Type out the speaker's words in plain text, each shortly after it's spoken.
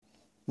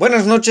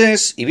Buenas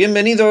noches y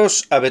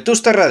bienvenidos a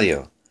Vetusta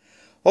Radio.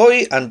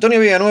 Hoy Antonio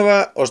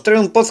Villanueva os trae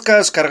un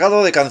podcast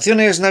cargado de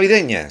canciones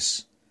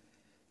navideñas.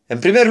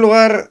 En primer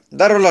lugar,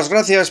 daros las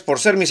gracias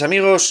por ser mis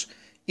amigos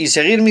y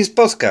seguir mis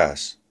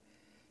podcasts.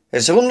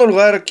 En segundo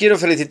lugar, quiero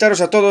felicitaros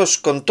a todos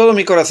con todo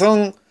mi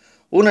corazón,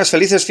 unas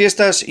felices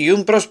fiestas y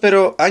un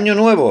próspero año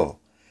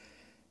nuevo.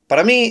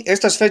 Para mí,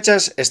 estas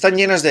fechas están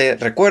llenas de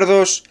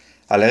recuerdos,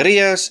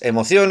 alegrías,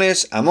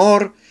 emociones,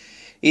 amor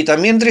y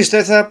también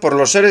tristeza por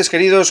los seres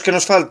queridos que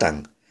nos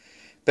faltan.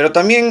 Pero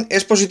también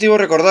es positivo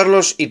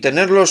recordarlos y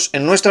tenerlos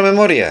en nuestra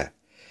memoria.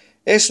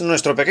 Es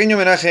nuestro pequeño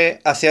homenaje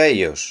hacia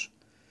ellos.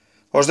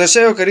 Os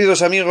deseo,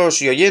 queridos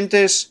amigos y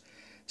oyentes,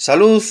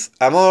 salud,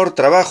 amor,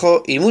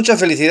 trabajo y mucha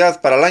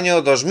felicidad para el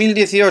año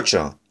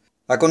 2018.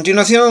 A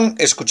continuación,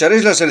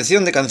 escucharéis la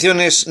selección de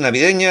canciones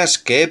navideñas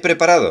que he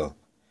preparado.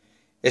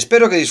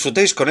 Espero que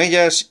disfrutéis con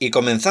ellas y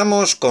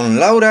comenzamos con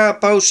Laura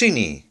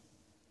Pausini.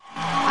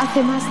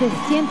 Hace más de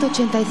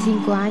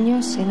 185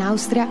 años, en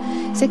Austria,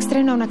 se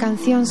estrena una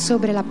canción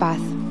sobre la paz.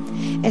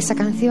 Esa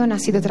canción ha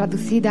sido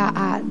traducida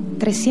a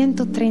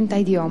 330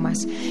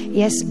 idiomas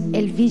y es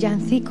el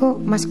villancico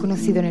más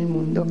conocido en el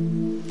mundo.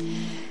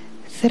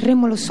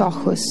 Cerremos los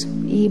ojos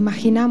e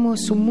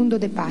imaginamos un mundo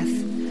de paz,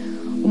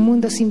 un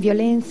mundo sin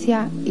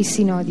violencia y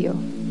sin odio,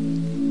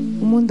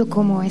 un mundo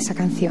como esa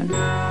canción.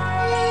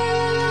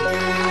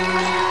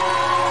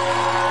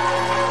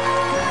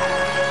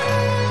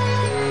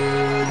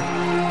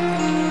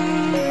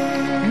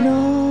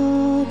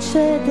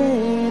 Noche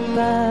de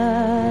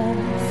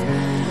paz,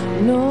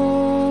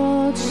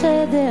 noche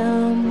de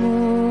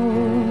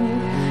amor,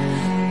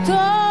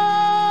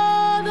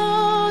 todo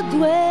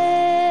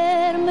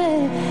duerme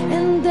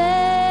en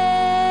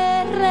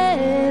derredor,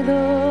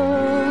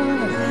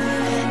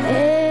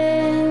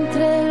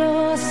 entre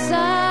los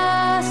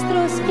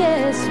astros que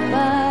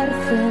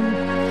esparcen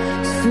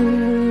su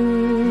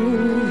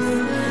luz,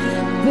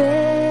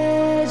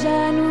 bella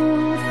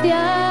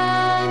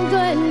anunciando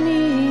el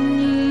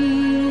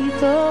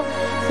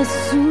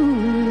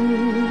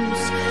Jesús,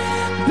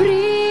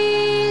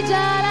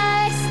 brilla la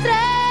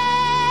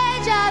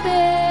estrella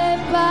de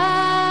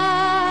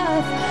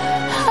paz,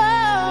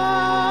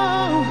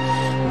 oh,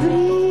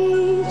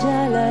 brilla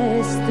la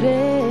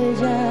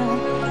estrella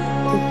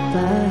de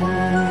paz.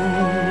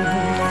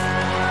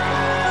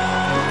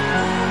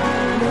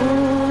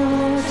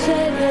 Noche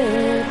de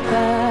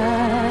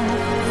paz,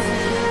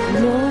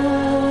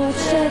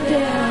 noche de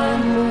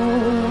amor.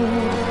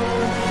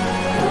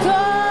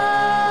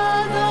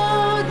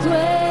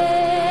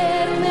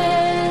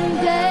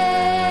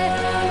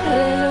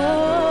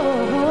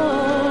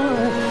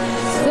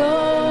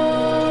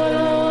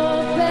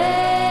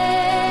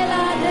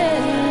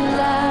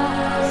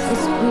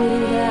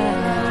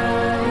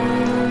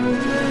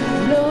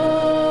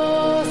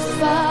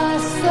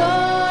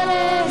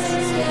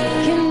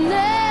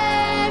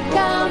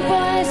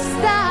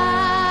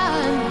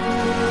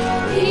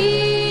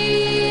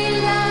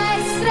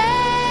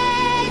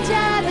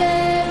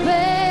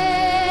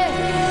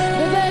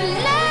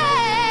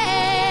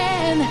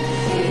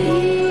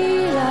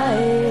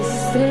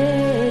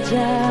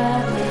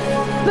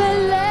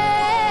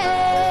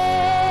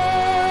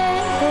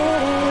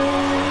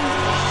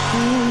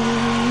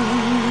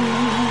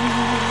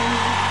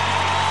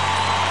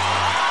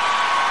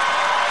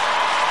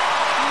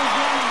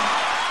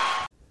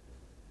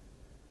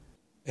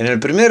 En el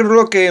primer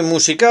bloque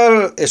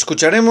musical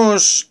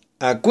escucharemos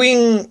a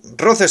Queen,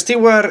 Rod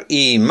Stewart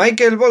y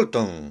Michael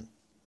Bolton.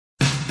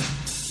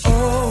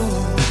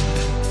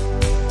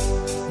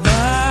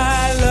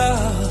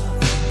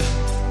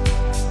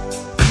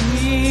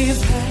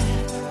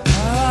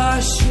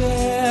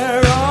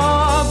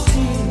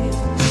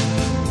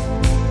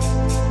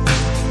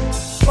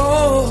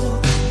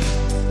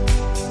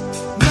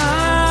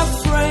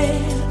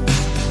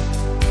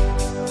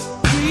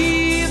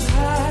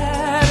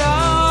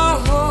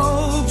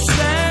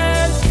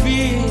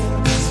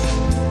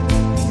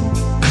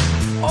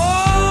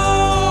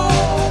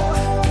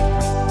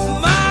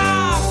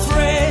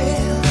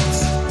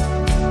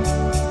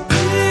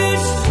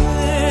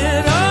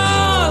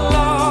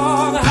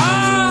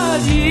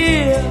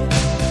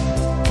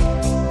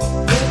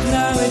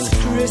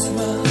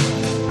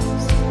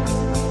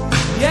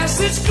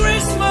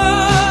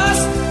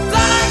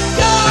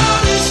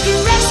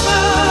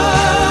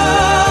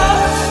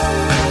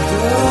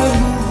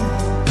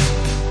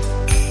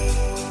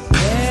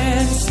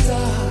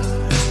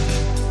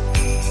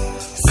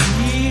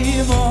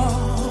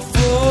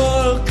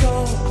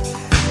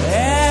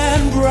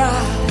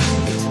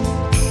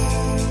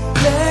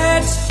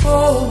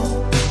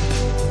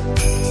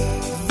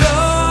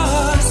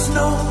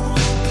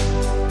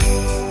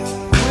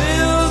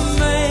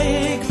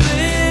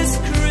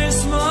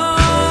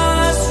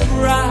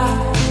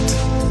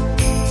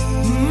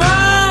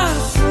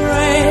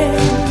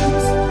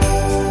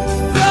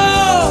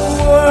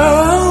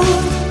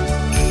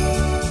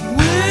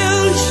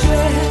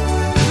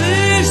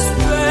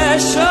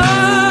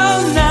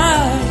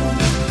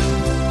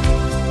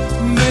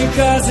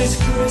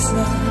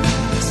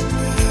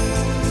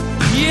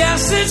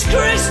 Yes, it's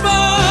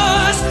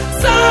Christmas.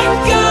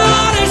 Thank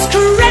God it's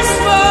Christmas.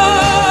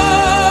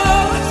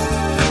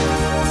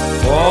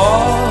 For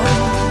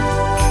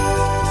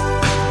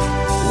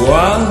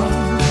one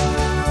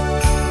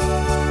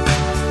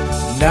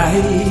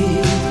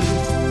night.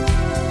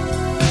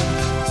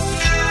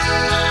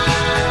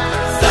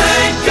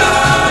 Thank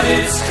God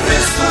it's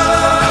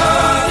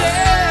Christmas.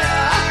 Yeah.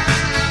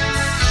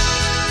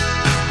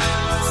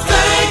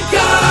 Thank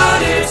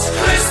God it's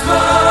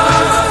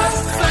Christmas.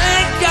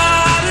 Thank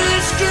God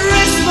it's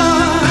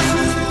Christmas.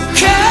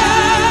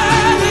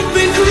 Can it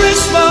be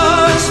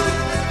Christmas?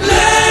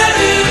 Let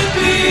it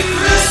be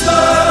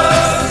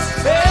Christmas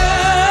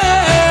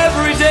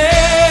every day.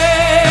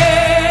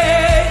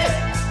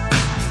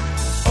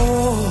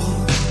 Oh,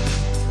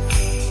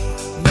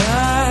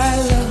 my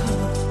love,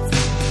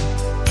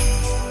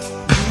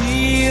 we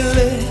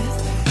live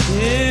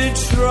in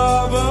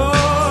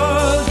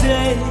troubled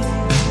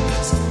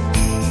days.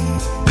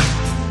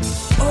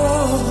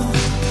 Oh,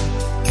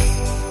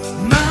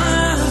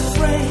 my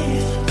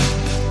friend,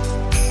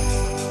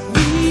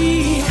 we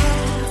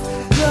have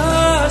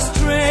the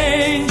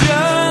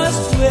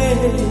strangest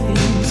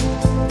ways.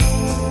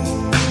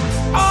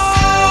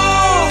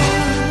 Oh,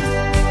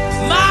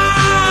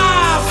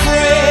 my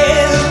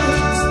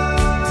friends,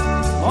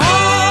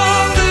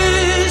 on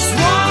this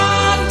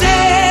one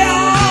day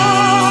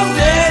of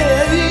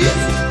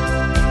days,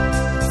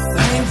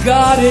 thank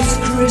God it's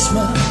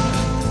Christmas.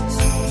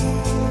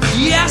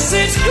 Yes,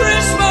 it's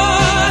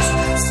Christmas.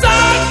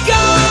 Thank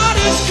God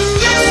it's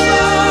Christmas.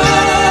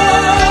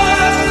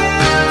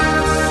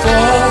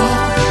 For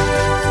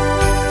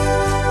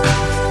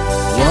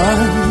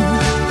one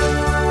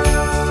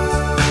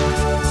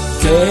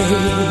day.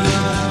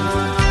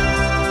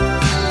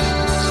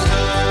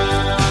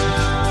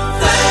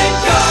 Thank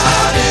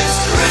God it's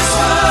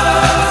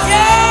Christmas.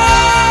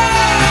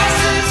 Yes,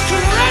 it's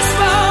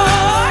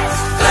Christmas.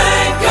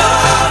 Thank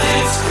God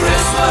it's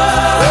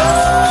Christmas.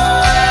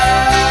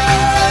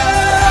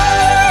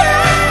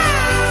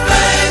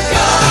 Thank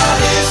God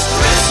it's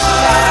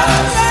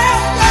Christmas.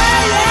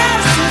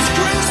 Yes, it's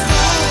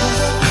Christmas.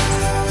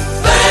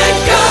 Thank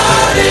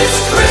God it's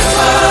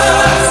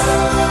Christmas.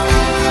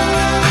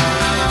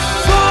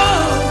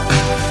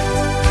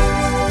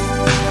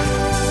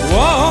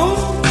 Whoa.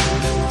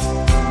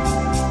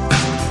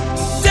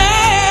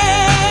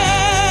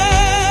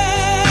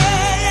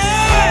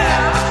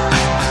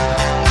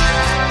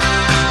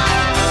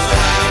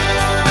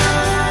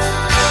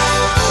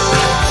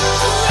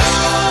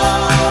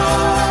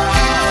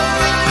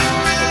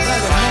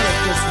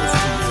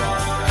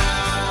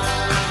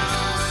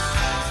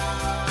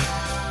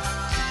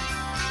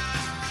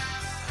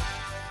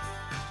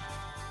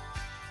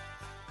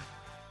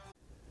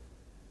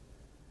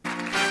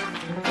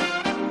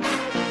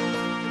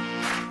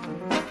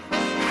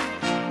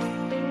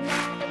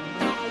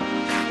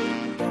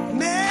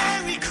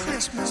 Merry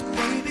Christmas,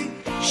 baby.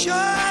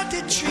 Sure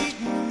to treat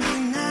me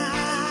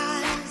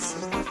nice.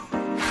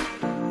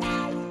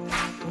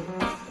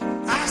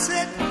 I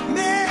said,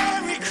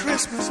 Merry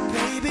Christmas,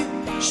 baby.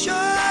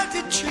 Sure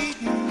to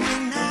treat me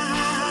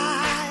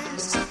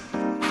nice.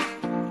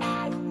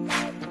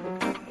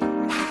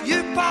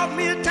 You bought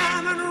me a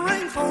diamond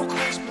ring for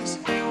Christmas.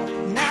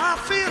 Now I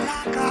feel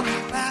like I'm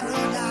in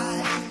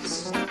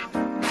paradise.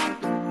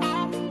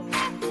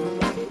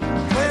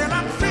 Well,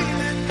 I'm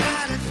feeling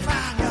mighty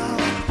fine, y'all.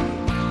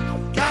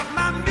 Got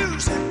my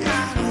music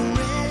on the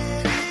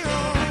radio.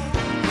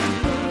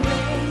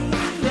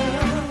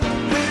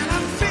 Well,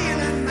 I'm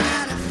feeling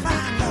mighty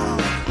fine, y'all.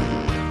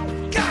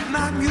 Got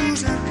my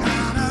music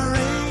on the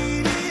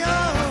radio.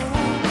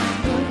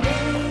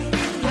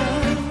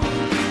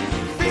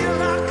 Feel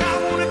like I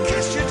wanna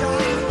kiss you,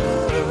 darling,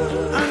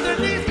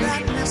 underneath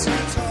that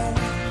mistletoe.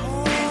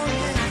 Oh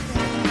yeah,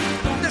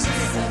 yeah. Listen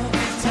to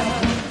that.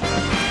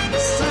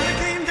 Sun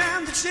came down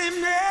the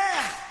chimney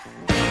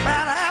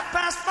about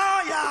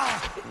 4:30, y'all.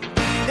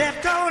 Left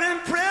golden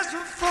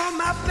present for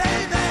my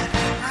baby.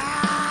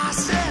 I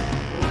said,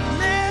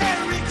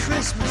 Merry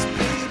Christmas,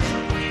 baby.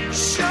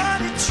 Sure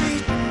to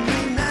treat me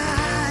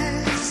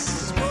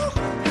nice. Woo.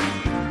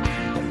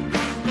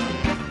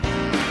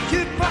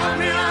 You bought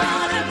me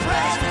all the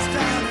presents,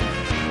 darling.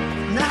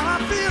 Now I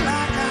feel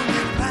like I'm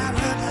in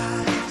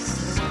paradise.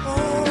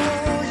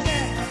 Oh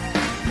yeah.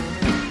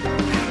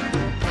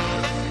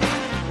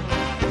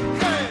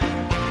 Hey.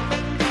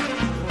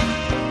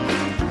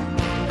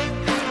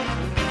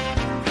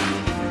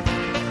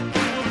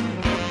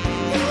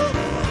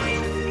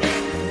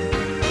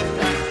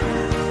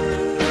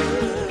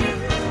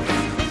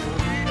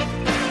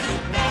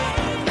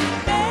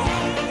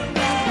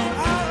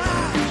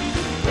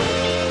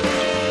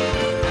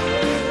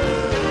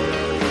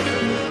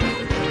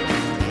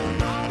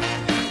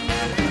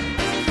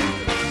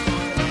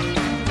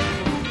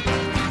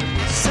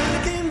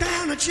 Sun came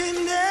down the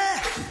chimney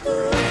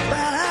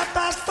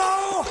about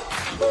 4:30.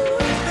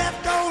 Left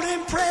golden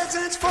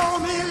presents for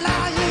me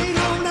lying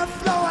on the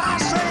floor. I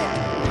said,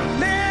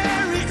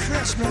 Merry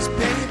Christmas,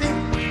 baby.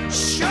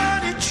 Sure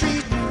to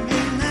treat me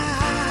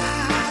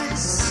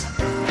nice.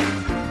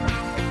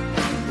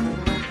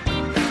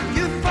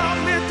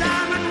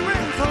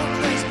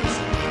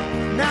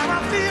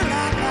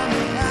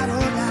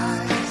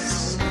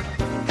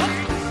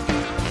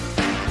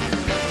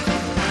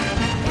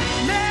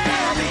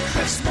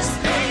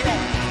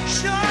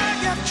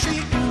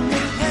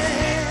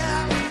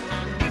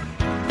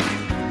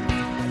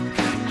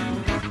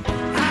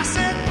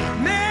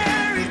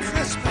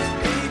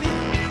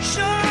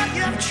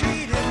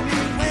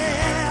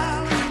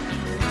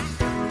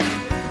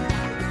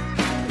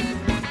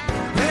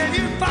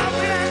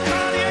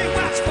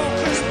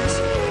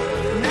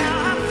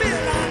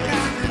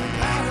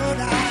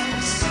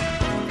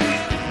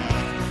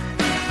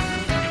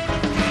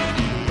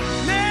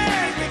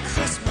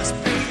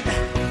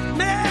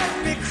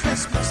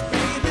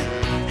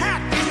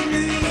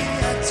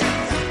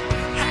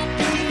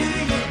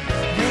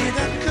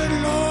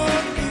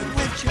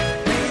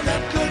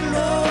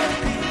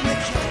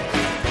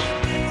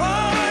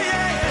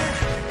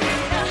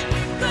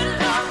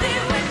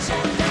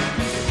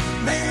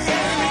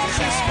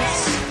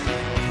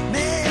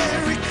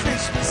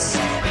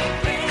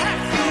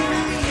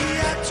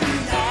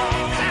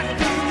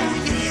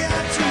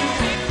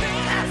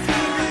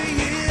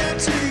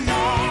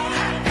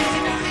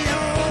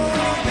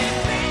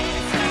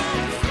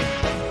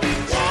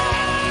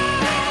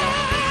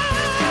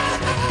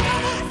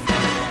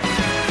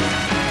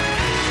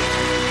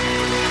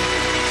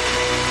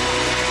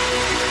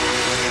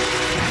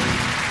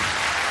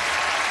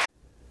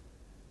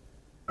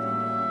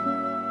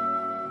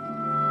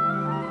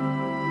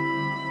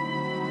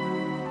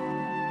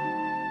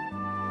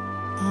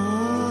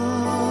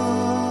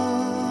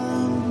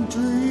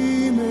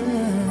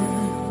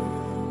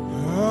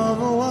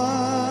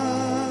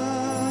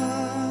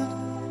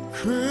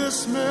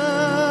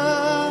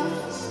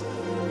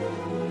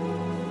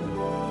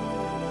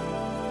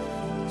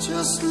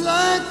 just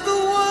like the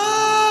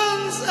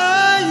ones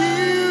I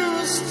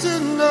used to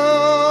know,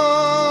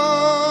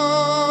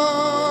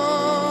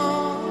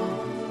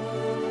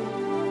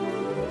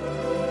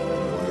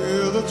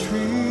 where the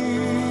treetops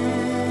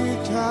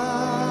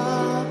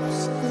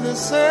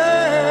glisten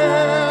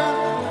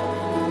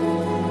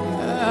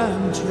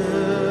and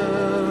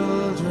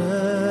children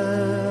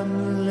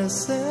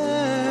listen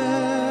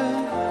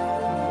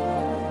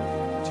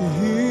to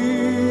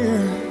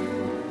hear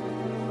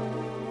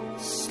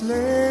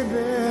sleigh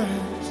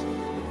bells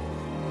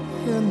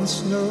in the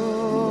snow.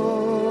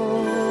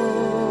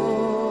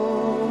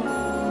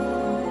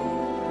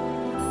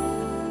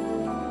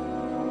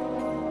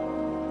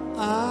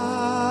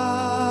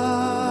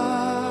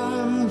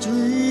 I'm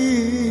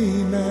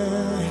dreaming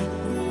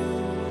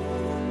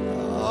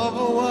of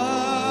a white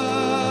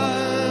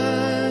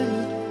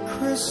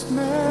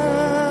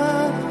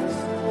Christmas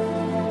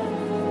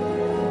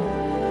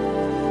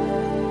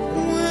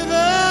with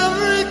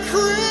every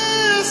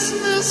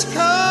Christmas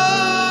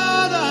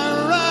card I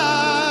write.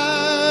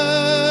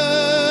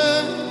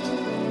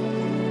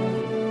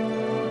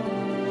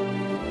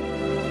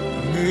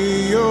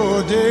 May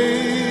your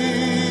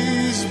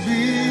days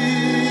be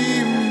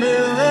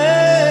merry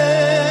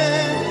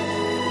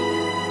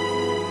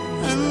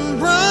and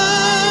bright,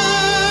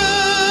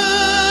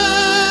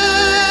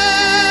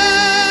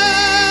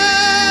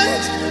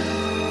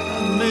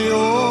 and may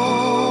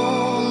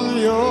all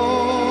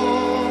your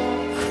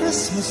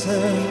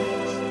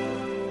Christmases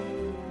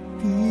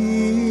be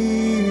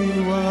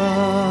white.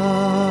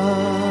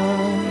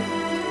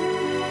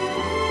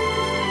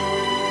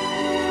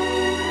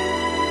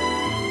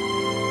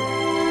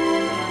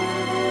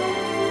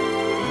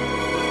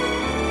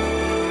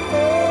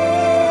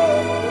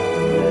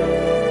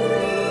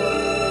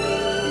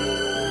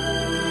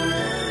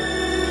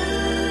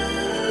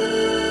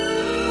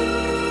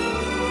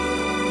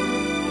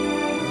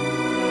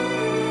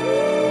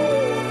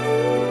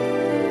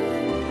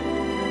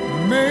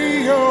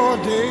 May your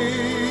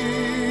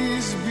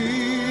days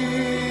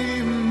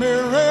be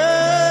merry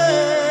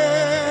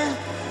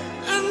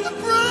and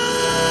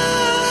bright,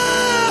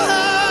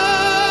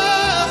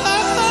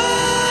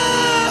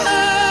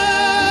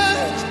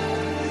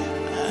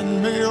 and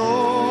may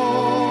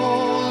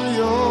all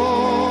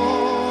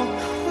your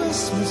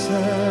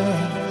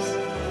Christmases,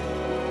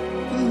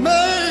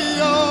 may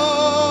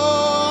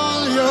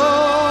all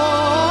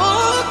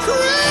your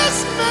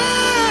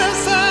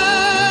Christmases,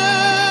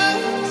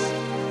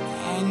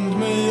 and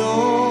may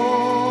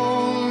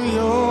all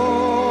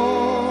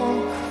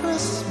your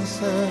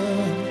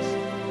Christmases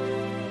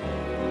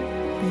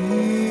be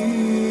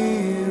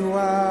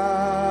white.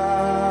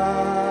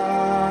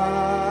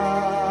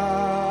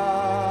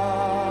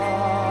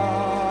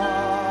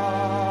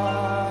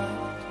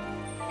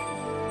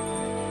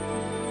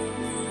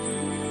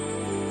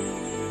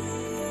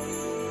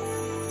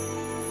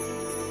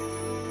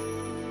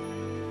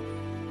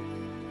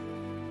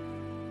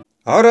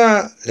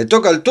 Ahora le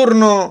toca el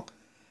turno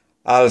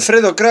a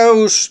Alfredo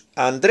Kraus,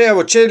 a Andrea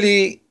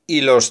Bocelli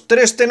y los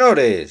tres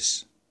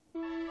tenores.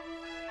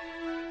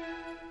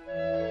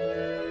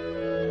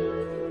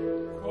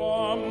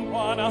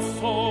 Campana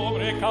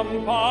sobre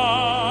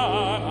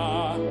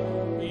campana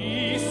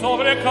y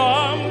sobre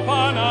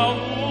campana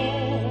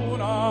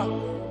una,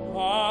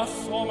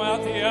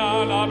 asómate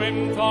a la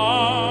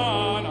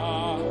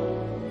ventana,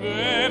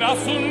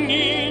 verás un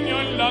niño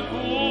en la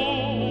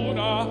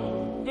cuna.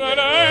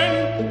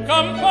 Belén,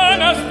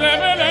 campanas de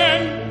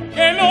Belén,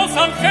 que los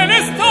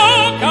ángeles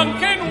tocan,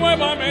 que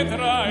nueva me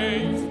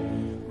traéis.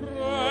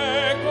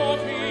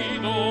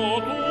 Recogido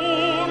tu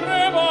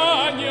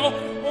rebaño,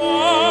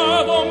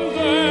 ¿a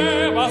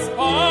dónde vas,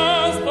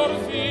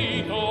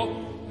 pastorcito?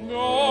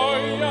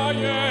 Voy a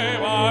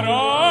llevar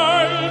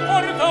al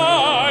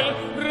portal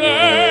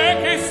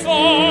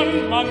requesón,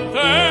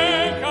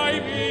 manteca y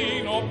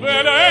vino.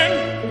 Belén,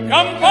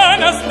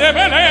 campanas de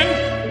Belén,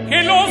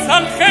 que los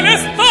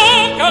ángeles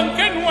tocan,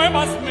 que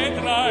nuevas me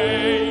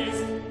traéis.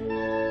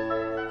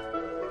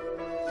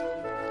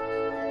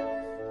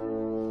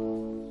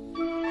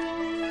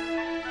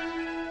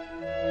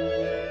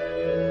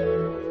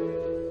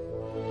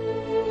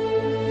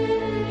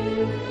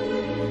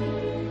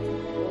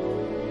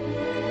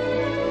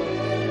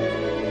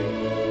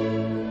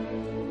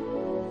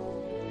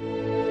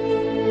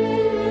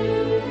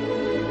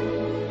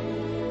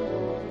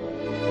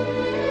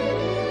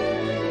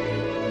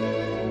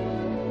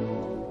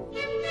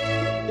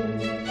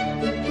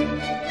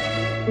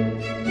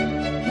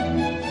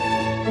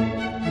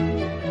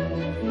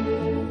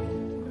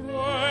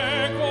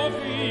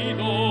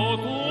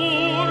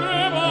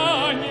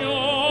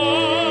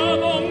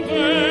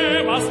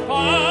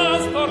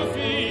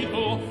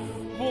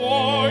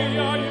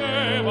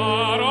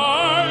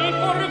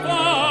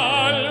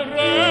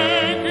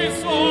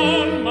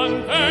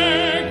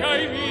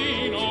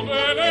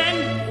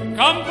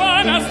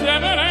 campanas de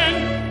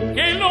Belén,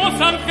 que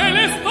los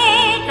ángeles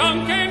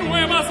tocan, que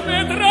nuevas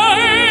me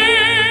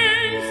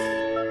traéis.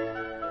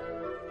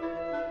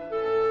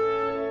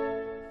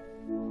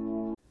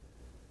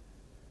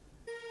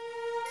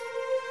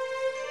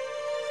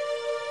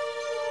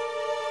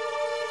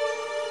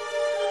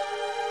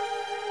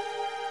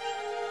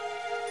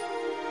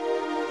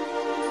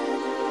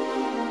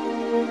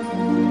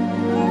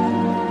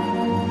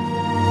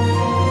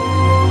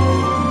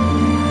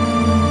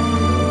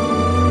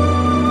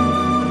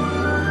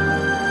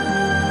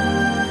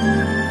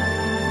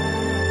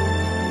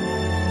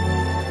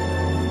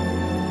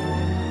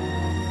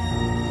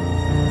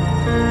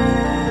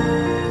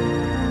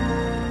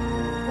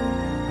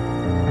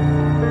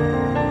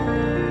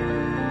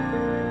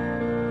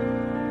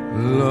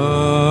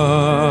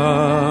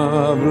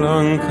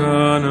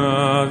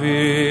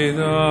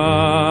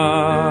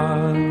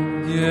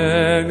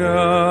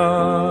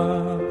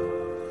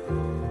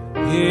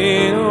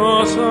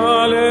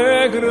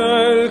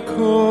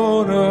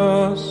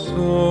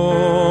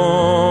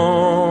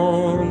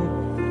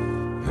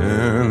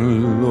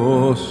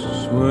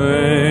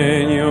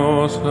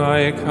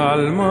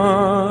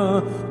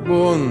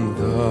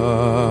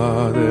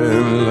 bondad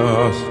en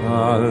las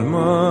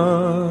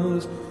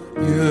almas y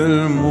el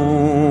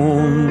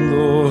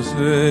mundo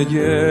se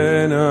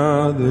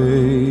llena de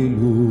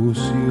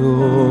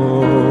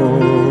ilusión.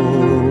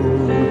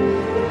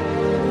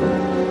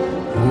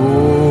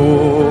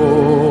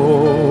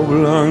 Oh,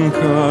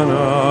 blanca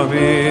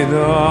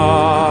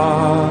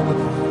Navidad,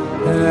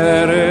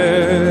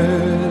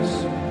 eres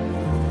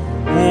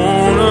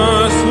una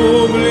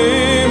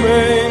sublime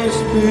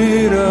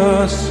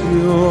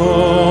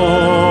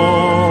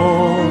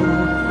inspiración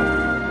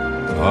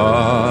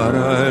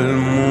para el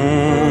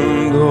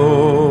mundo.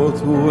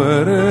 Tú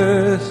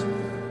eres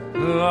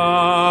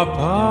la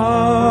paz,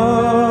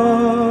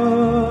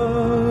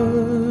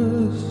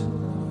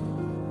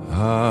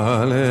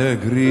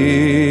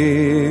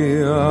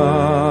 alegría,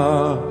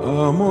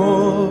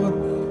 amor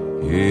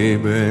y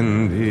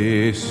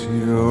bendición.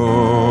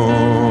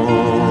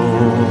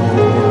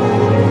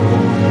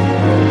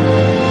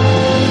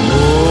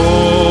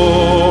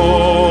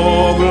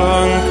 Oh,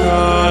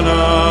 blanca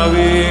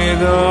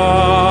Navidad,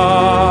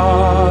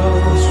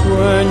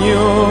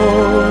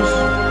 sueños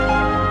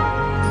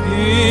y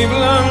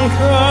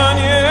blanca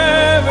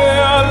nieve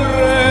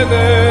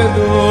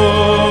alrededor.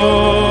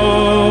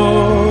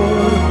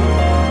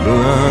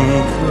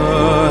 Blanca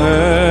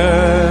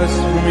es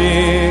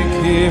mi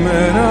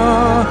quimera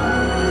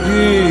y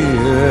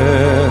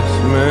es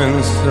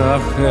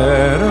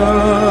mensajera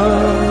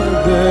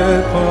de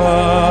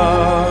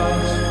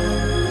paz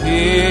y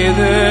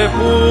de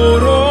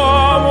puro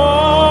amor.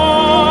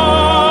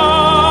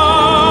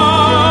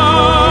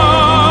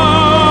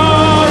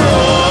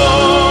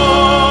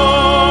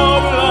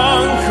 Oh,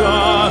 blanca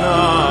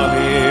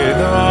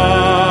Navidad,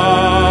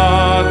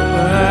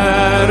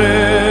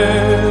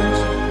 eres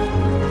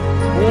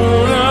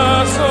una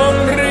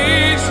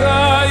sonrisa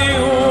y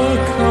un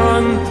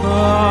cantar.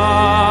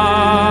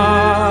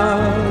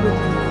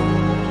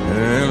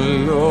 En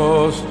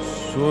los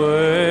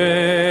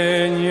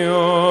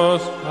sueños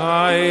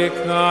hay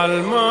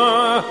calma,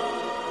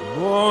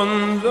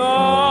 bondad.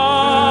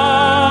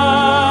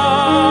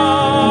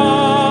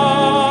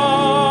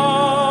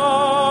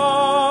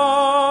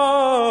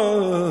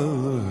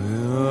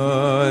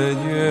 Al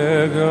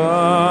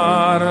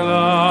llegar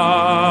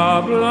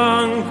la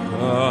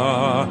blanca,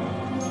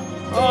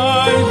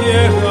 al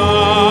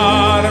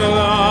llegar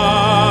la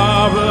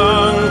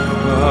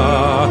blanca,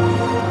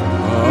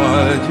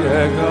 al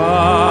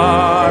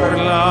llegar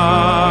la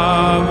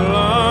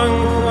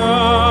blanca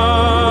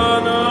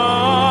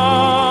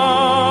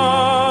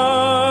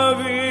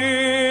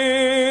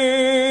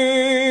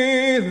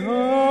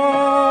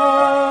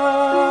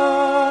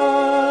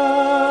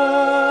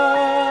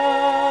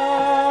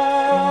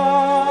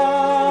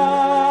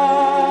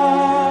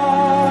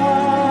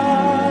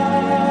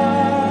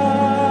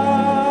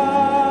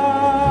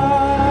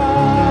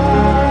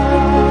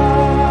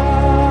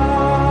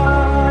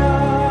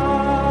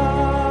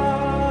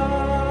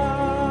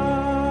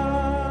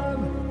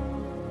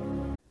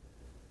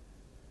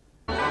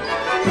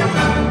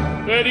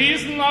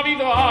Feliz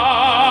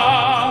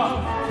Navidad,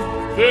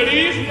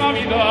 feliz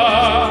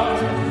Navidad,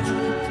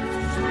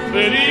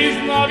 feliz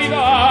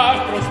Navidad,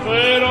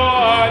 próspero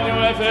año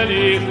de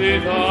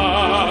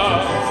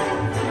felicidad.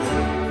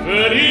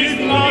 Feliz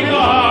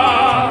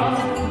Navidad,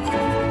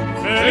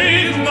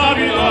 feliz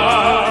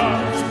Navidad,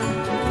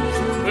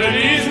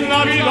 feliz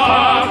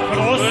Navidad,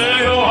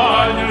 próspero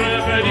año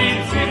de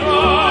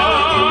felicidad.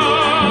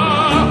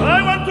 I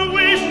want to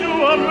wish you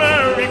a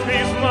Merry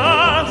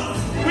Christmas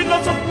with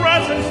lots of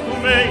presents to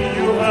make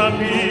you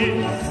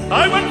happy.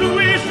 I want to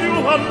wish you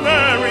a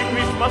Merry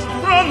Christmas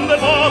from the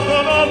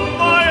bottom of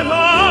my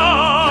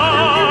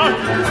heart.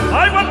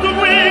 I want to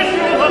wish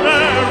you a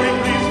Merry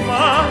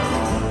Christmas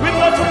with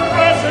lots of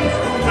presents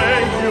to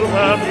make you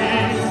happy.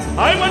 I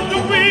want to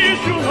wish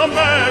you a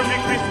Merry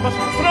Christmas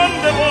from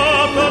the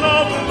bottom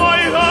of my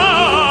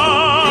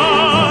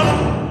heart.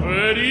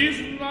 Feliz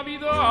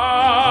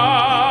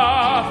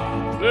Navidad,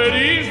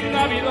 feliz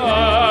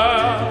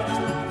Navidad,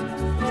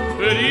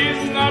 feliz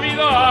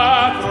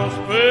Navidad,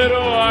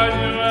 próspero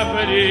año de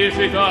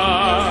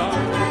felicidad.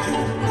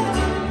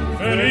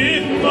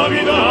 Feliz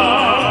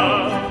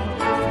Navidad,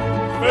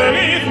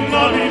 feliz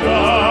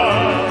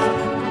Navidad,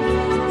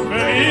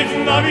 feliz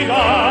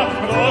Navidad,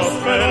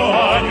 próspero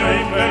año y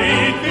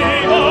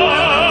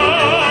felicidad.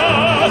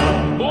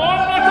 Buon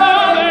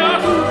Natale a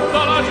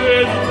tutta la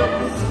gente,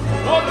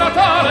 buon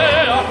Natale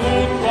a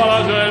tutta la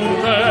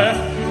gente,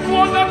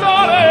 buon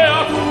Natale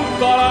a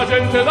tutta la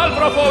gente dal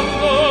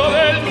profondo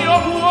del mio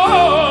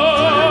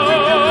cuore.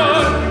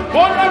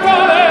 Buon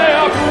Natale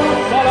a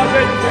tutta la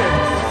gente,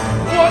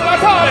 buon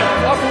Natale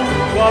a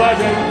tutta la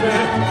gente,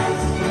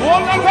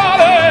 buon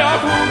Natale a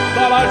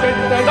tutta la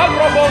gente dal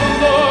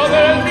profondo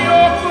del mio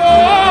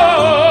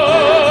cuore.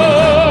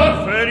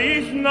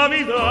 Feliz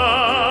Navidad,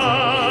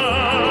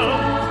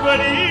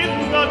 feliz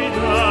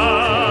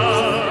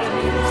Navidad,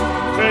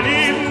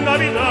 feliz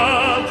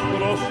Navidad,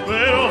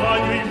 próspero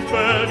año y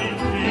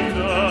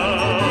felicidad.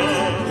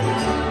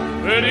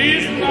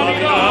 Feliz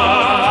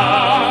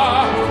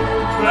Navidad,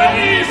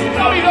 feliz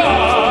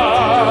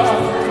Navidad,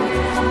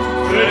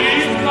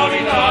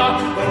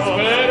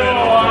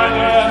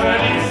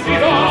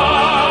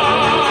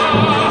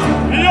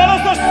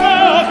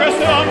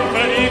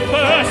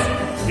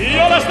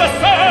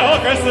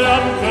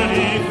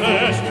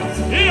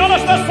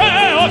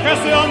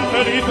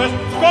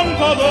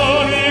 todo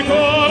mi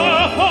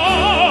corazón.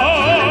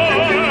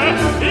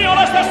 Yo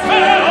les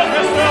deseo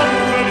que sean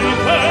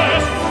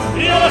felices,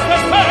 yo les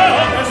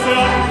deseo que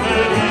sean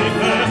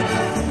felices,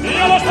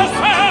 yo les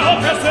deseo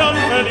que sean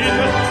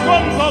felices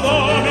con todo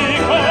mi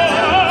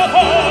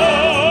corazón.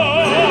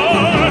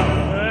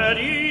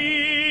 Feliz,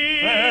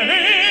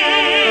 feliz,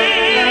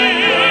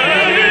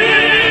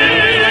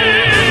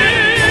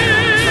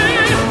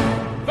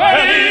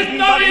 feliz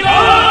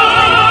Navidad.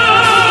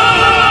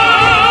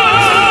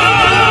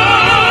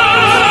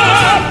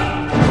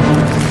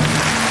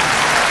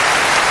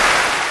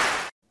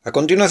 A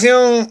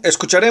continuación,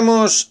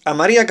 escucharemos a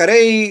María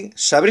Carey,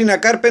 Sabrina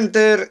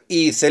Carpenter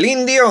y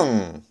Celine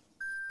Dion.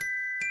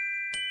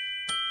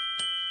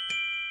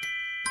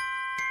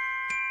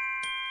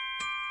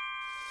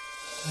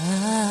 I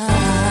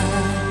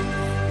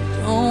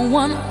don't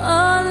want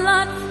a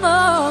lot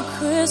for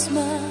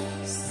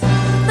Christmas.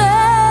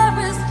 There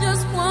is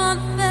just one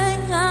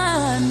thing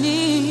I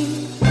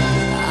need.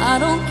 I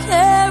don't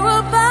care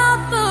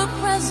about the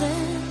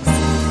presents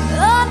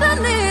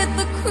underneath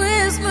the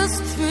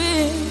Christmas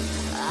tree.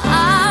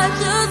 I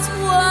just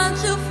want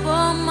you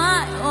for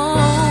my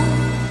own,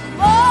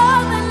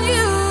 more than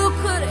you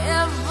could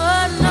ever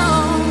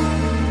know.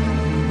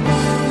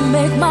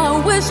 Make my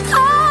wish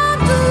come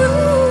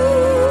true.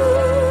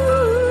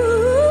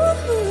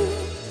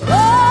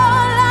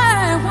 All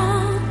I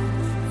want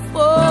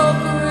for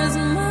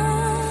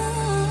Christmas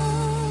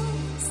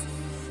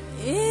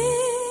is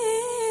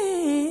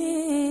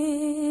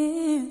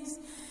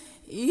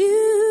you.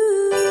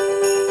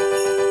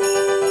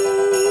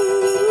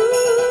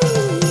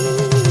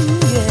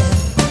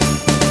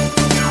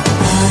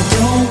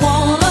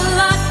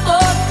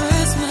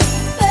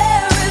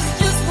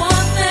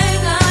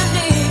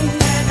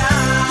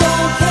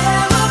 Don't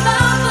care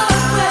about the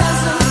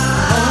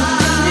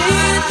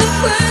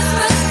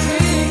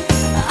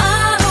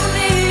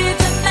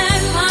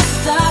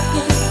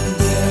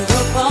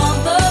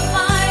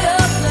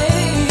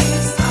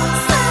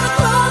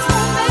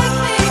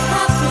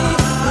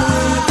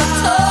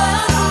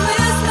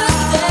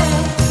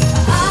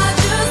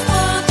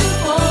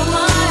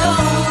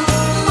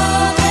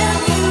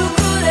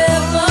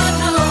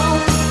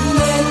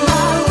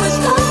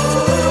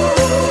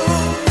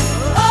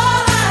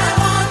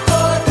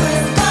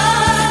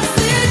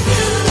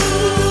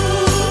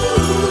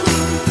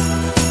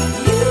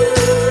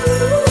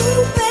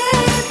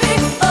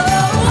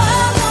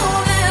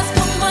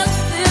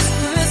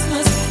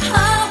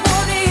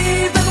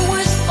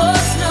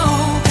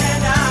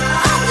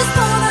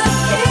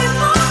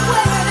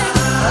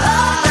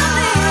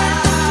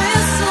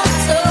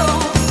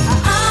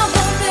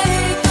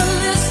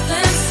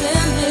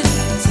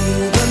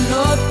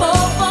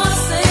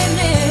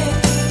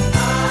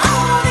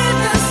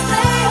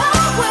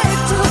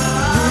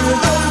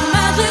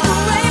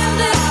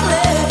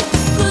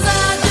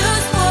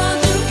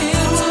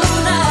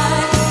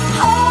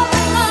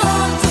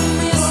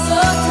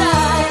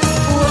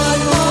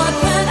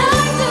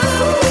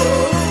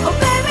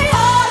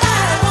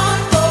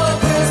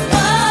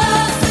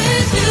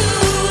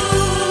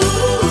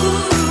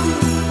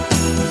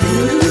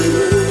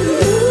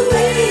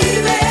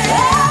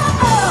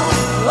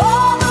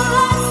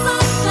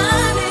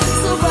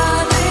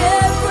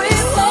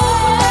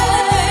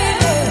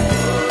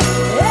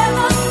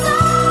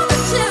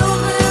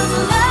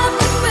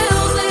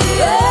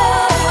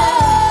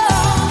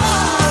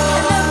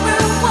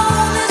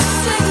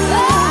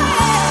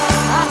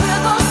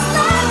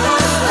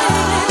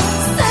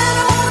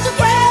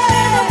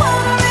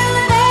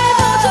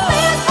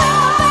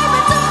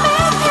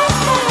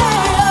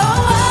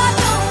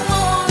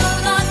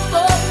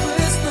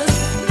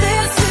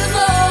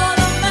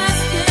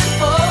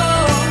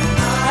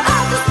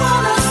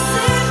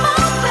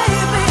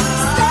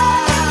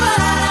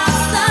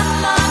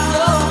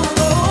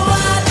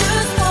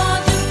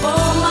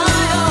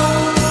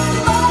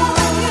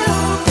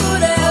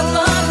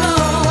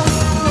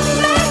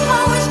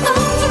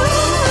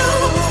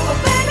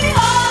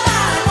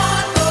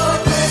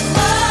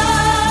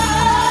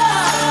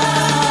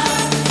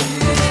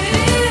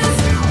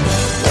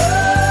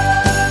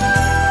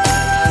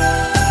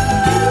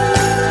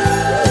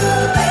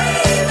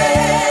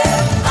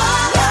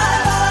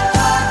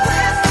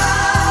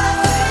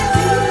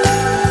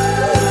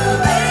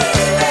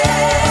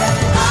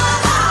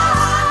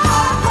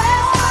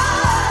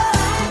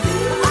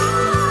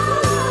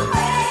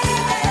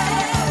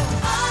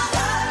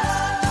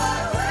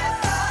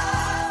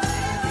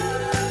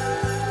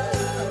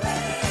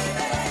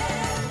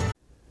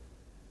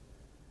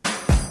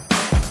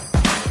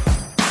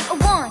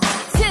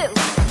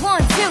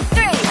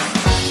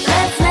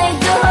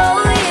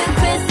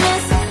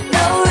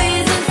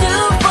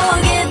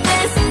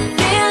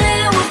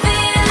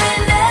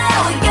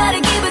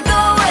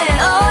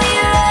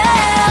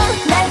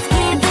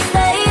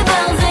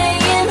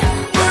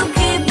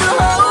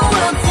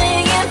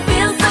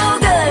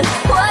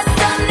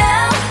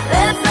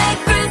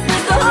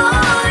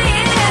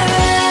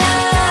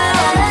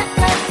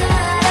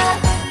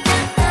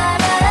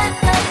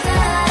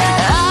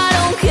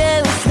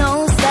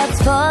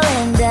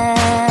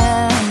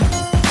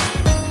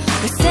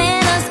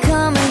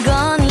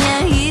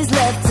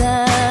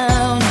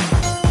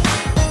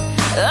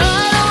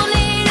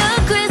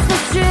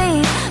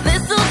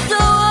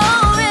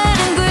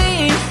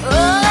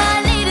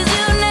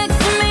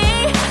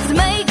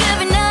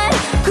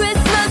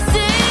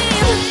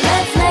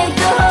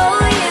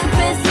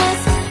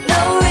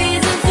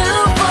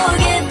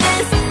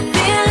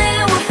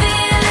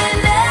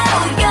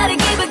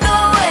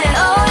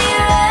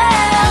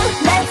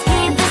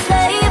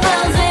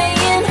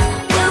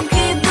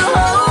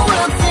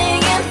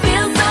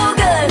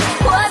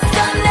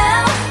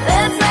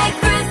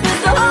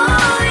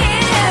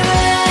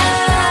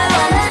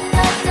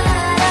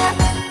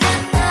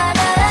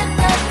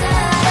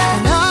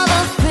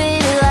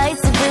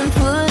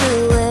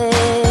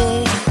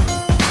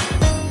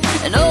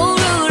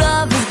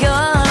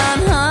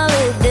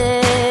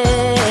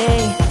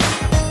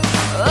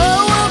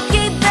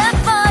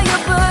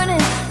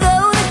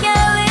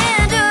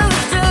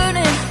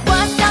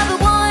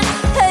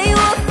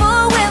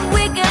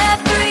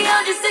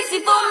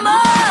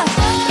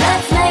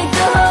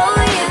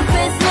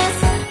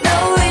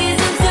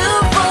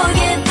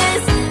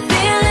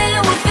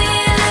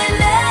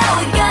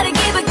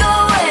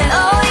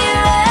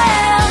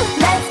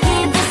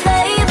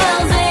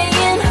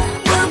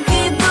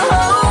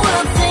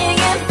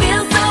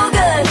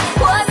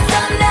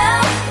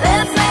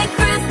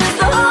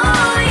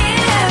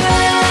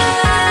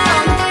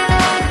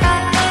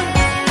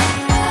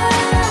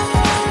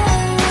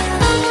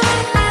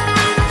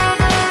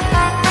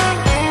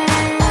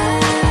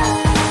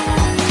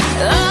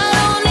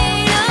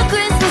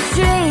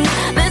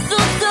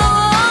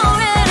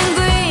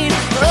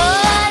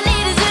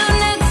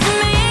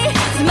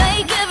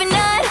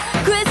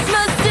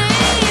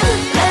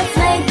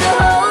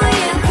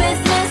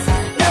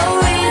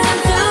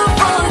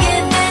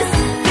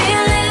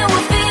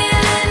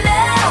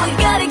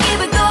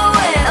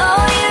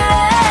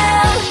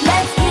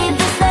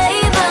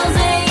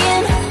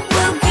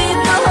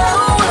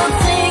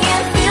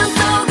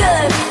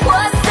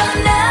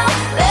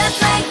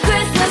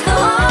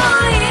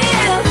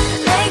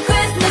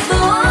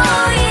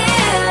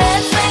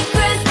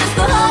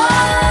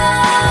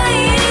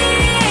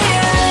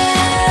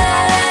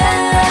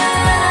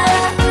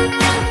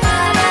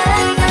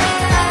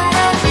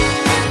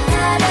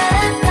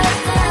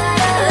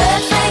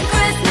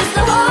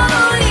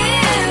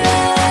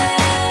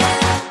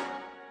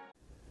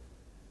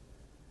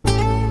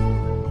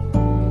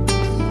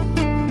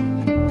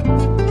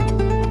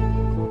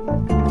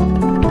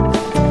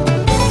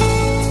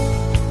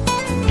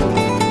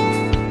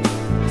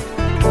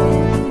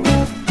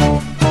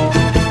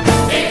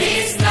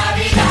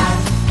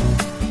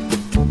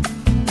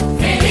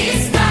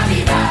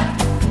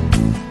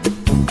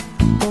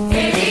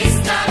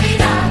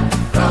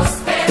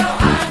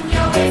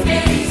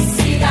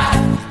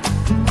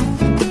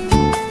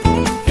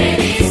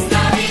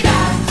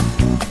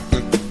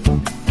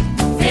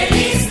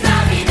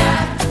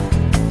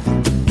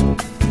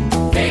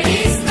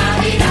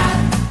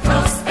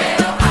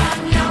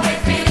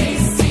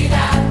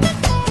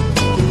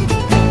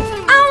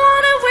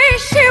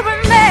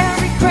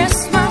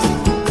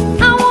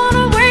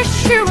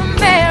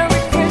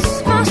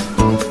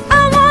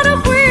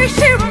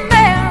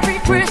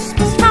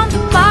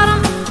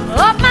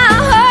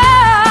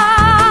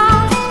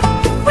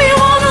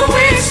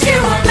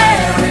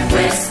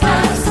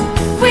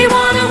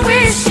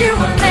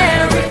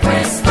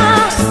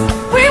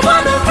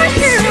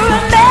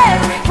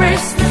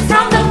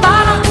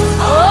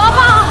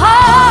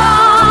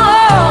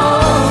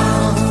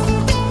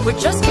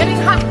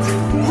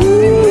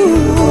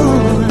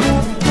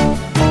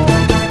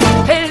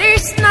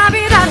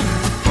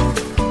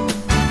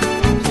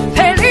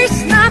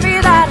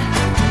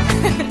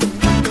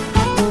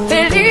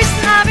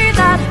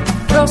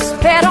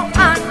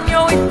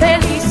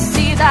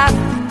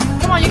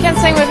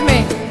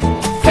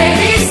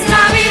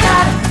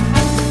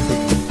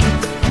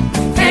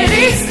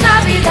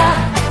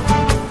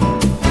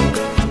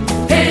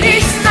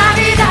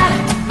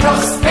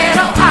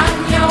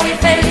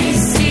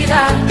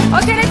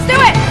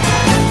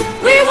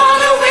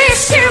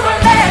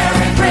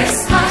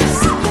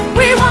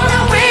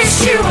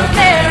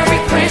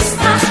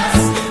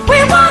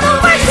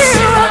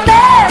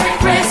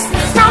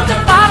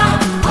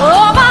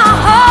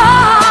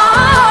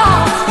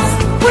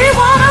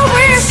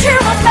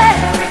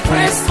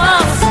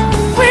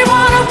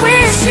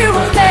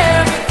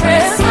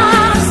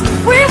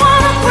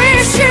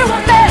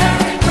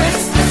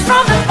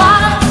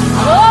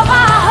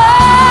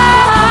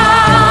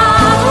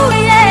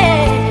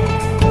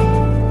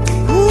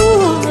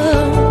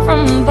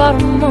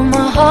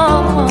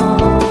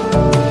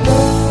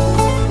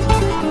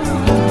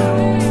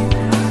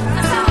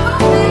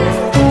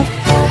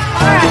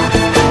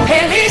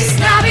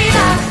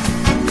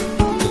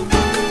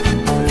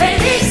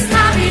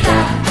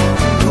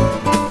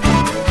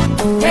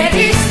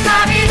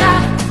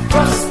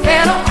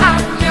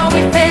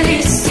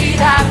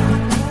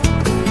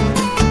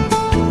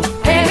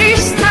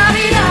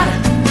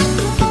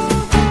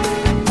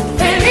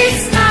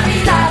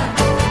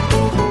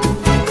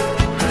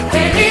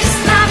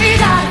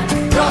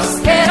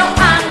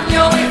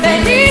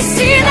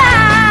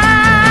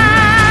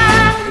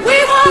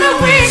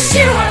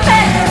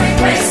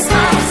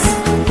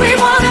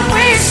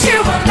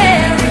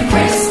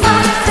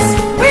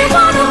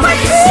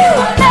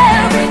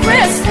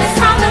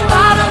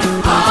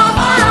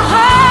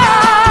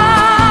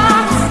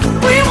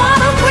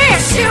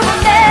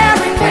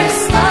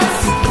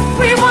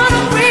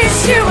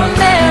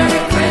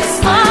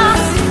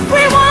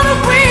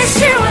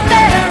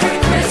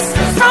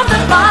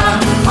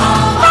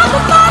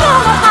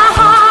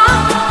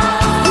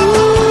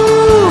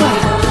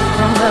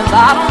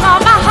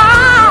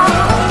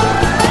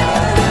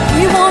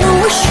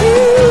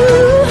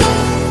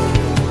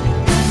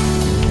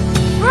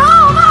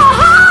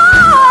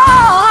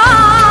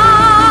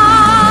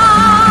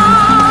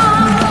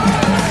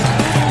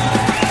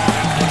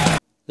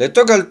Le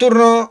toca el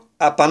turno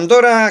a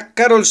Pandora,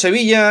 Carol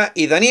Sevilla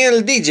y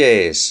Daniel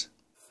Díez.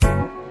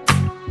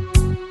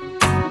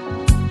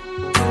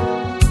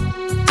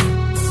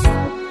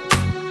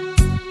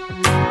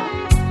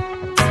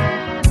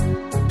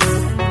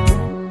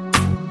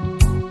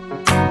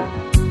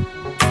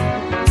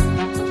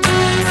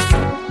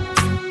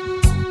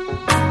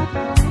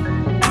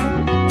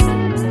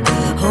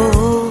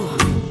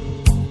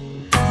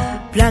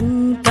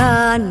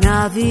 Blanca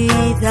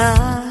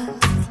Navidad,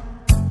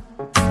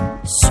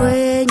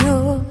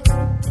 sueño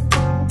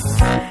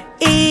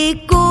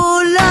y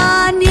con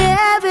la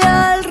nieve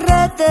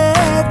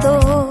alrededor.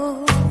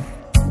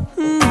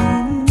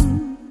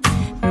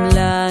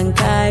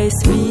 Blanca es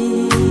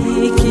mi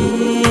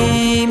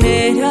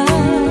quimera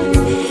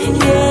y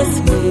es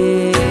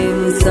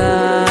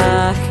mensajera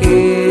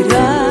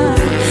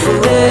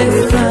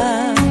de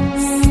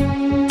paz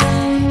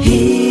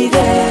y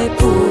de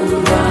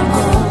puro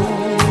amor.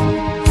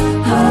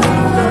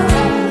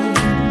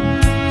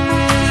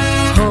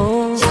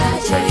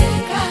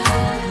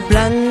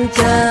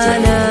 Blanca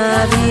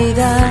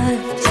Navidad,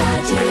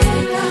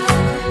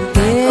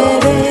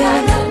 nieve,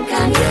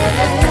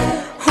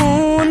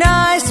 una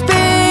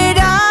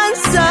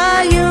esperanza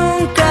y un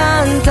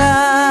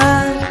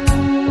cantar,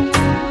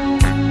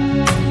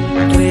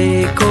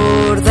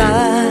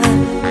 recordar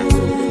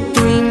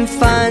tu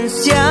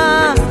infancia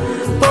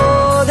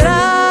podrás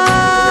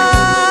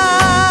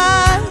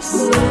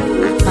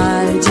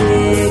al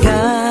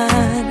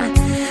llegar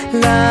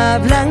la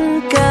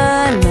blanca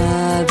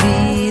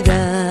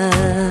Navidad.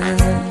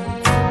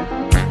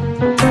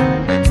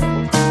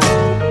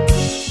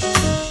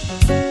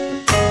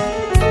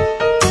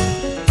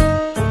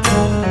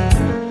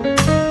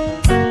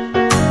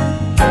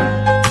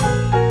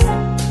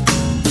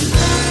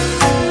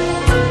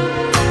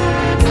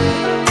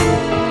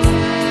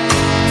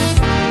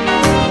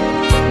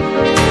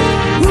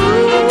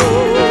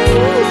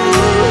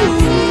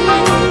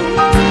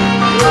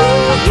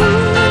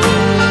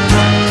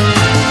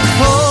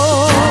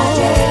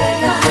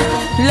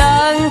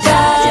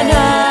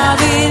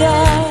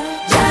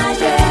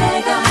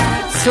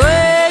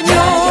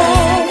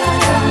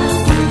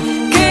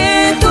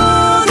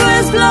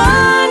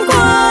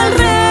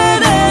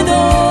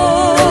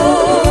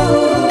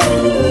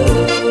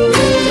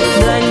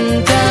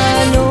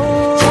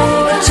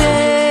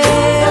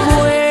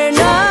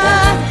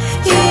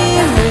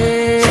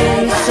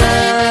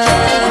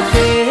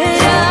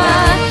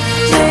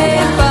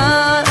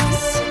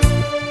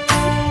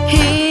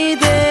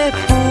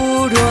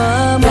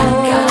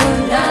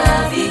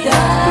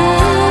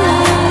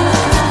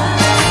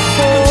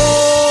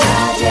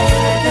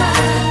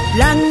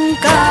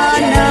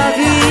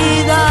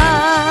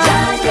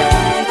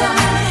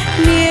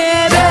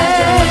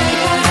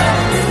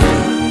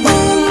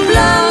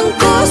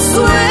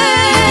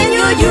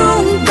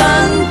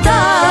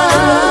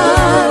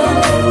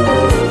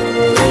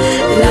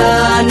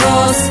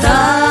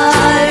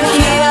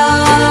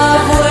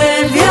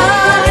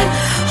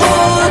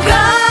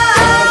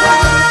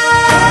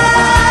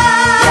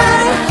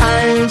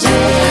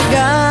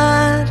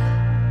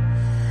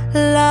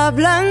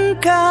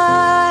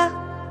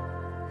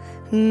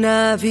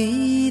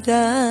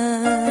 Navidad.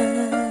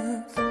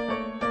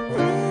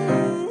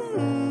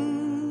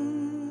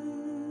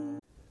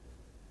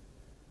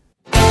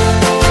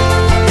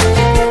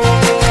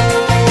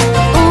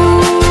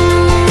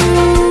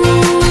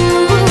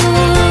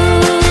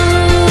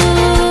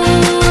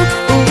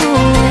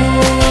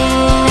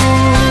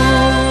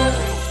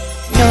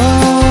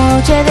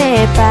 Noche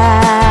de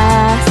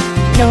paz,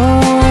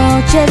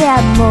 noche de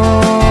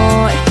amor.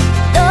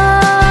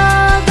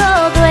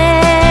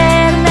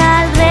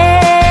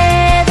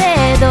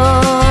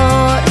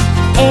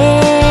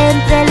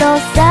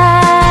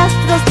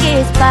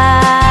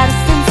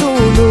 Esparcen su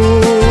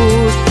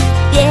luz,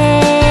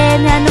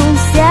 viene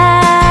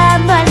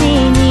anunciando al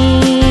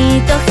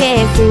niñito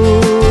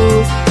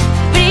Jesús.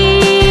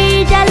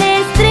 Brilla la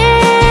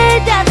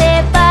estrella de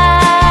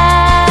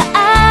paz,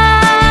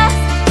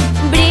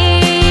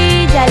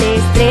 brilla la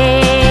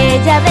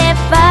estrella de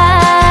paz.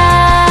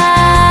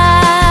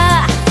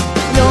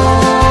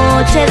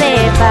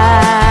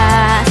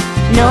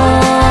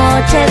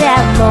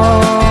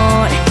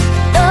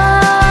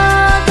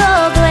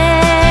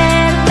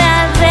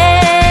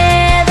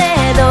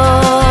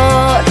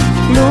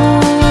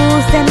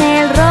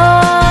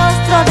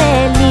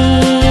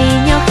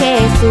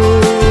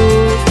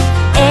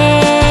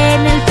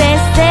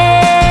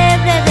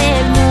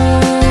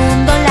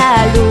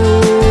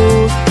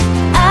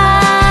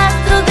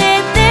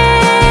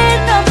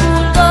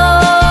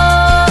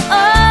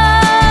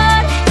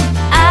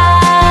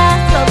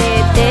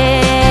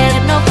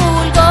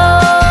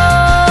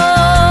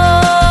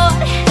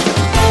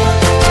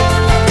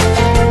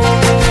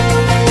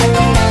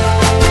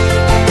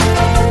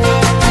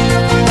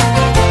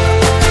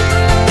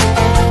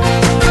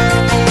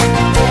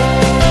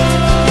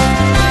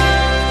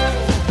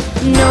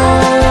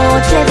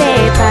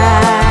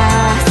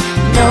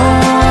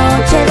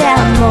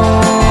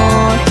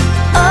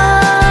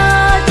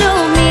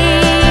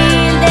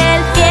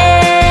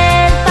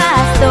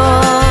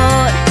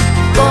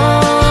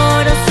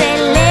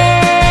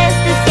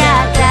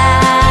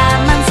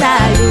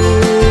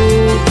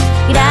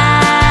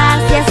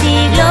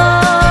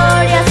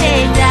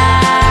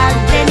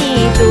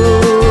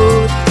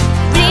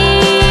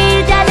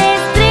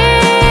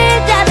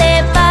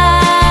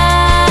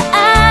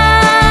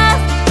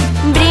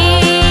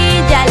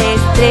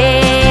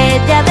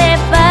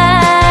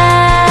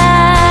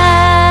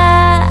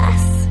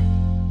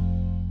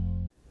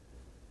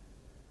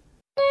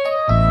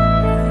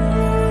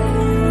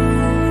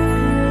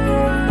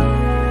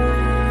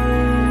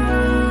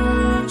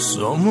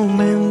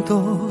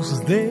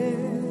 de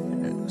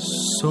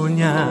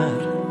soñar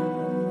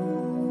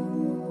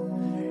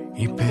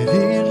y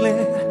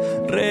pedirle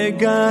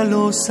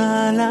regalos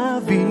a la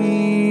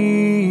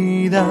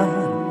vida.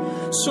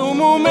 Son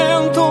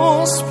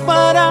momentos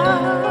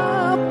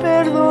para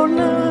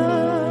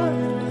perdonar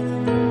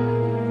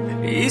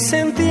y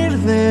sentir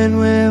de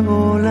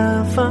nuevo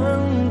la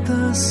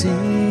fantasía.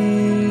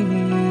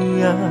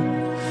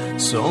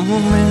 Son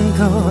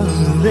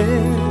momentos de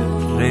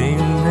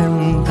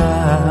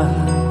reinventar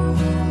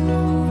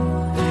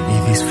y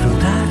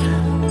disfrutar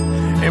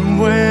en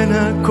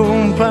buena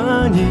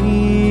compañía.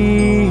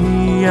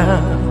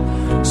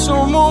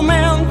 Son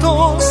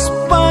momentos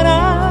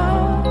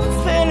para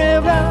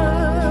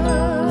celebrar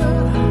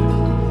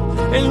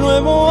el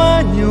nuevo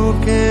año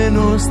que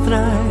nos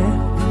trae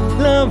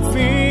la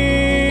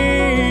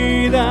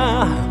vida.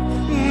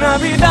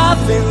 Navidad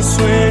en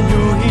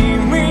sueño y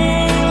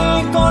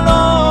mil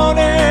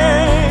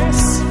colores.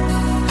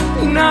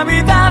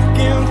 Navidad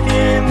que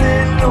enciende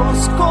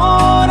los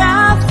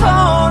corazones.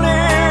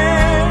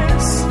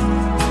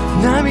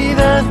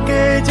 Navidad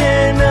que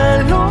llena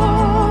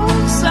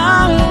los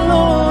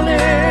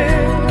salones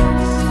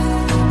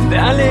de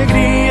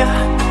alegría,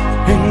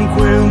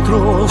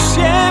 encuentros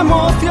y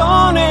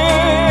emociones.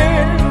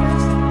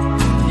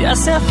 Ya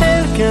se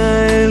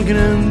acerca el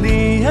gran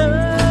día.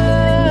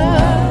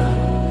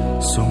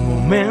 Son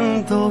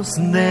momentos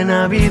de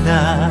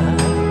Navidad.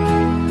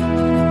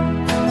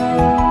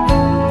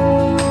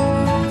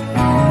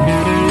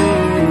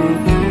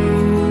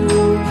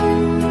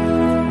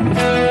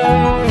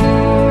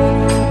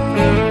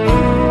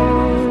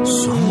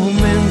 Son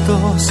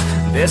momentos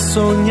de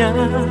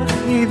soñar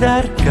y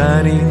dar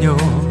cariño,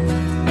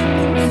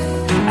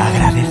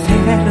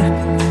 agradecer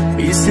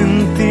y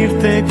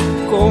sentirte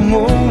como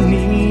un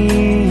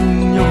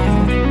niño.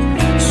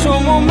 Son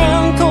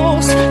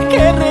momentos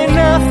que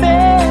renace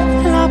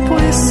la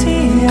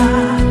poesía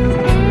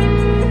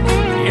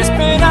y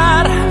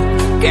esperar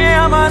que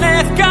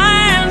amanezca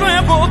el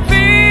nuevo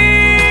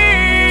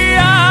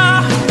día.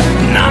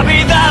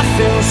 Navidad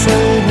de un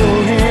sueño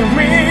y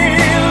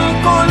mil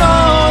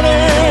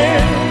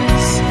colores.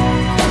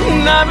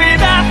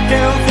 Navidad que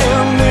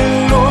enciende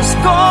los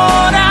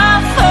corazones.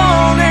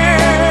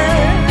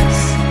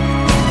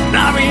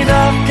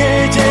 Navidad que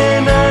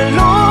llena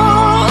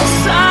los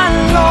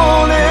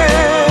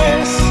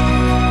salones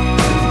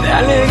de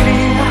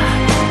alegría,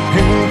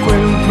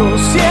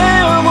 encuentros y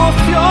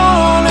emociones.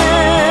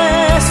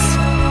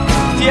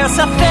 Ya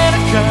se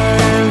acerca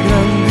el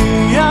gran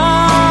día.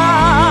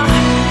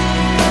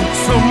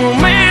 Son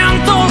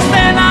momentos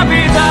de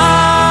Navidad.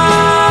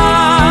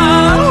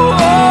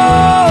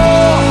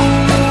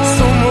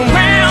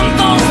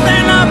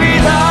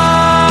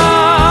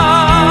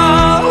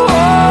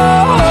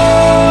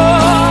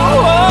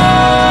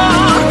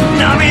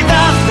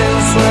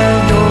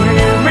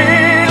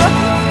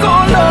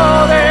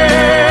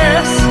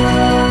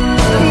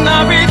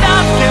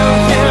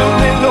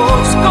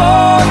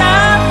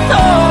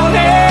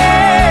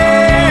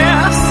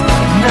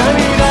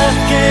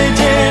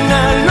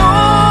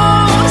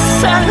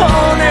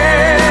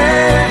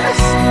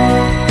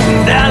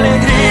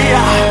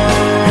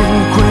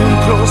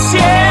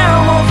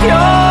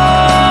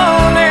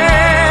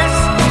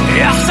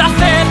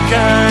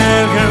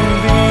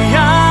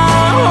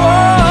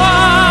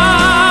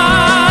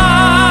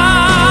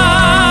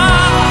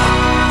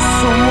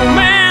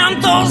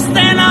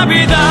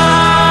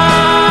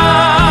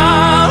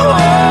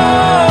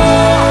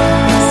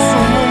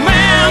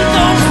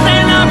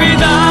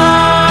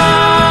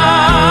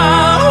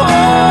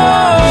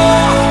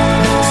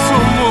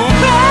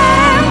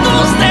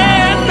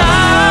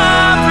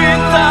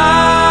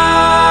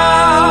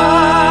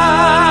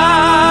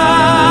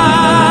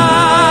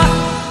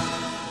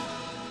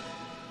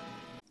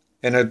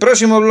 En el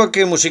próximo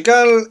bloque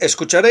musical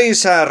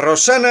escucharéis a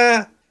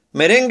Rosana,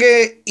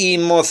 merengue y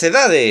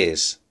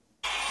mocedades.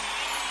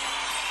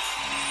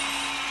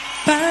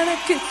 Para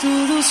que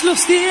todos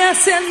los días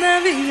sean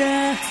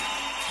Navidad,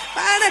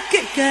 para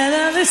que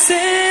cada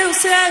deseo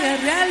se haga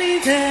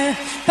realidad,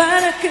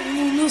 para que el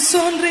mundo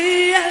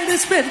sonría al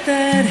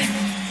despertar,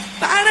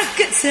 para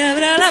que se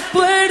abra la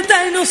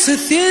puerta y no se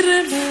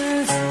cierre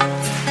más.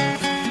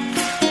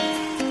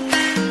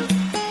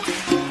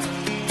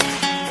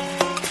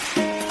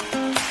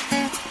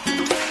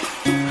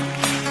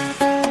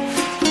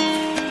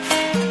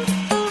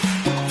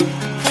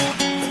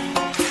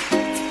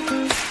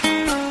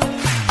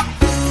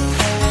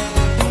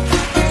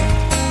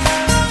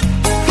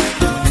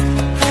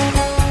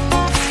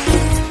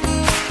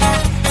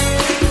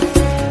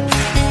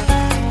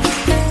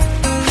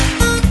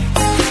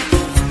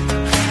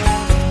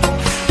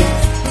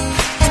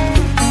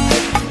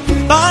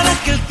 Para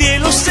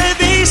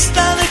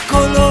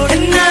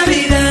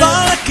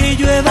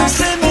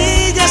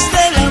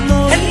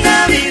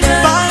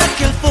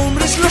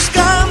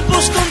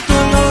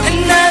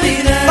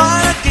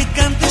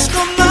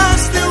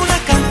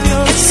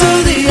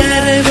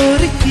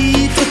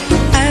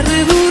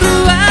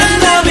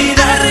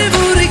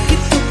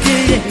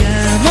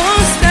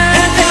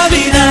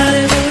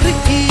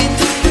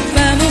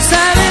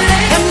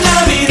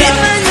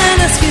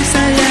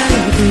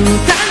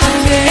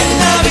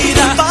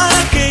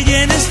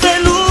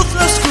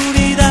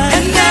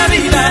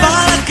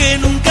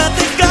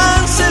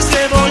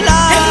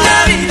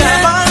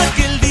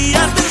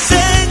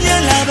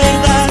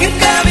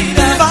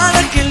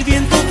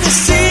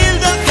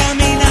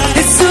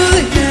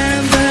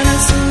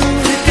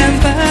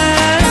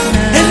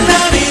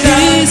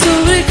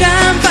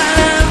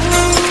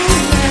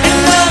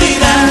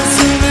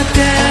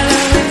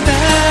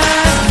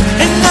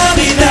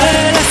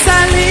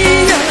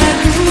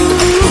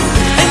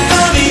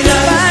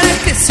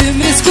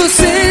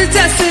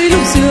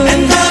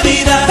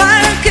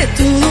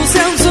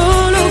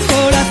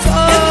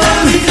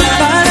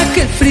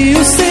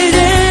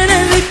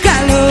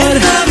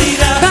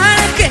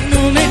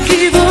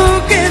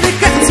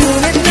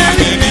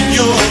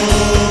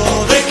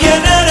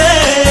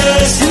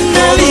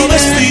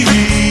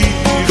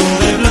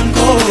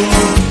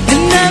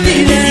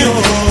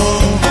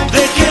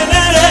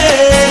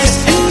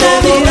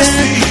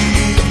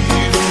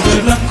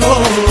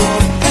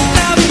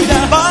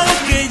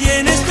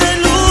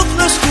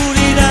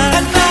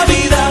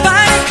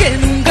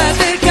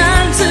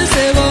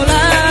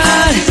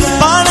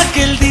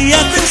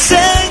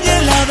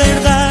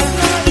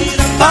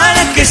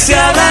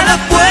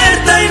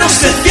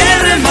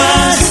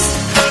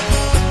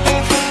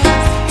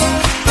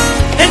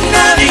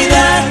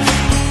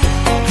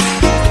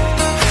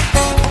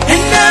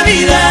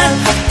Navidad,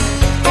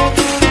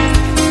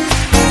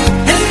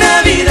 en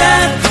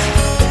Navidad,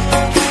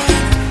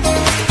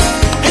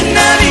 en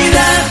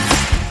Navidad,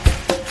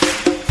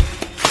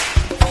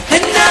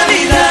 en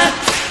Navidad,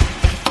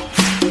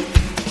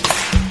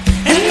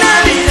 en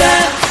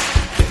Navidad,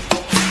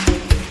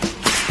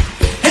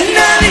 en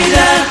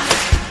Navidad,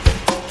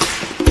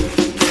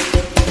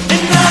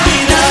 en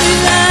Navidad,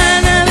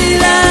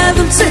 Navidad,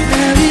 dulce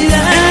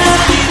Navidad,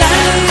 la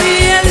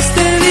alegría de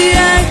este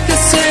día que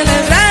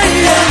celebrar.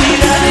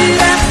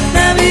 Navidad,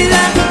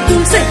 Navidad,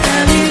 dulce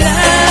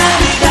Navidad,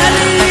 la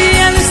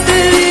alegría de este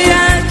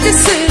día que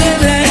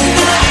celebrar.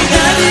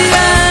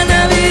 Navidad,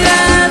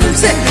 Navidad,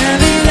 dulce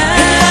Navidad,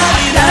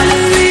 la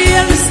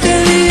alegría de este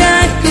día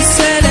que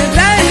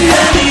celebrar.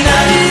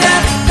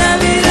 Navidad,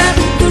 Navidad,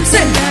 dulce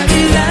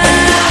Navidad,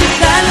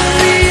 la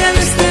alegría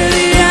de este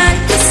día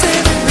que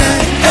celebrar.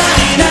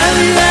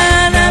 Navidad,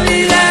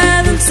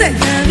 Navidad, dulce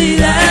Navidad,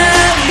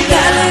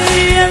 la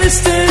alegría de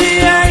este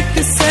día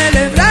que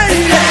celebrar.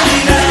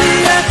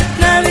 Navidad,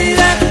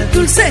 Navidad,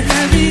 dulce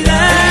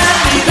Navidad,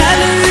 la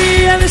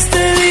alegría de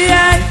este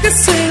día que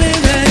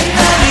celebrar.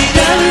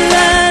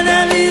 Navidad,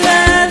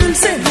 Navidad,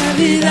 dulce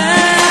Navidad,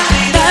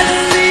 la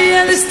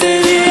alegría de este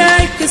día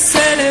que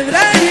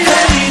celebrar.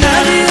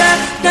 Navidad,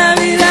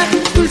 Navidad,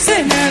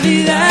 dulce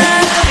Navidad,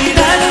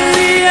 la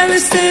alegría de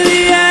este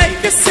día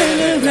que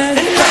celebrar.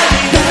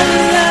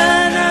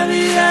 Navidad,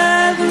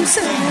 Navidad,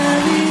 dulce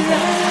Navidad,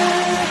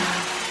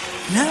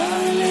 la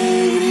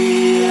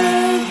alegría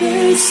de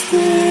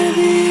este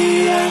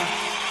día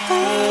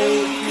hay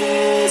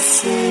que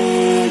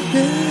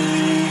celebrar.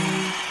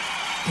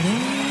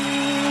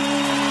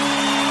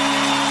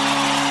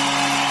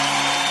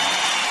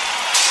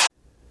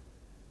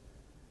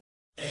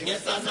 En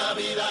estas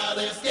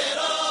navidades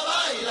quiero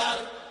bailar,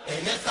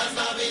 en estas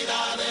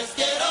navidades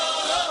quiero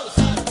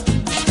gozar.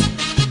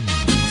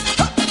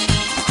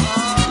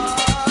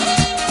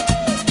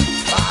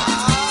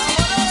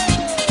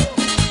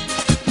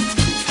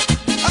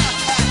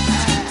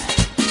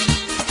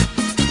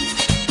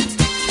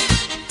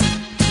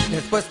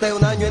 Después de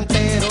un año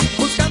entero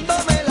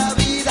buscándome la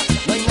vida,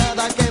 no hay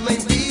nada que me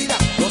impida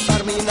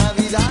gozar mi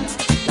Navidad.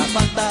 La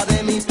falta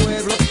de mi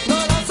pueblo no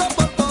la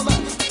soporto más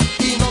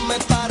y no me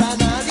para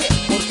nadie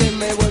porque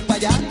me voy para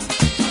allá.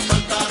 La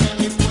falta de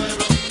mi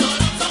pueblo no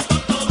la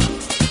soporto más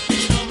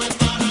y no me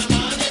para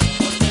nadie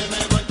porque me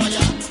voy para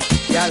allá.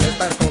 Y al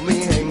estar con mi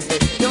gente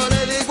yo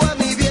le digo a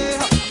mi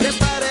vieja,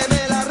 prepáreme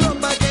la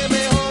ropa que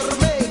mejor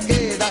me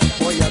queda.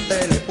 Voy al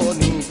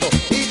telefonito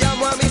y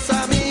llamo a mis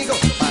amigos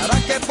para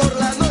que por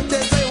la noche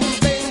se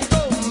junten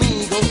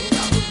conmigo.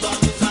 Ya junto a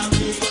mis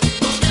amigos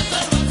comienza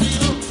el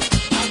vacío,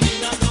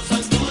 aminando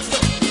sancocho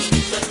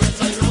y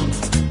cerveza y ron.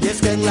 Y es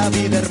que en la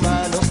vida,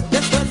 hermano,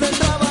 después de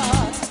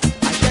trabajar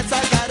hay que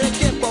sacar el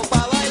tiempo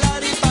para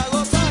bailar y para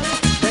gozar,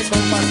 de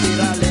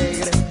compartir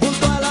alegre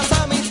junto a las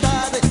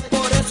amistades.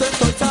 Por eso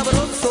estoy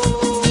sabroso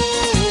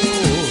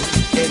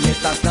en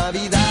estas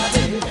navidades.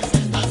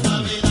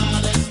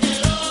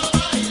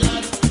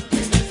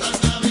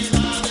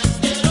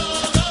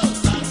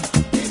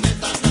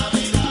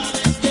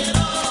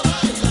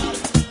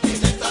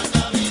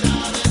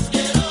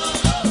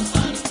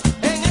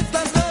 En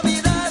estas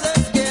navidades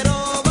quiero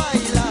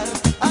bailar,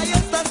 ay,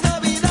 estas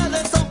navidades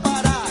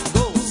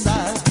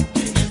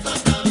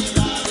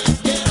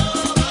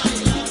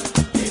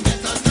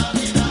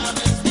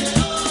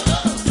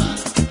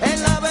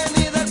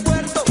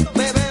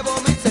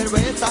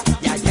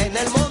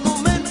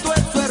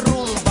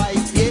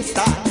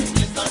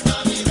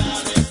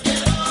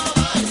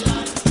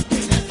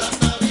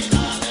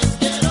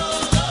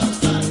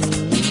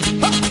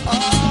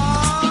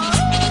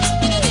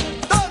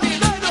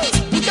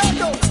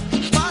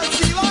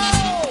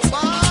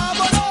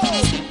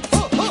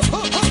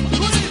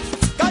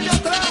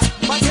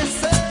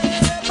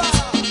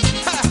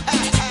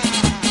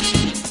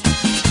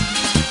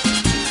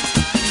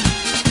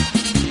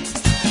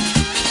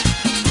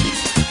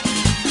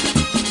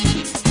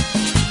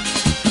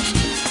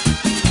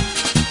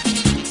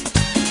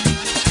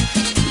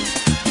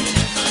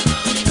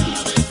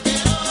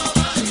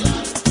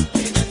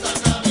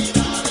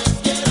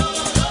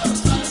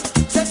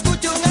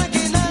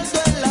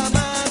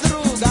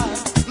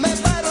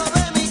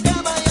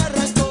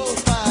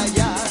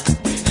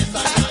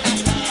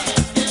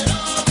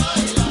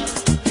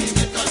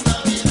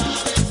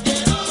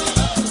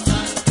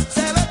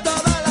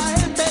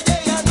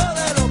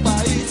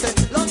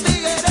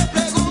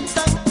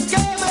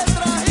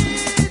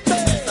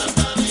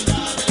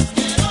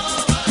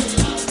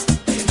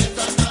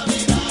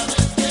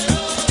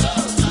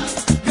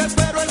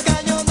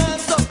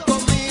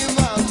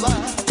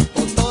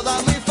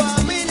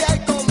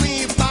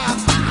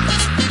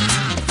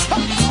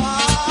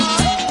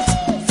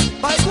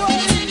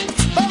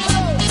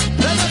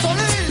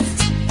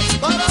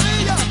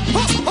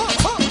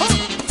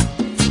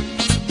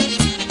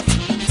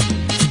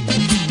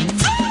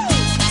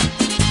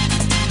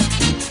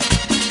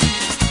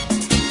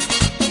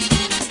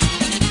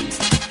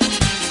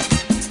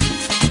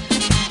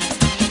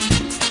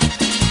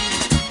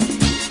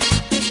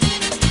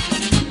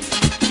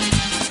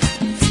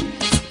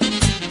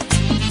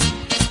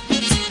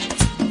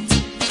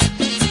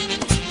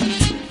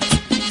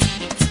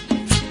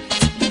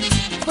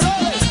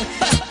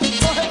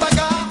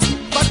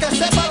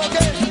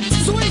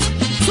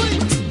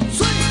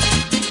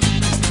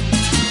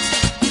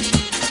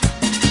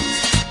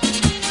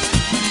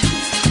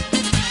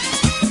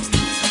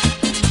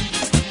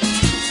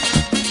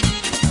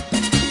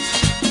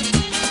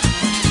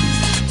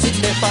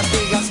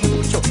fatigas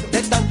mucho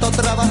de tanto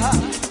trabajar.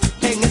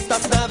 En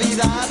estas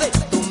navidades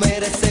tú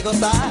mereces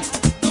gozar.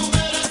 Tú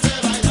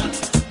mereces bailar,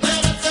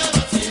 mereces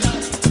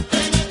vacilar.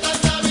 En estas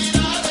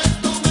navidades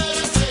tú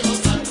mereces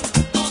gozar.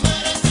 Tú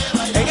mereces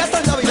bailar. En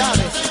estas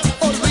navidades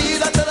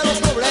olvídate de los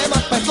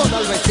problemas. Perdona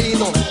al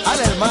vecino, al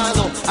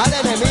hermano, al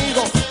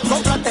enemigo.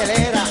 Compra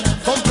telera,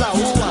 compra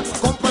uva,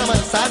 compra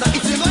manzana. Y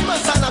si no hay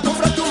manzana,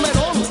 cómprate un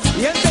melón.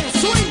 Y entra en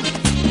swing,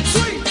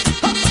 swing.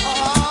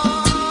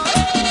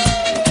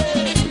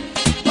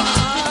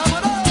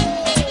 ¡Vámonos!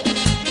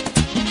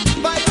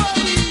 ¡Bye, bye!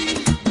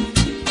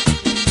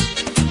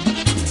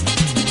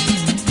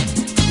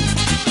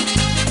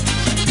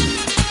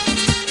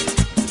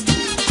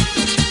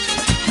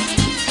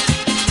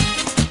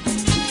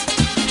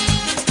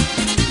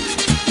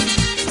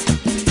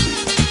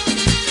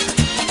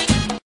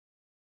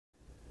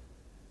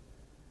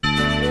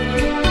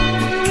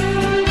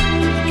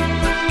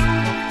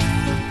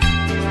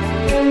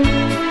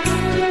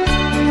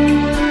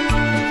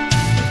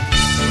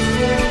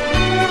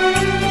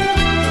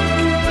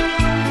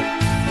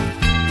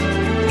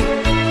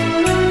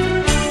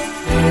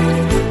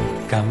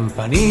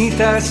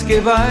 Campanitas que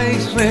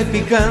vais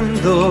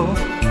repicando,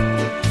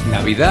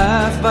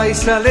 Navidad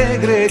vais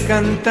alegre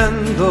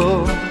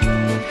cantando,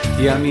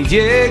 y a mí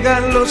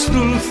llegan los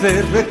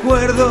dulces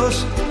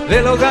recuerdos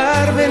del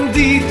hogar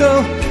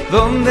bendito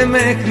donde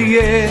me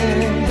crié.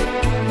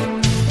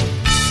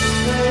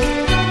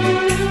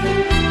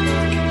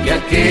 Y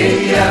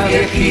aquella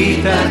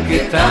viejita que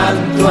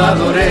tanto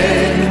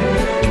adoré,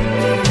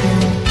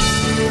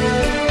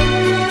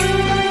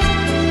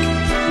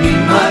 mi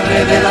madre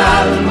del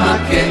alma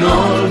que no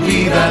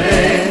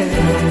olvidaré.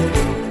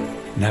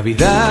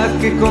 Navidad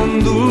que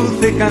con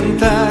dulce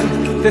cantar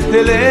te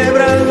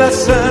celebran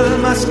las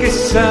almas que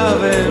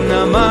saben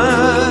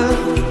amar.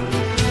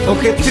 Oh,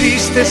 qué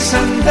triste es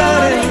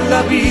andar en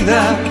la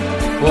vida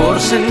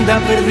por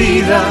senda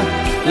perdida,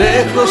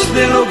 lejos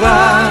del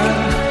hogar,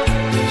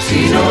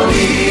 sin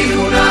oír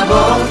una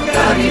voz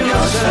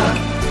cariñosa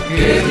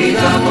que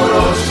diga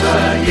amorosa,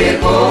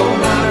 llegó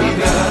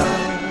Navidad.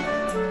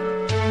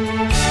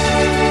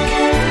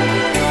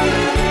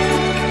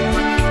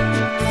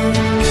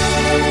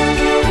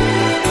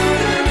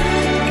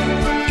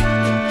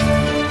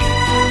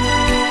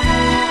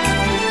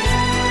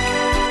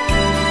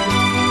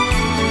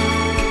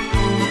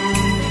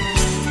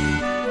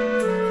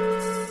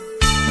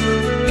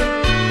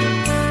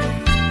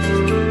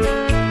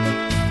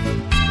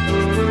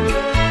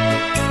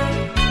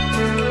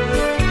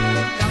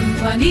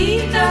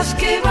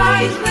 que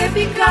vais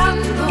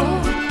repicando,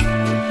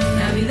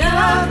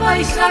 Navidad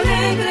vais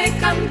alegre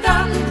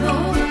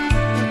cantando,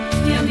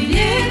 y a mí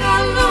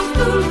llegan los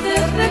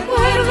dulces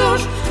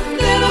recuerdos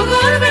del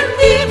hogar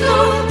bendito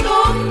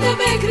donde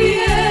me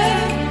crié.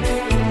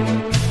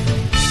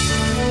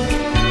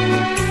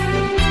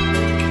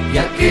 Y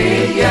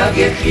aquella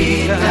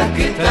viejita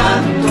que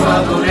tanto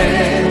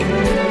adoré,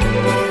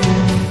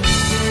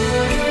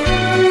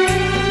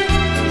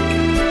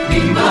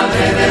 mi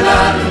madre del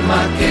alma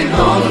que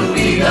no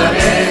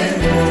olvidaré.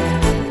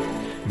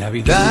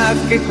 Navidad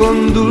que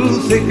con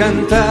dulce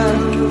cantar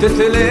te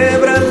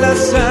celebran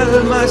las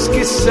almas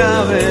que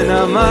saben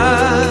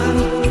amar.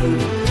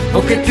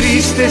 Oh, qué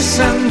triste es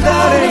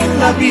andar en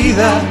la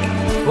vida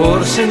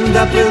por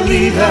senda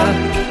perdida,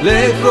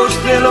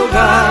 lejos del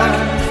hogar,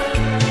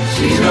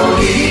 sin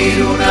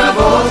oír una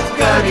voz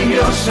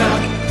cariñosa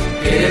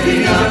que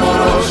diga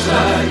amorosa,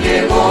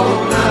 llegó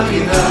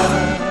Navidad.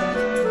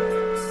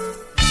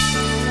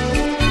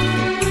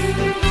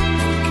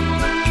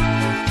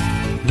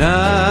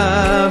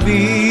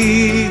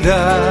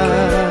 Navidad,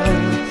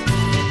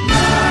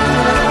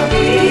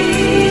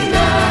 Navidad,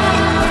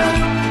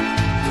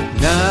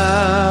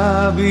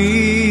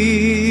 Navidad.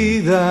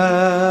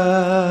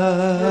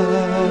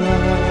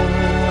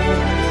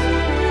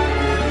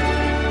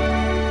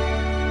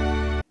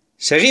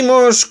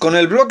 Seguimos con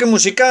el bloque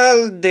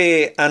musical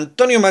de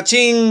Antonio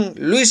Machín,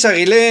 Luis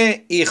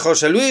Aguilé y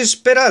José Luis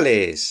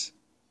Perales.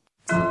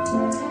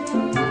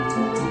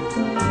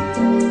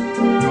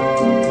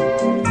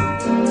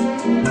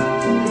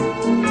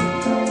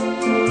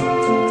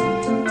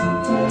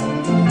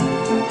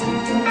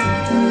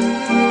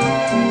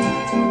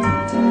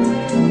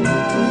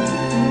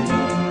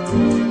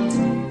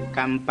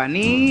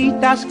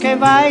 Campanitas que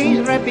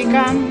vais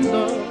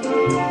repicando,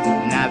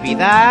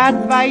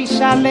 Navidad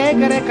vais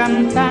alegre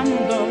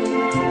cantando,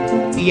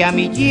 y a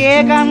mí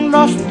llegan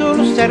los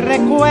dulces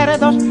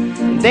recuerdos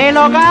del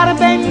hogar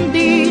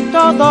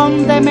bendito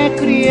donde me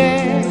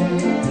crié.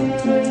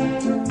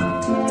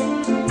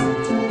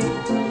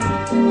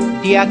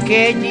 De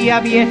aquella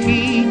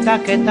viejita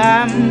que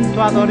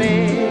tanto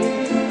adoré,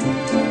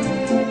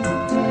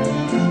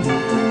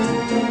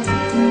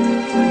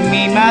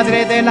 mi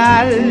madre del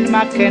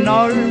alma que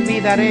no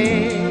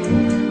olvidaré.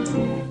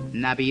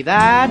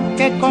 Navidad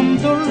que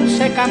con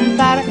dulce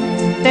cantar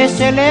te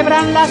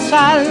celebran las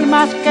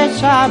almas que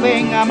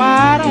saben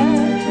amar.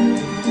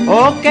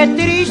 Oh, qué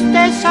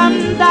triste es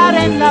andar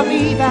en la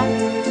vida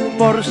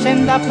por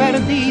senda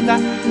perdida,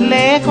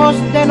 lejos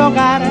del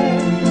hogar,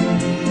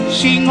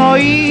 sin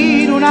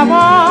oír una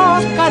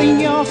voz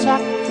cariñosa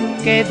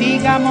que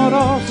diga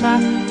amorosa,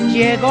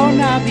 llegó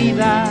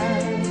Navidad.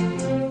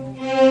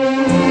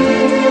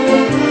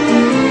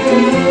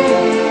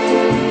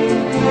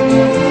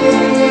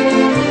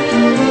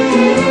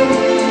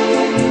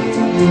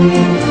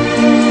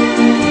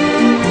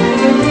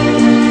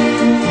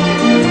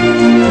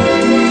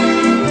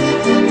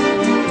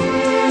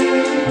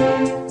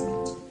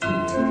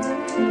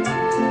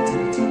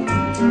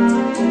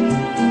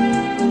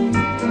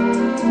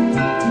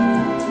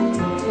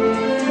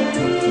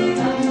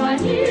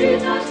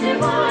 Campanitas de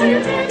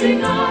baile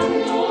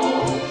gritando,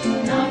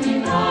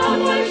 Navidad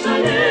vais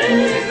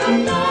alegre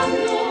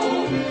cantando,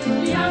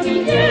 y a mí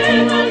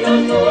llegan los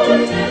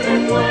dulces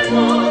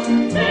recuerdos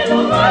del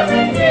hogar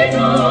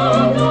bendito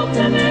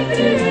donde me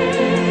crié.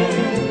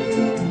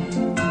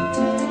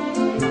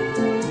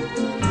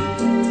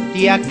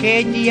 De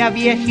aquella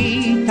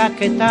viejita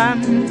que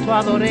tanto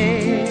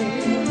adoré,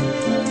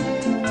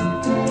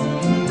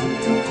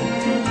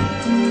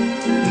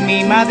 mi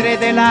madre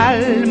del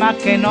alma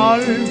que no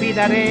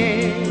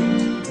olvidaré.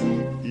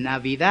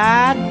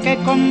 Navidad que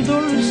con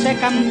dulce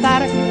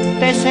cantar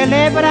te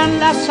celebran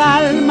las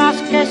almas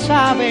que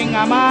saben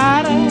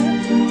amar.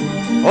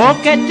 Oh,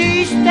 qué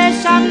triste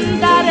es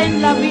andar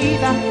en la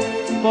vida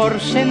por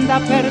senda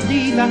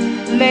perdida,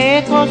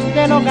 lejos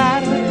del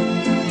hogar,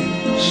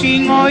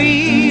 sin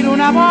oír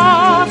una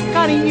voz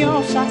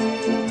cariñosa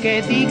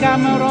que diga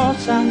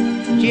amorosa,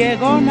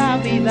 llegó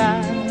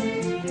Navidad.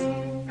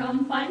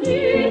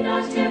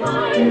 Campanitas que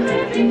vais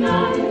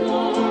gritando,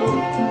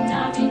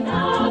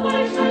 Navidad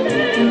vais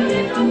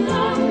alegre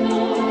cantando,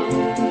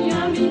 y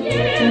a mí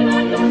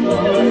llegan los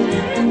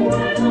dulces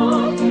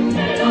recuerdos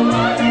del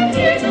hogar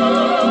bendito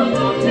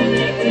donde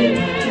me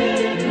crié.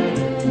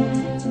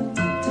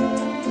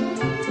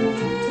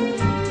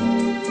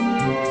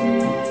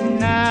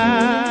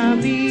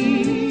 Navidad.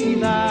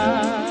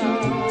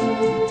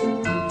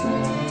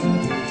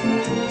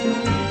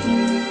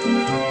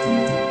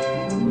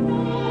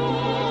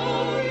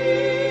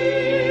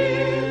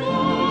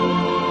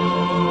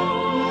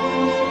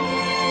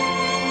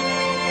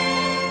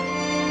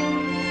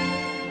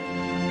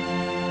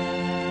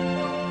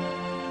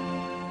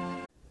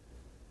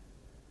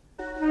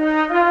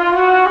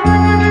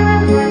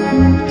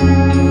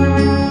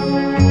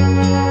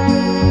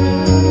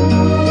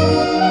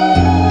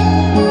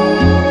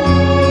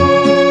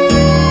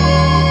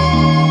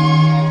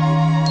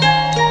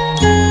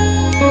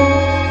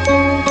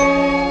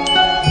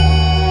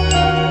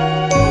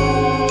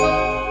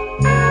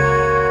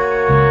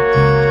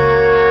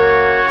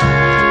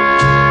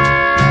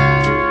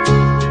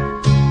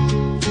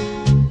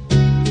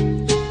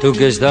 Tú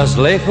que estás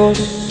lejos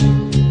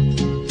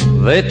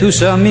de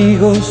tus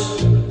amigos,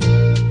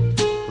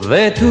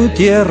 de tu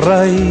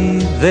tierra y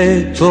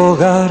de tu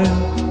hogar,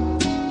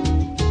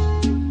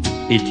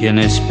 y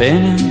tienes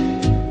pena,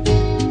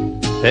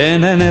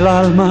 pena en el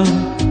alma,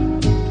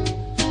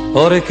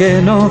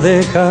 porque no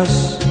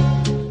dejas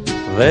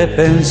de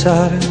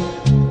pensar.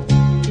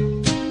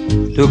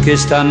 Tú que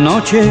esta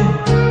noche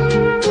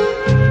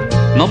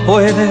no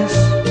puedes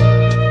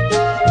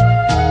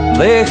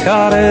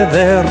dejar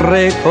de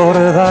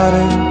recordar.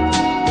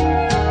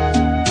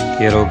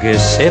 Quiero que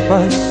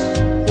sepas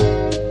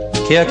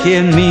que aquí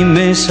en mi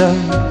mesa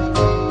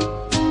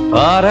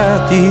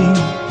para ti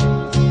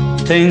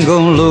tengo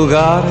un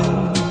lugar.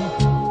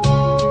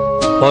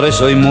 Por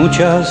eso hay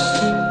muchas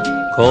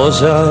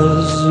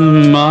cosas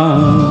más.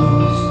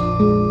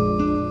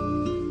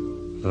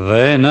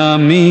 Ven a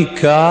mi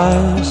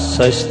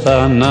casa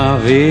esta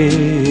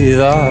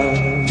Navidad.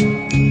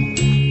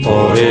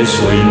 Por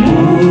eso hay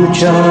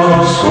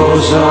muchas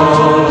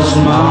cosas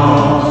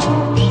más.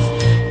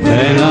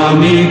 Ven a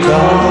mi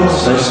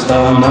casa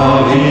esta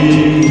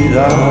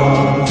Navidad.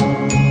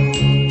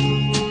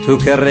 Tú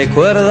que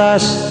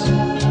recuerdas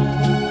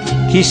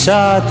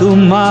quizá a tu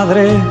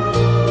madre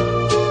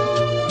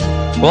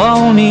o a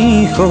un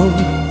hijo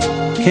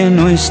que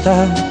no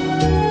está.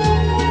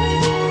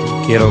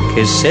 Quiero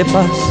que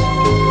sepas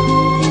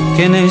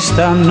que en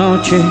esta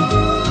noche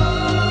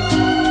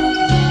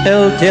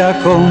Él te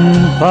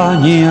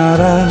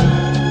acompañará.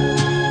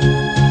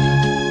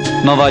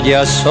 No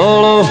vayas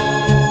solo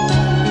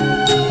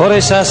por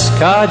esas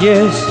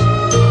calles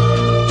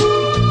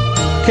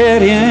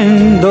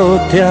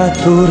queriéndote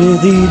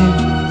aturdir.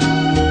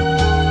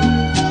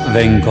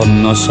 Ven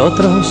con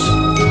nosotros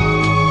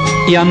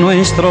y a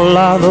nuestro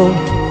lado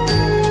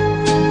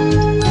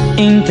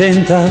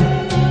intenta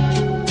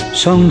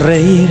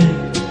sonreír.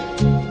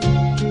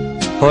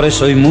 Por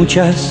eso hay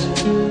muchas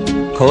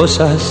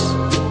cosas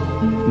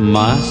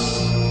más.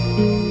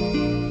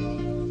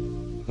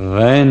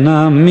 Ven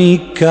a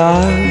mi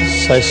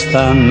casa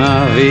esta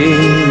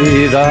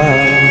Navidad.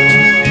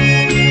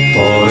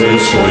 Por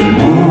eso hay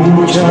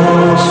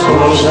muchas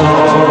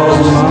cosas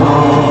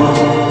más.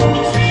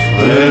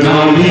 Ven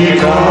a mi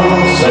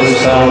casa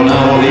esta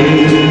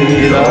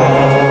Navidad.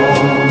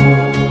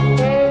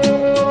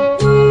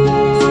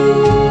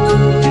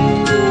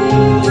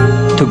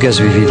 que has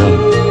vivido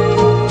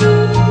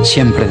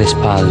siempre de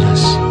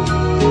espaldas,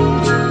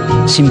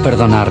 sin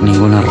perdonar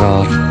ningún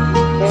error.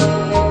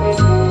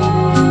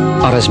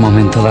 Ahora es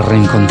momento de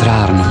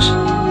reencontrarnos.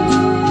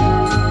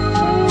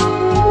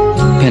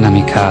 Ven a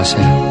mi casa,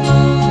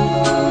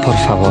 por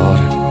favor.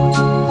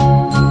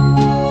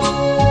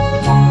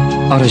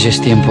 Ahora ya es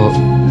tiempo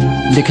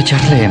de que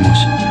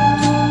charlemos.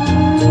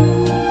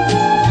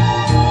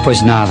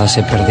 Pues nada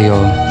se perdió.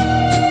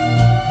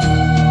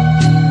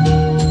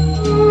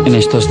 En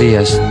estos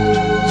días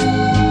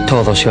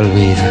todo se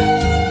olvida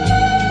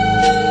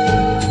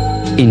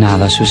y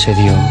nada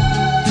sucedió.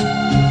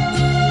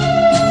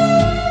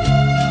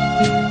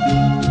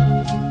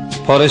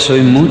 Por eso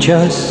hay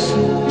muchas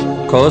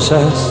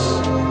cosas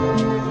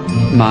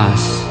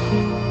más.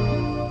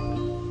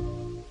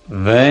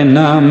 Ven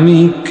a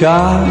mi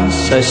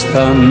casa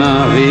esta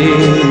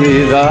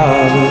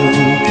Navidad.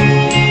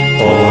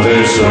 Por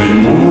eso hay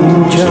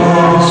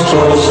muchas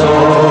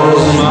cosas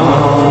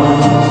más.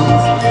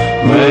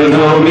 Ven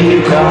a mi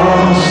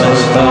casa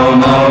esta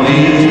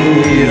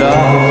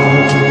Navidad.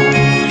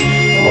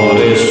 Por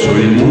eso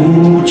hay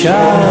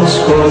muchas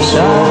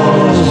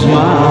cosas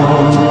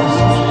más.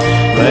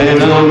 Ven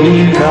a mi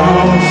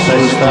casa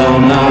esta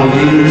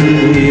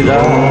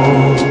Navidad.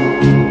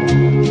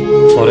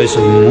 Por eso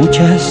hay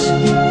muchas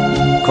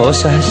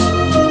cosas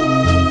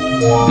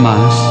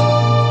más.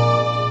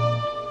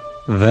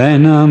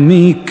 Ven a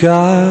mi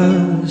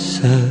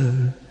casa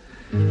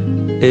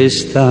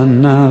esta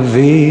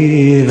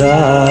Navidad.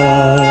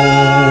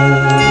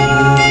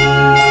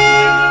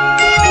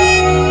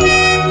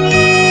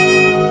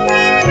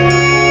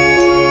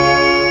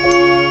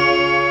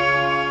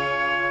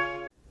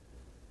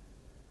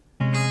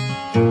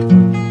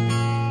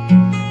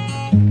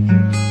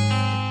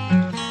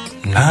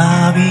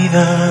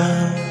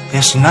 Navidad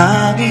es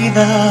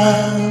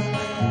Navidad,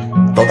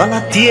 toda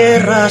la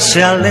tierra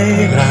se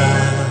alegra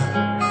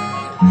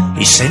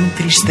y se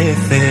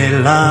entristece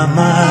la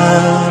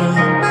mar.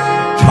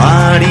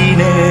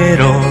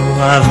 Marinero,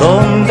 ¿a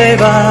dónde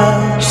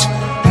vas?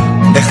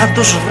 Deja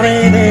tus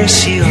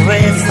redes y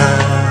reza.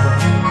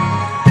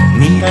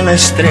 Mira la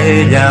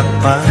estrella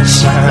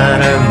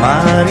pasar.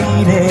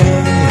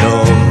 Marinero,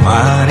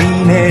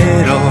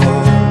 marinero,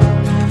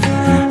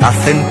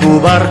 haz en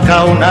tu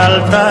barca un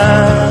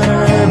altar.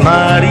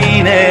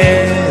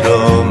 Marinero,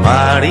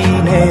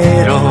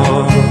 marinero,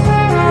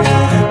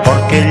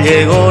 porque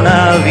llegó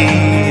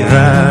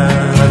Navidad.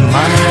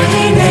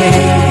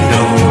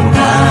 Marinero,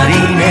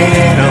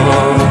 marinero,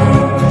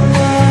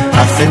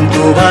 haz en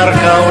tu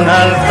barca un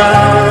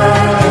altar.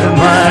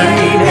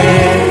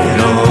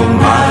 Marinero,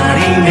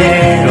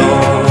 marinero,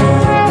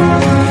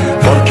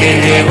 porque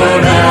llegó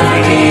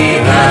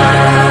Navidad.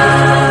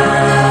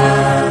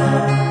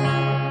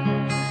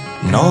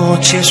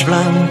 Noches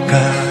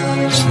blancas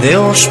de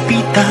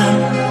hospital,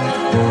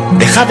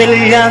 deja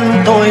del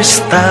llanto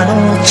esta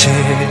noche,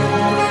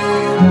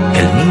 que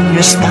el niño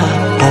está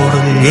por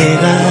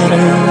llegar.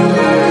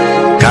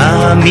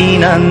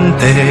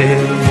 Caminante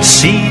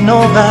sin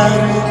hogar,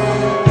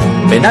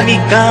 ven a mi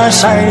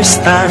casa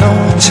esta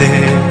noche,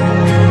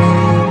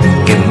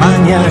 que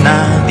mañana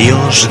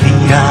Dios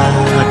dirá.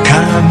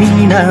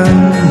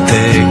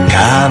 Caminante,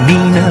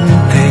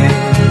 caminante,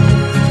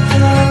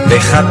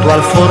 deja tu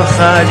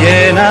alforja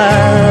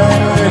llenar.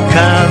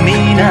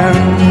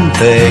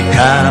 Caminante,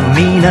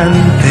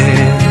 caminante,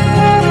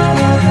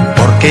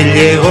 porque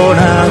llegó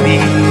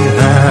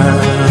Navidad.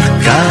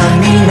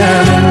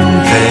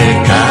 Caminante,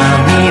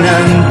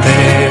 caminante,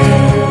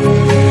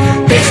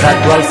 deja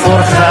tu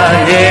alforja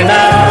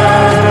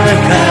llenar.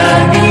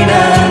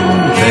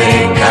 Caminante,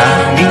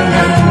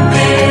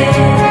 caminante,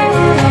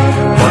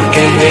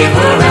 porque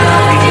llegó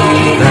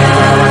Navidad.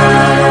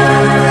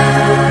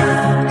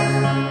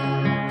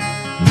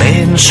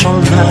 Ven,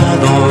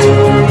 soldado,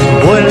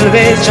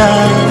 vuelve ya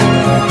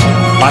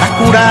para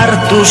curar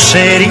tus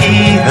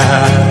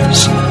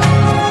heridas,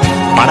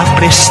 para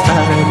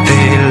prestarte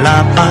la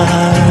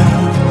paz.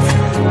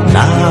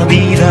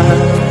 Navidad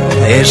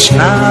es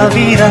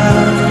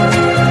Navidad,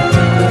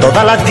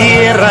 toda la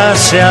tierra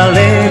se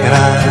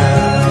alegra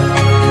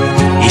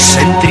y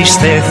se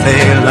entristece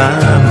la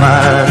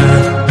mar.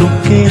 Tú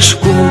que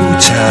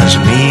escuchas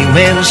mi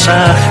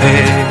mensaje,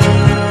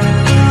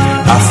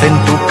 haz en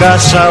tu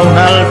casa un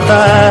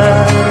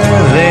altar.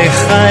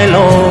 Deja el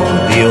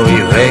odio y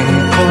ven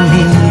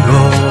conmigo,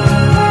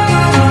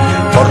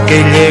 porque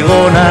llegó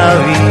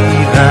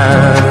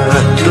Navidad.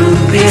 Tú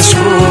que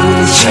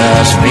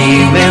escuchas mi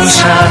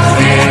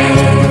mensaje,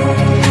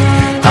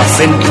 haz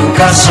en tu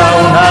casa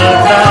un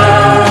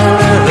altar.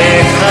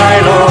 Deja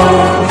el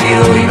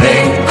odio y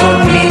ven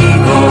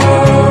conmigo,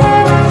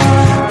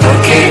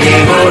 porque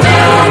llegó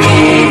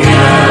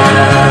Navidad.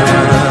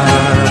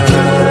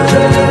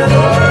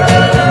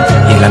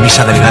 Y en la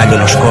misa del gallo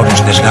los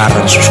coros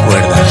desgarran sus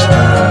cuerdas,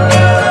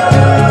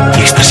 y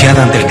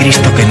extasiada ante el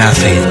Cristo que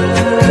nace,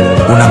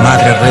 una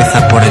madre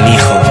reza por el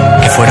hijo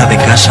que fuera de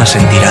casa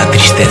sentirá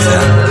tristeza,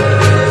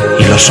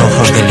 y los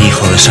ojos del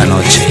hijo de esa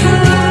noche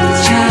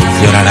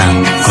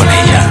llorarán con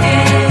ella.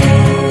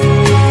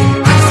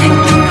 Haz en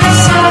tu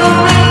casa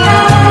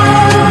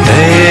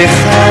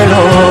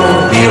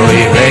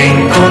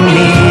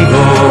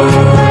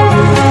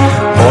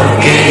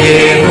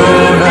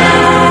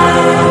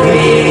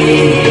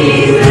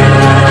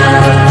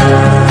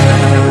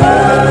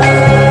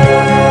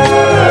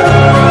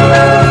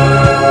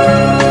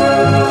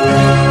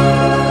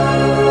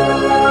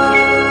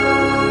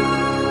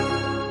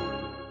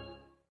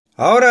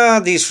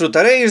ahora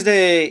disfrutaréis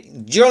de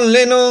John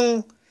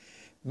Lennon,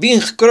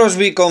 Bing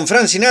Crosby con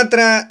Frank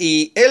Sinatra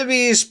y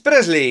Elvis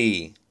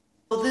Presley.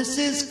 This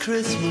is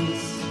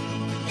Christmas,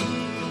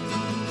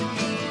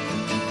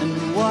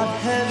 and what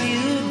have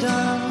you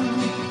done?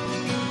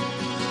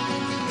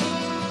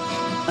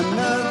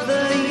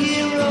 Another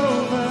year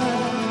over,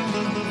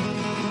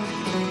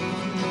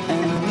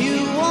 and a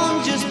new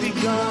one just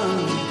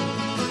begun.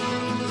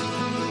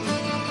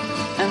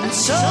 And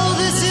so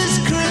this is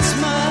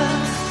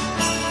Christmas.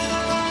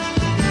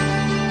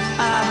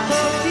 I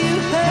hope you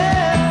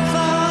had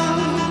fun.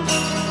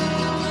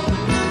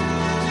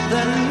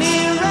 The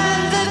near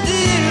and the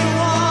dear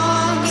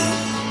one,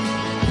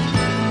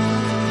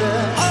 the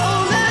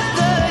old and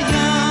the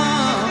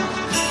young.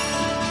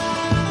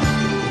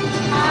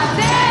 A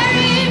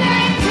very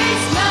Merry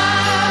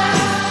Christmas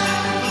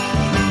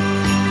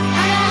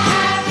and a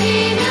Happy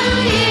New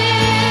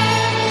Year.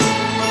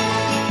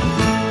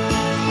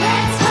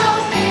 Let's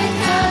hope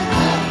it's a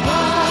good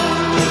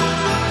one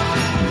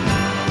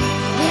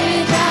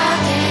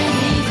without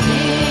any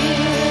fear.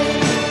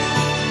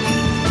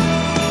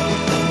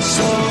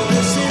 So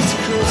this is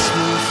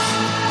Christmas,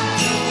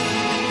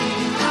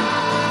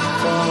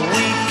 for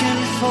weak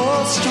and for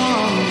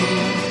strong,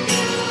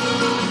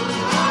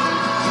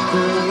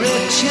 the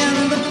rich and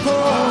the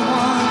poor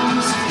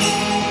ones.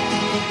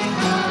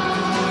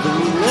 The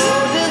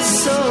road is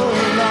so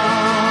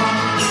long,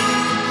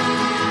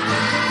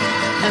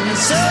 and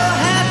so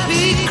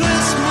happy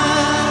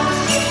Christmas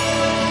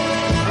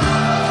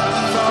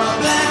for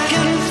black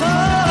and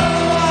for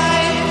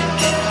white,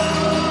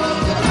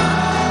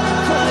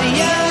 for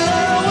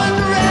yellow and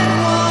red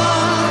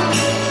one.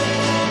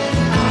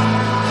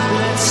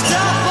 Let's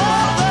stop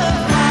all the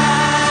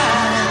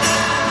fight.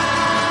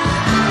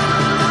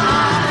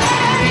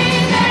 Very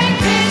Merry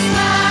Christmas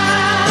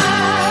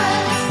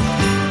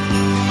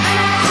and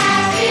a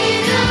Happy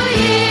New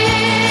Year.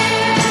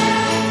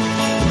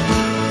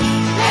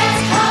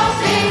 Let's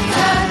hope it's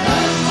a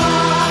good one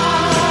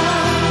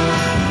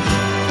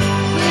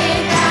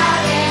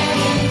without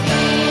any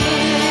fear.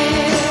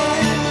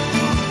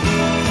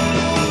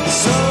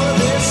 So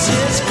this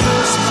is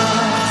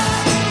Christmas,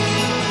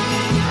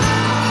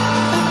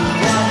 and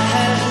what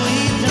have we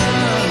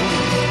done?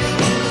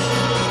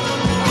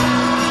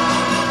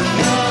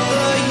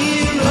 Another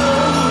year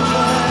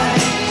over,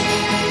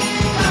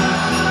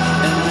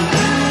 and a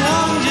new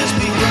one just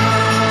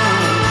begun.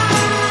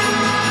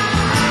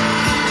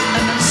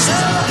 And I'm so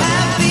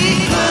happy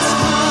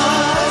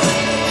Christmas.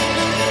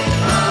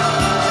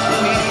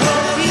 We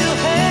hope you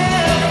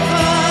had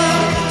fun.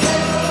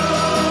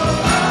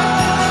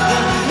 The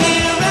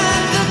near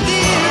and the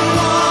dear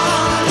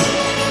one,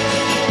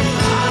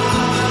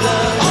 the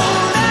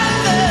old and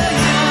the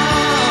young.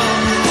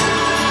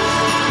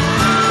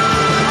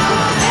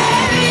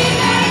 Very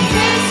Merry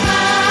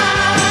Christmas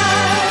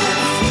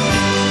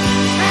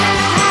and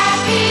a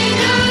Happy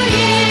New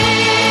Year.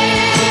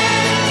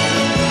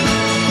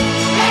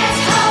 Let's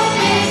hope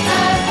it's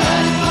a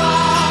good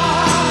one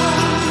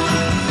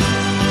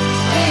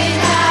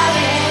without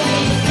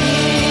any fear.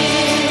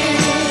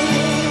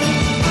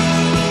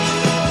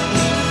 What is over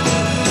if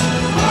you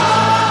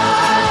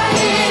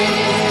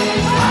want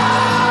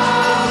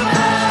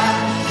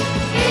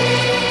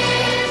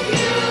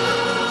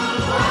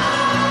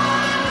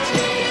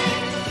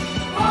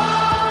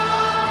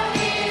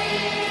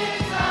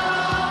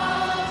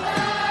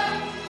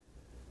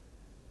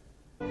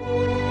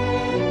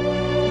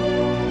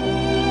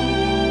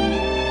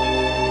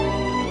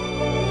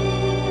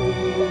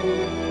it?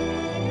 What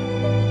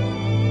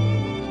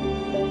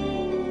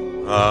is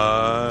over?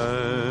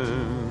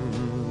 I'm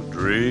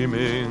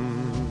dreaming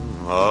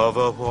of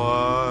a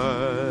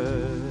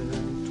white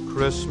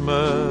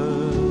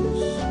Christmas,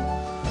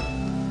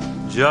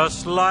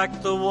 just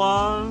like the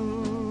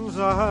ones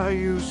I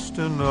used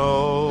to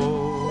know,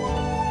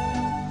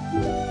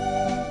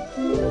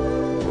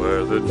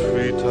 where the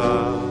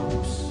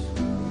treetops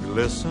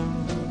glisten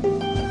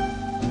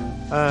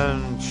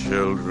and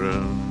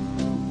children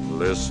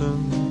listen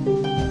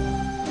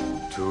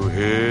to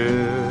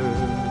hear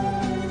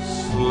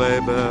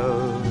sleigh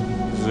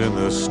bells in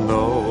the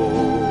snow.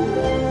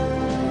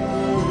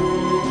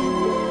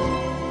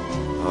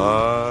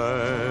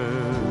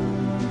 I'm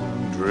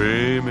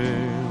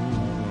dreaming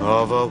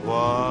of a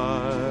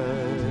white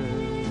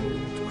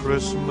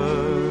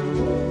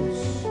Christmas,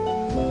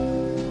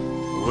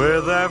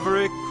 with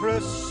every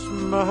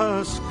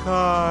Christmas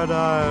card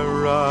I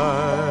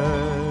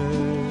write.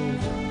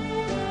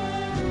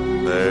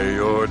 May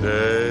your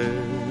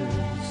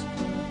days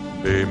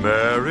be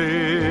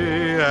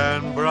merry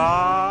and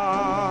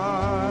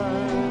bright,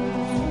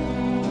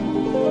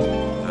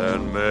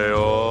 and may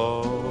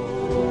all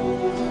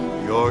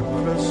your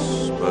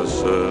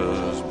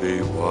Christmases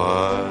be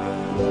white.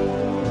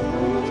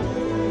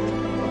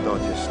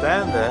 Don't you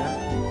stand there.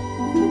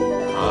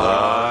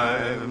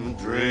 I'm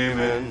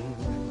dreaming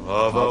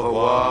of a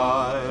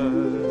white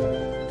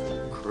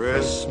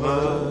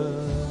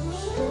Christmas,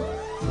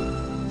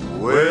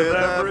 with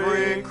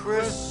every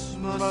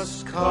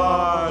Christmas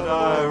card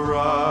I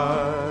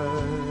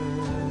write.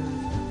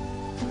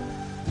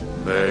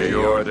 May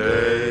your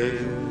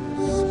days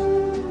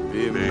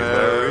be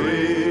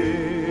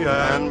merry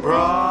and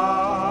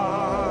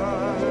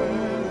bright,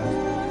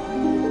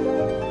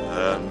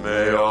 and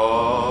may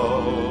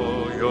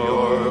all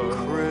your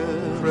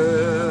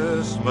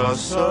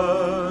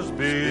Christmases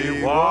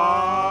be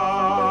white.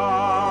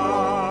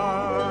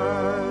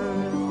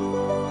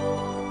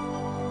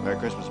 Merry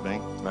Christmas,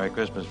 Bing. Merry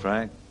Christmas,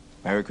 Frank.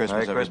 Merry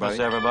Christmas, Merry Christmas,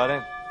 everybody.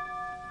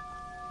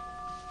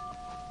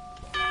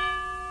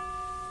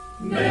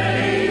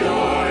 May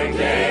your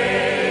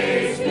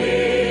days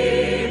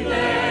be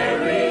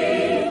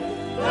merry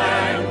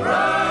and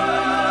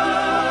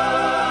bright,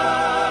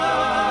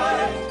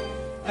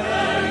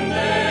 and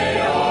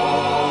may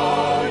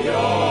all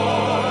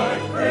your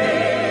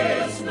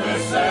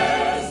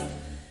Christmases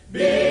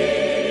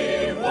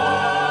be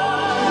white.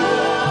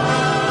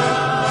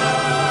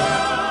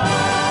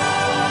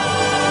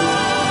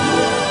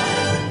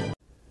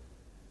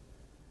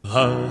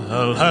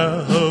 I'll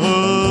have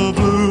a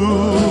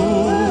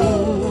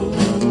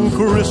blue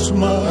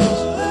Christmas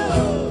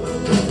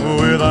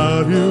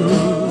without you.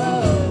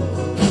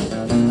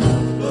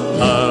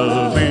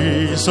 I'll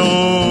be so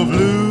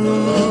blue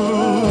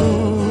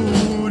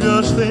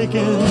just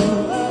thinking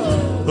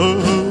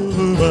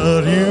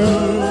about you.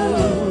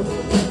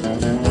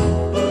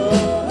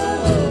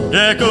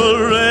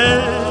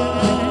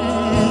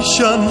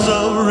 Decorations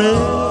of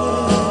red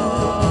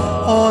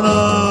on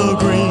a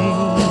green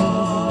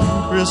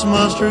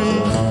Christmas tree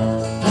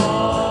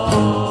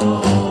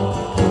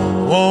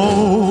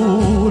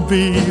won't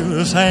be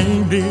the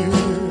same, dear,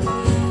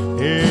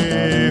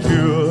 if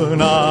you're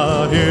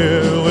not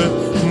here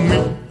with me.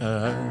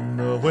 And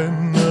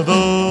when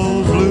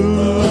those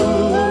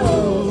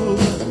blue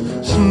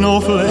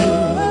snowflakes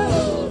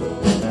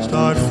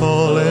start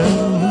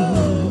falling,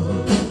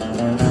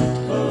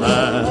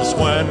 that's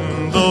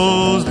when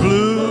those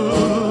blue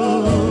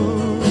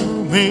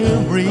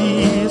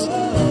memories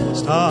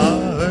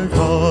start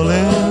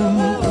calling.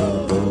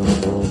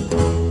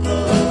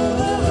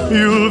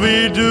 You'll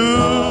be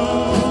doing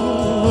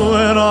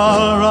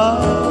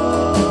alright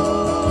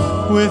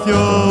with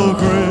your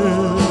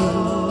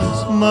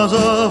Christmas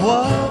of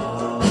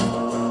white,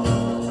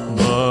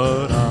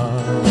 but I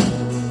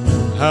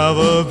have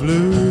a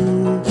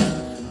blue,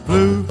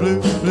 blue,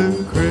 blue,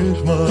 blue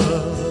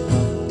Christmas.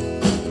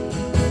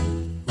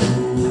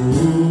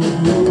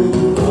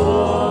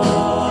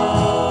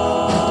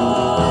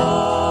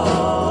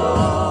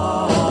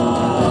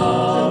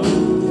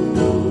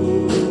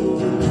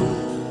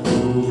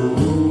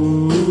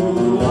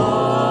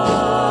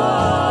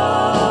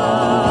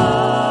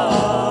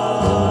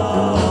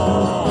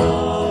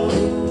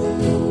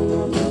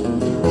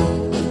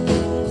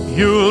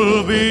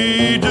 You'll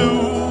be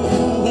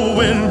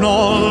doing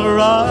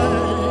alright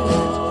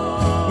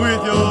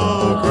with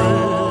your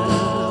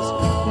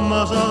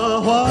Christmas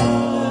of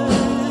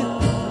white,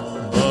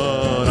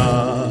 but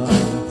I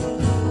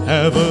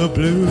have a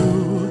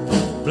blue,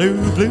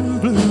 blue, blue,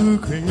 blue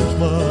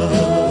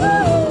Christmas.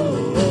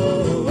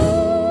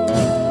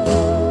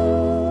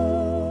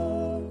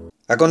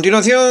 A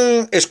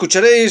continuación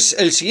escucharéis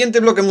el siguiente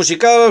bloque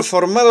musical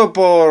formado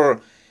por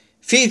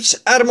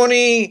Fifth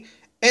Harmony,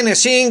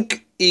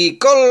 NSYNC y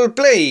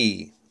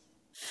Coldplay.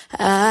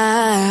 I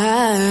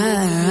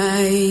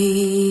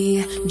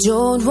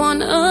don't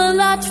want a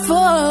lot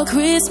for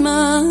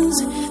Christmas.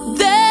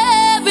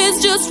 There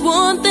is just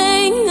one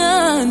thing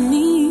I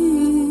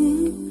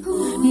need.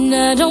 And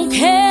I don't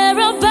care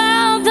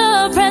about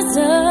the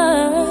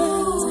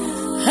presents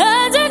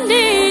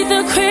underneath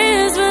the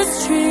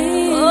Christmas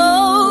tree.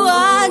 Oh,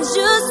 I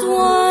just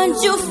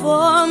want you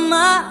for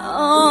my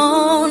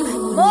own,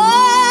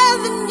 more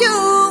than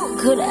you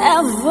could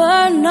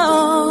ever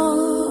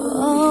know.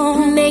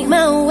 Make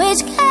my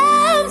wish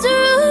come true.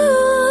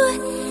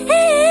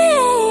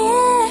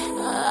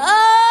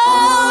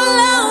 All I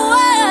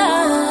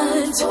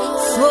want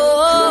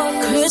for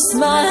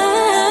Christmas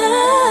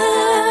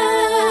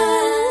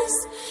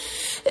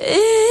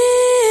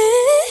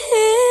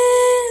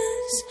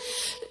is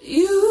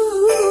you.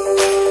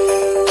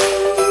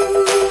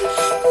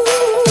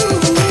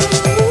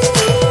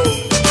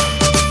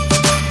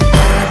 I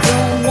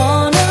don't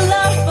want a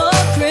lot for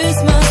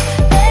Christmas.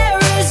 There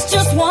is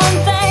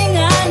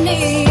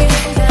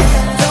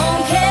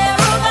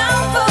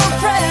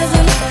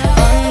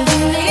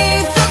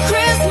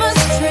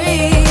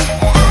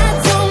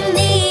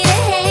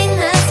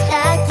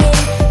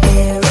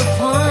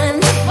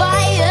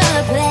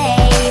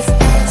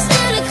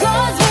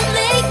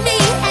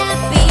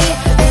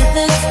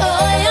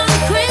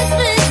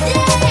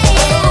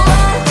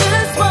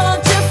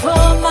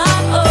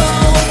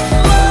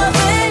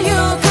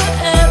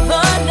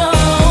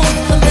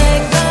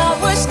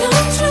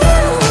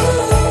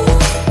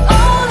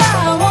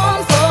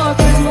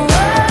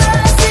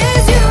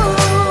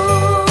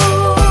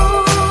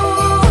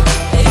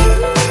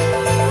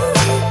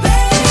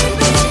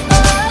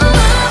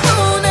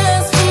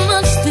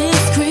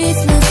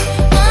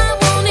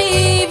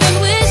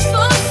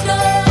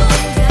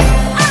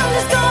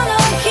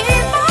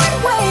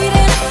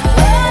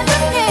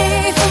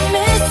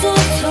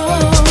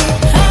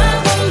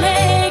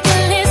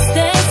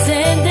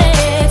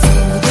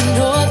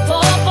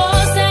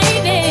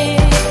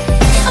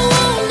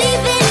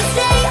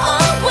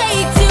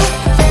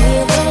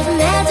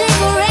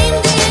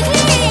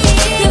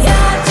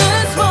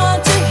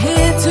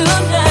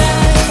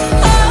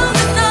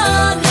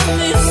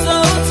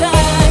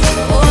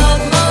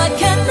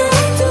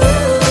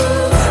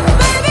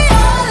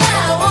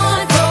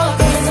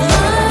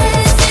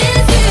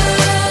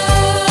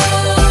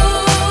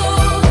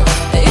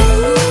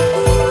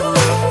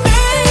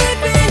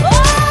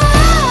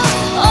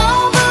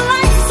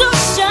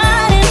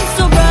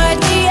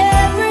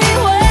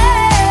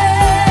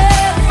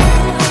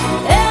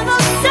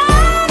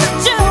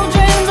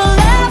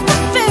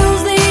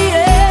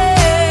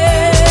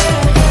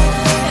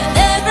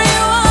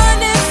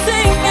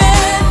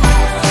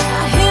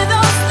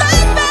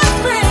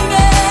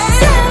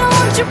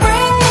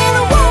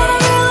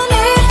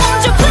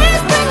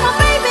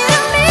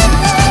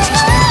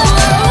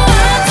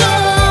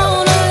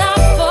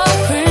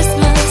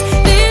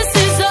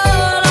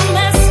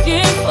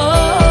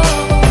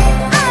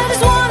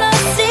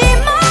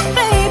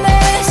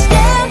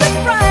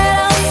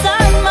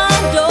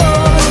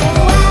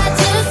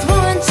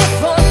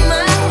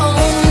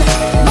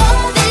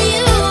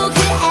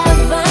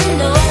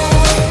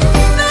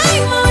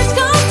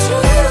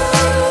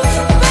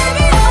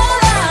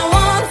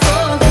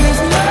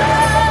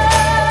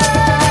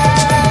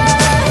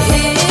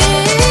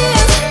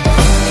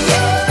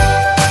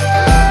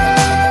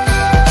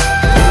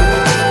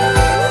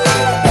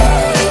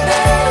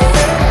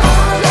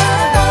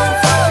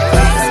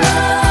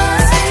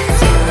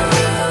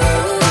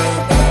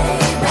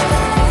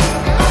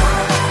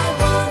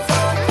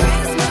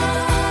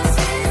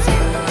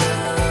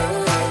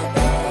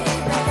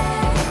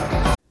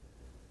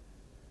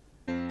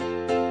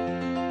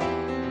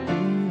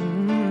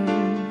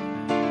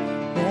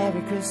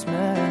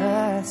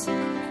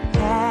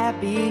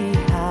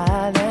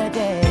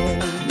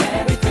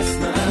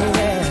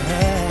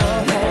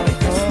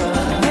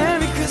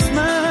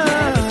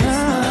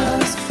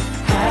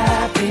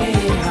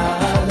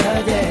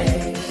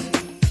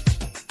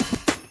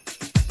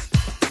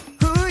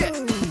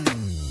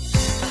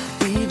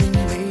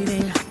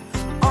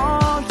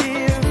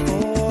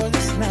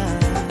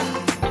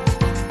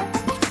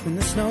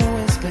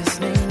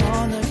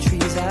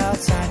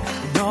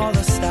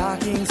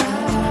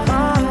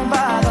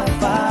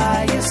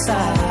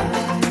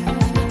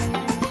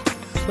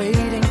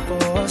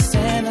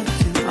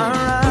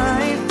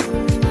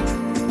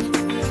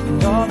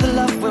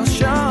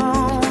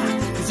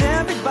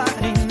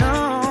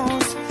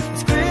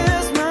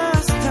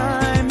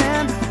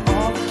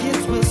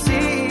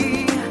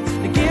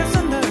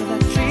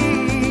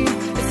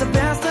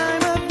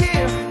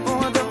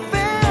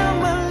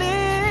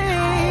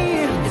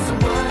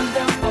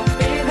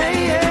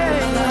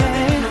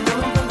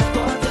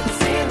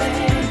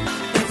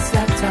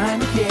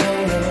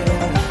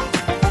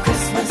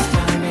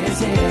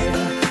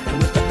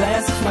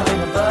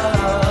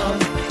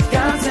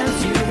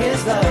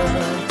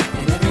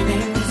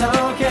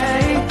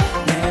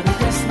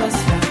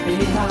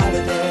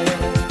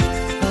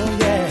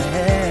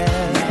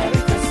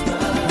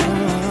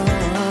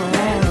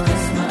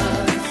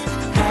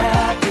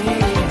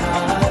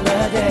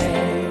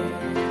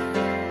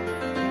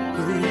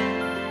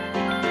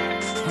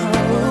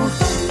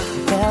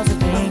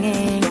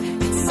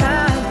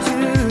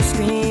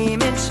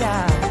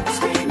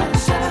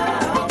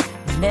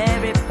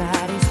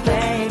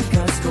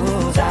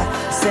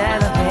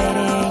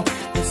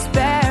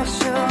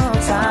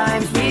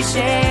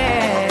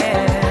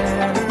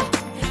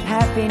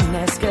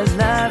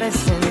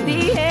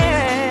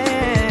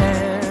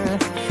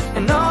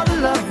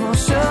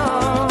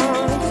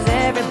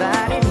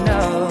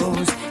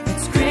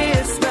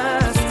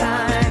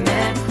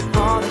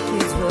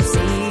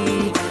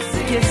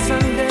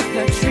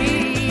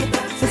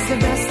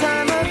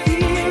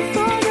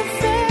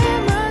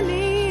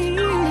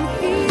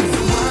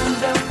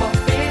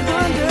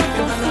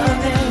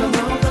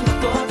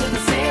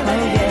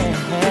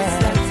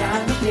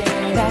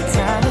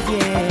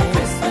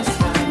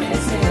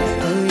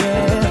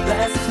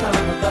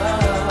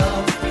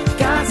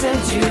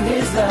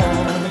His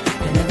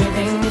love, and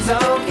everything's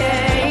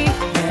okay.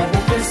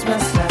 Merry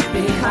Christmas,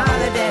 happy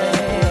holiday.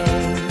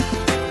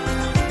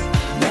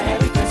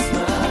 Merry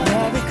Christmas,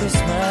 Merry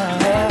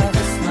Christmas, Merry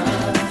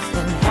Christmas,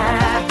 and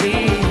happy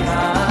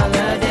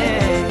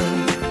holiday.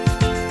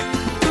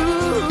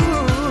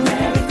 Ooh,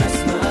 Merry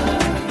Christmas,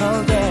 oh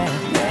yeah,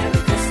 Merry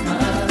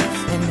Christmas,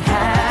 and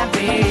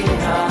happy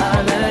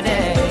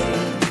holiday.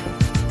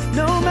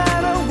 No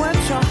matter what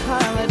your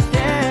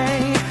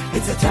holiday,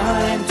 it's a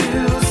time to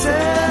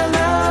celebrate.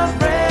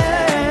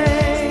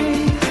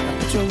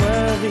 Put your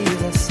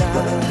worries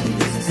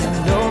aside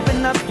and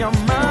open up your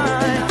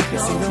mind.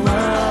 See the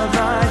world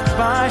right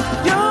by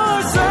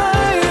your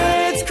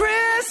side. It's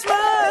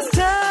Christmas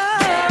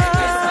time.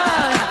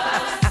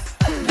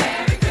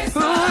 Merry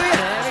Christmas. Ooh,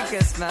 yeah. Merry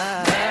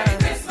Christmas. Merry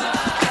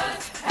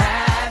Christmas.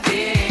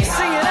 Happy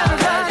Sing it,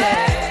 everybody.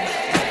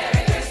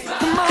 Merry Christmas.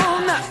 Come on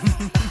now.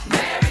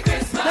 Merry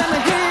Christmas. Let me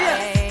hear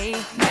you.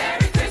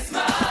 Merry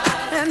Christmas.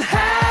 And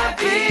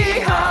happy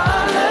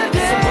holiday.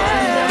 It's a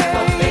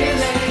wonderful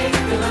feeling.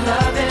 Feel the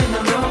love in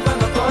the room from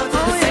the floor to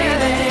the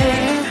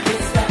ceiling.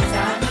 It's that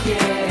time of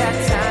year. That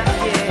time of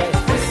year.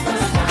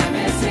 Christmas time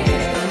is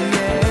here.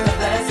 The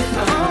blessings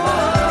from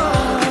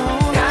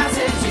above. God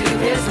sent you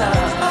His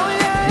love.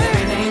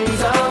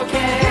 Everything's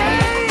okay.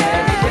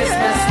 Merry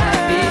Christmas,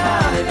 happy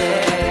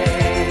holiday.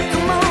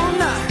 Come on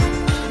now.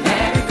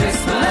 Merry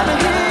Christmas. Let me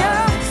hear you.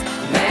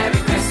 Merry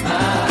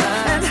Christmas.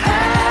 And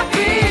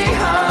happy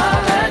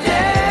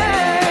holidays.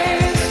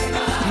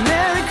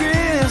 Merry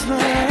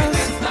Christmas.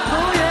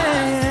 Oh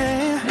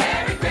yeah.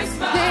 Merry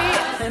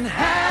Christmas. And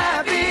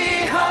happy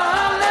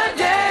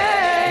holidays.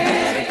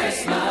 Merry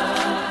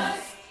Christmas.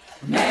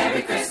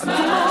 Merry Christmas.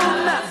 Come on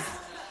now.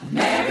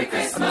 Merry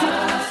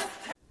Christmas.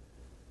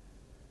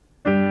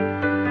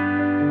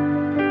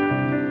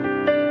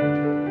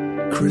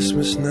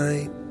 Christmas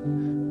night,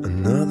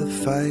 another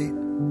fight.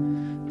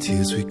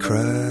 Tears we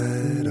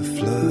cried, a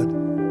flood.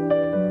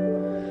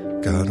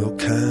 Got all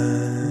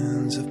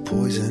kinds of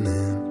poison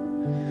in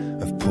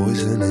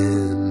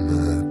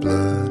my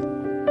blood.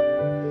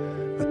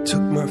 I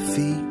took my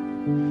feet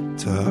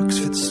to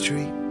Oxford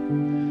Street,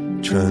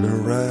 trying to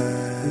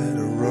right a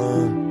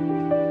wrong.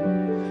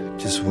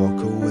 Just walk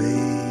away,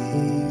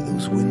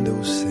 those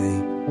windows say,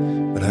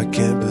 but I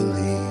can't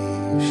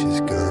believe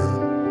she's gone.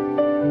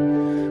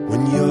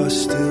 When you're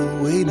still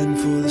waiting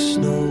for the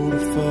snow to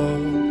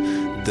fall,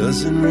 it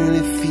doesn't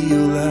really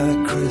feel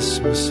like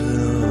Christmas at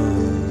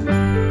all.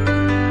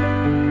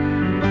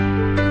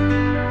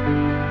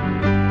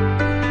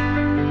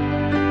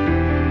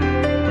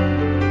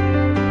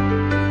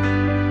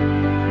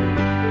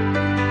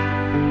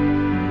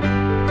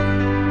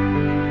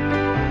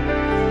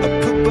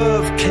 Up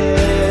above,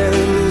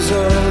 candles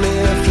only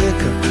a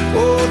flicker.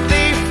 Oh,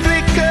 they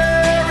flicker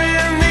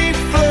and they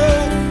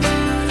float,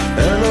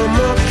 and I'm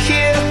up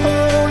here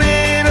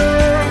holding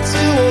on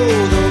to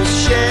all those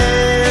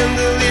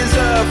chandeliers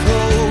of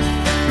hope.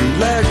 And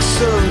like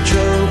some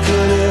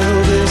drunken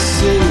Elvis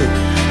singing,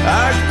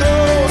 I go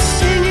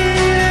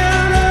singing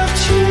out of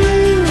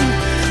tune,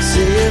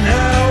 saying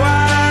how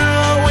I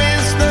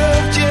always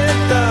loved you,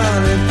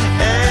 darling,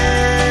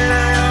 and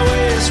I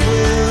always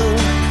will.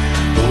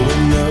 But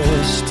when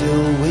you're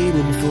still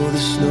waiting for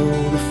the snow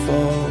to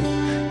fall,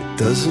 it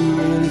doesn't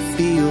really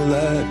feel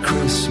like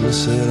Christmas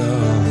at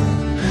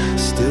all.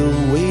 Still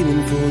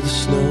waiting for the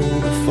snow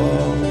to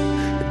fall,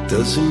 it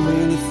doesn't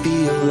really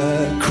feel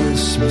like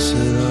Christmas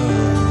at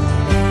all.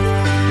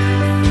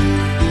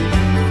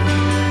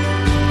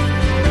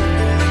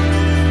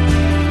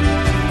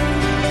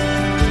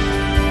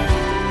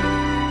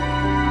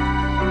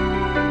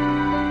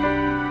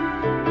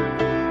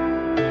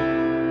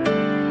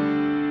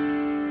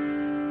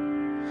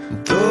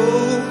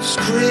 Those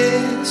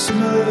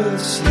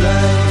Christmas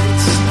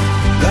lights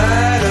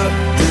light up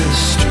the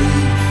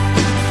street,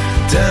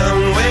 down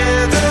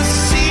where the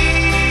sea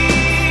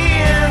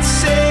and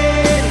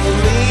say to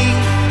me,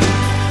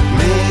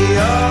 may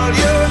all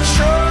your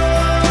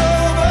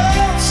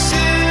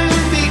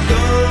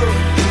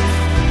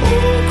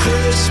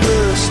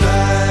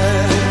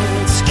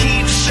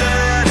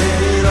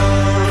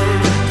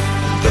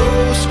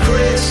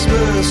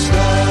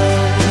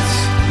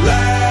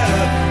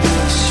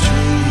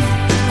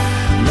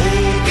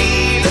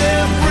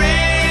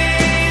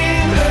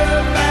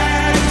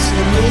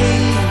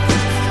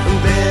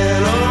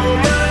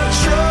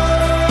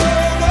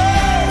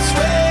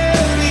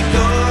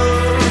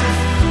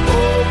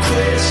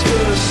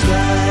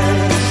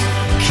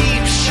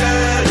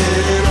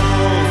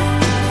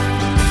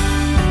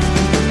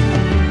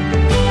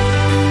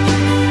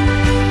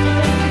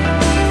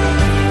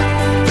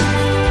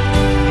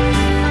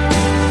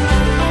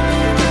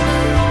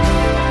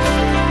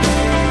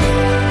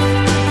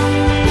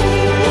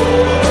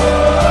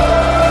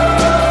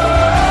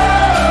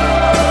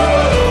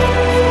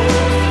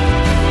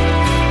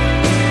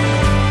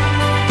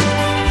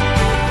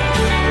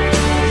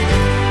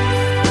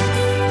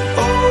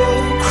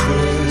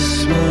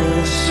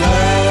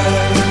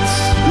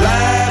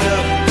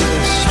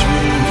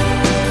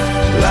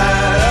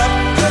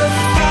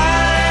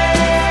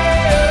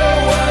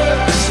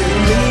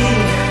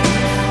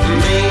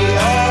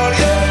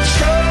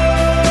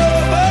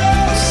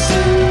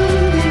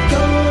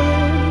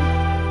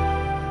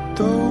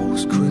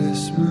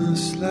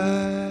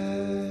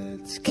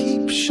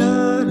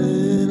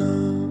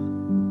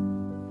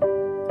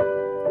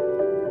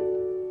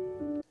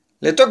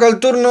Le toca el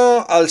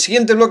turno al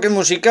siguiente bloque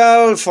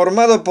musical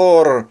formado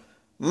por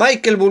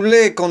Michael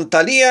Bublé con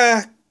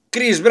Thalía,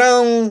 Chris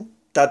Brown,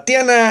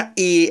 Tatiana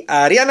y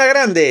Ariana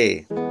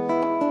Grande.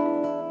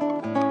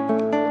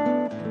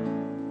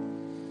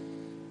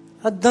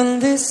 A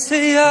donde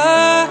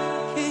sea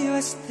que yo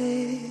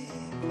esté,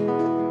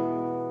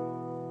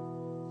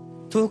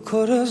 tu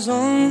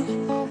corazón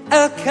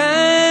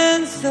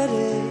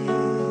alcanzaré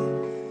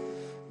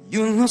y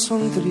una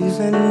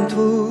sonrisa en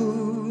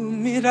tu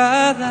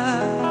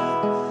mirada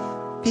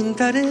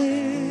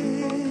pintaré.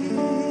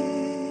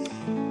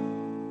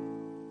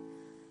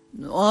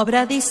 No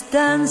habrá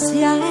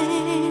distancia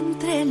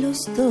entre los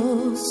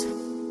dos.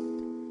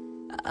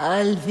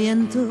 Al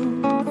viento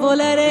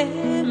volaré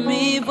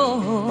mi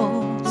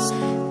voz,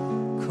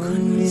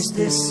 con mis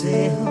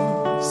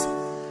deseos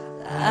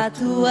a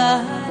tu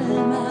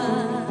alma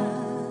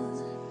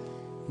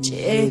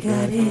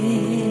llegaré.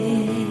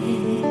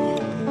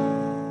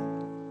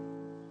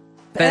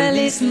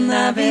 Feliz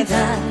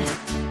Navidad,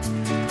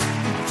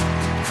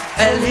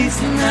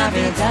 feliz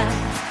Navidad,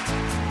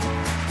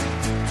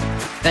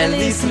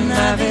 feliz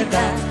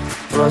Navidad,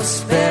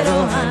 próspero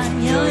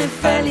año y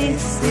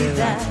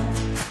felicidad.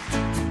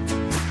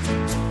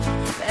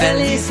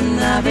 Feliz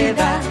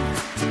Navidad,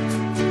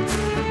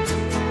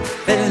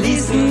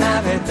 feliz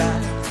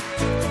Navidad,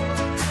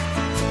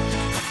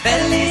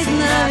 feliz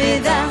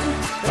Navidad,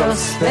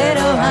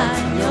 próspero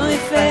año y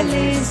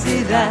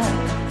felicidad.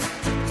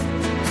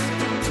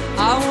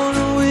 I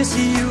wanna wish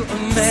you a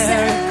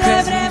Merry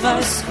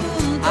Christmas.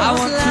 I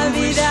want to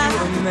wish you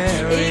a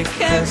Merry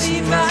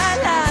Christmas.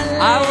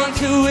 I want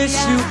to wish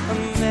you a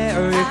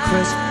Merry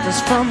Christmas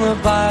from the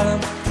bottom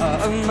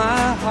of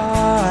my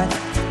heart.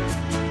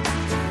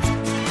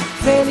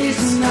 Feliz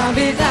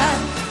Navidad,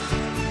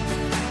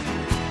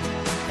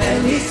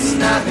 feliz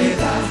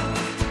Navidad,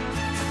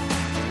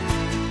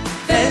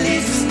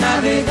 feliz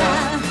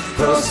Navidad,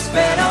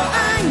 próspero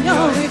año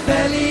y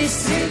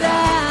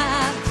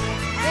felicidad.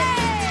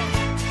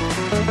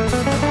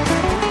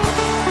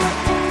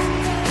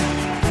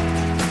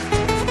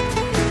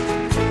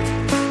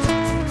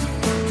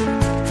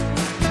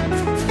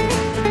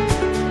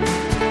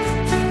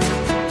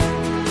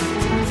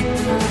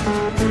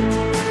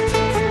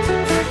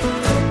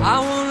 I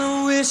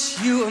wanna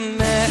wish you a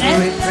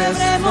Merry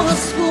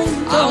Christmas.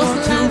 I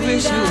want to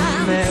wish you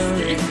a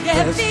Merry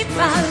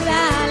Christmas.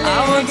 I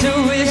want to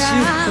wish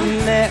you a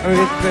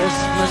Merry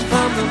Christmas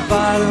from the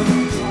bottom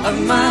of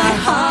my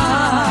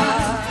heart.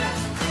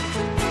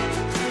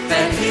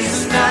 Feliz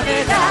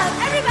Navidad,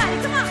 everybody,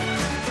 come on.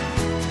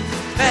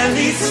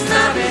 Feliz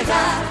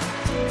Navidad,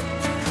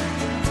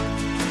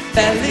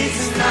 feliz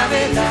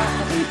Navidad,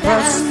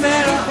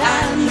 próspero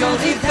año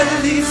y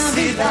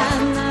felicidad.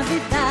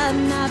 Navidad,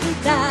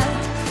 Navidad,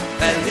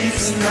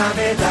 Feliz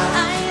Navidad,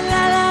 ay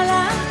la la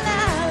la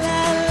la la.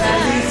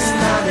 feliz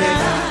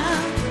Navidad,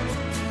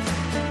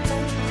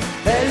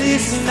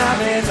 feliz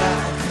Navidad,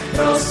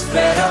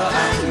 Próspero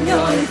año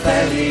y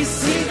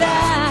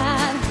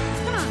felicidad.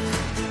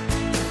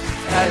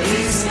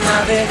 feliz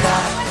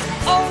Navidad.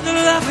 Oh, the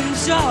love and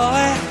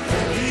joy.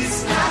 Feliz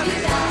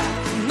Navidad.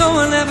 No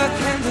one ever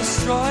can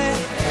destroy it.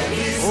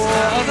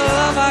 Oh, the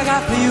love I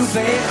got for you,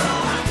 babe.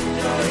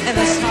 And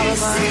the smile of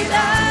mine.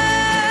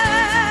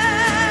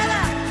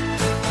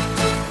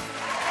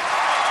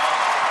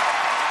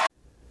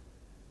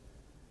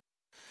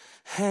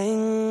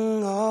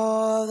 Hang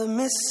all the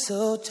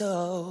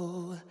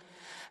mistletoe.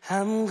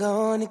 I'm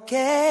gonna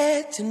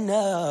get to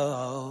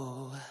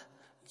know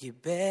you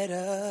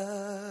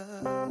better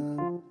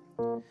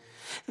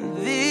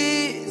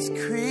this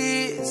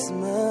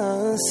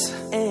Christmas.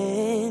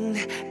 And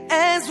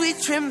as we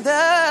trim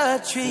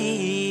the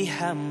tree,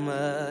 how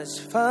much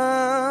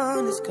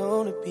fun it's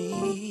gonna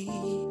be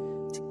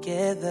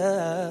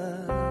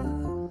together.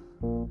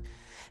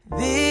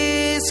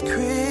 This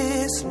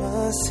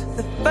Christmas,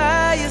 the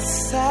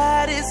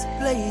fireside is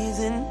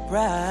blazing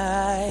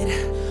bright.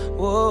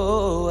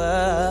 Whoa,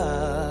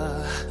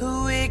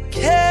 we're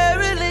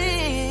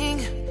caroling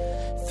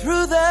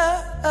through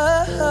the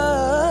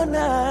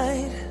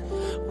night.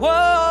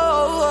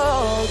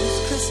 Whoa, this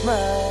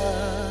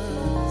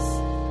Christmas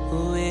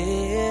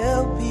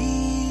will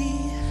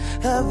be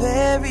a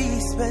very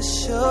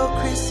special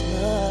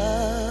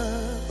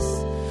Christmas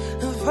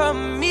for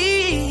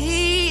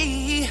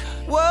me.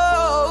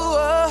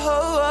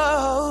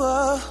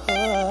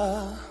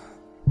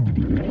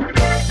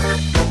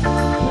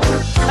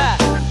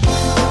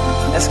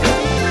 Let's go.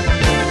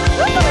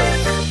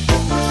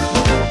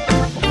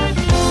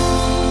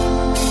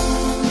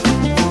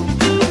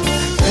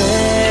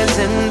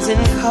 Presents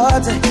and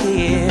cards are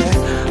here.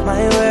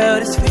 My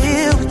world is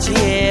filled with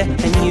cheer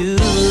and you.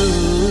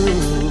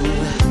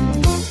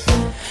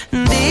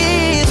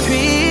 This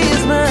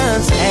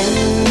Christmas,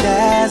 and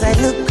as I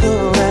look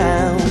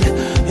around,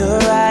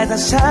 your eyes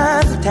are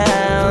shine the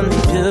town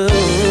they do.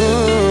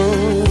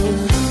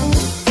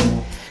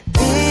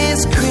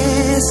 This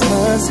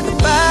Christmas, the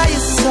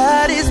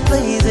fireside is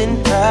blazing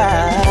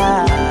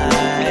bright,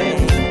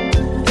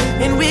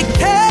 and we're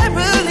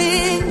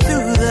caroling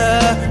through the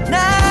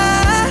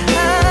night.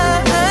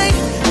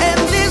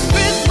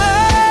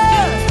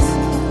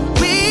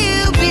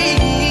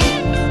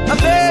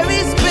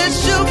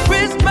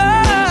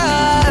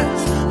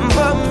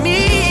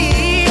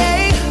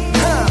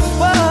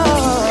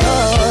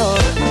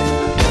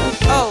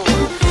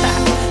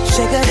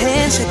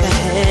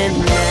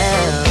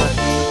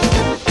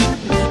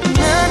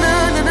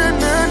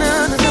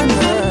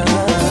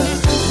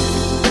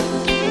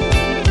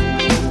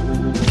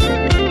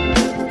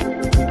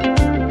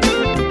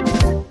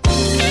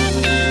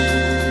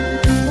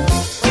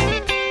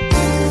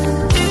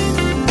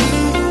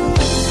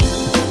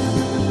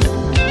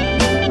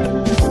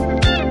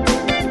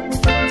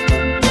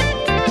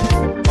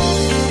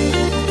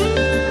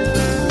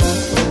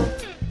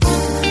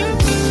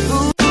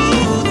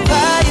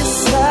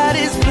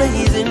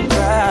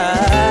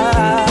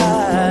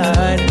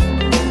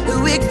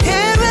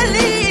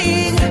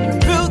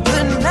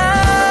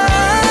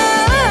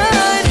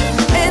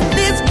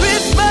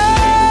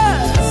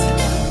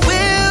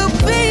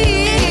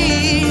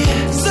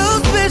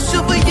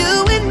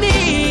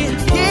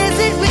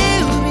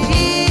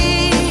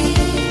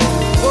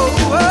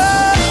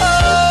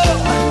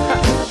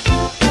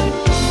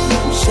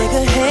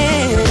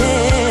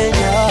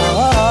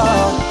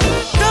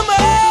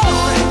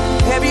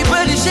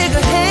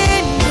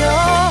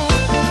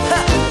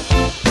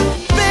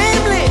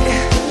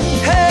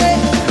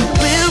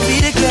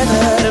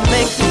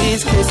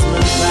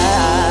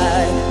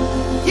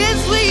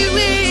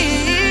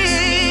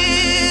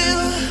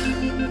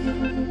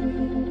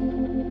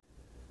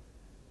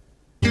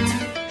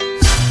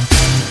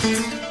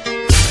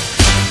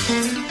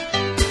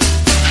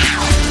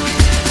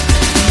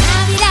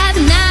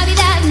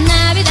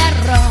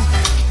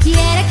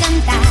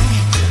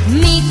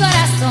 mi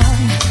corazón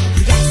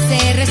ya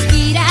se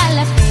respira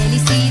la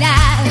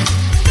felicidad,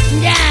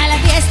 ya la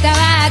fiesta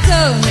va a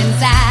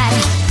comenzar.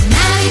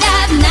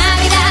 Navidad,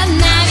 Navidad,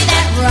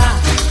 Navidad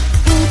rock,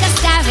 un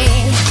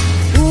cascabel,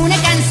 una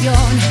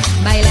canción,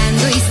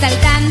 bailando y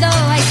saltando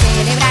hay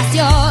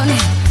celebración.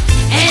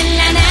 En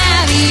la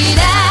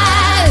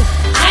Navidad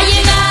ha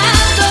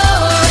llegado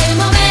el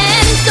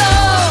momento,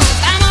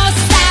 vamos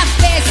a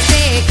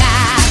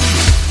festejar,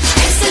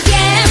 es el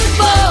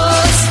tiempo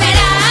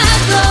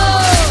esperado,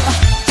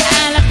 ya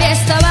la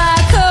fiesta va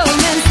a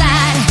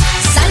comenzar.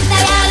 Salta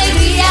de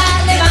alegría,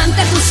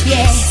 levanta tus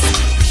pies,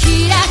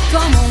 gira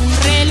como un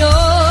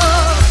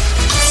reloj,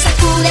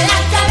 sacude la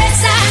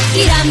cabeza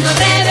girando al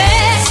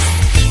revés,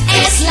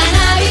 es la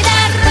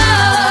Navidad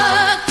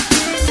rock.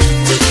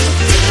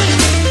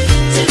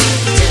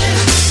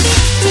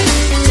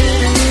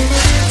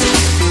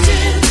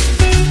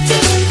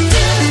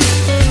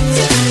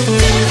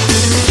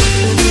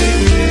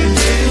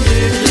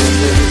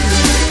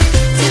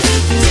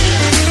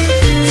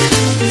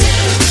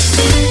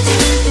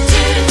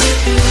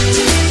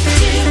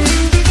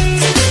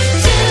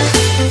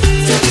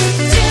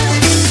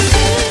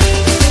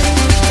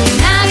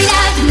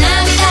 Navidad,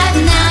 Navidad,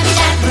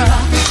 Navidad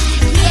rock,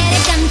 quiere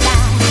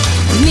cantar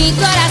mi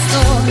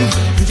corazón,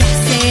 ya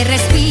se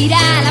respira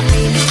la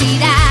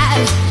felicidad,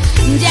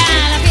 ya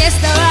la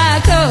fiesta va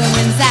a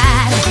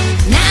comenzar.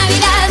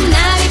 Navidad,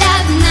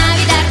 Navidad,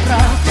 Navidad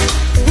rock,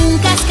 un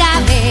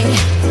cascabel,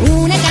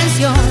 una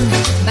canción,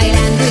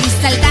 bailando y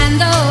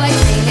saltando hay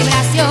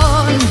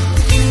celebración.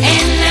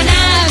 En la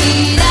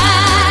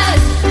Navidad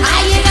ha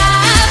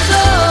llegado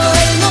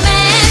el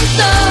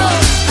momento,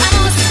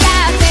 vamos a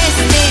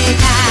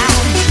festejar,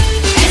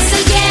 es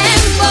el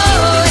tiempo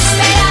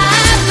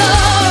esperado,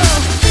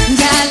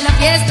 ya la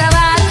fiesta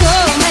va a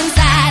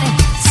comenzar.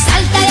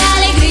 Salta de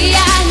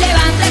alegría,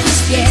 levanta tus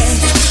pies,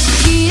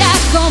 gira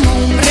como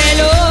un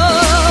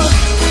reloj,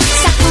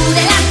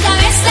 sacude la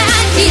cabeza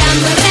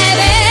girando al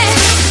revés,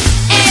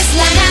 es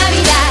la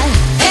Navidad,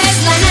 es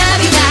la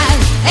Navidad,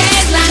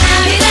 es la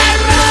Navidad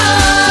rock.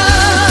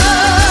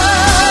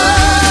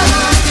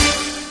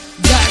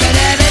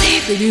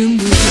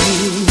 Da-da-da-da-dee-ba-doom-boo.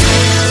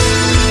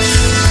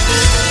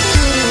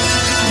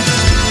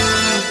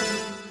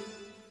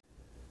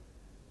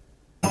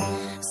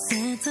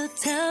 Santa,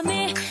 tell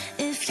me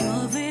if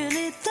you're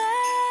really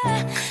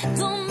there.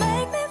 Don't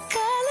make me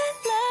fall in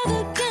love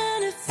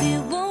again if you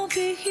won't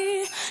be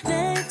here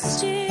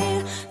next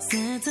year.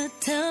 Santa,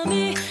 tell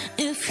me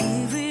if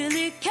he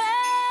really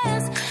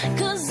cares,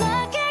 'cause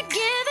I can't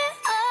give it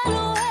all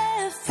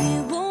away if he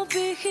won't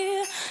be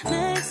here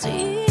next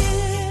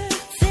year.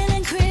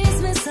 Feeling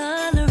Christmas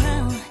all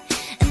around,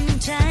 and I'm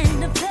trying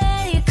to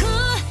play it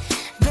cool,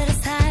 but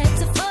it's hard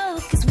to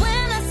focus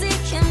when I see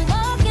him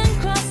walking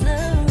across the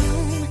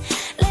room.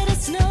 Let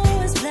it snow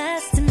is black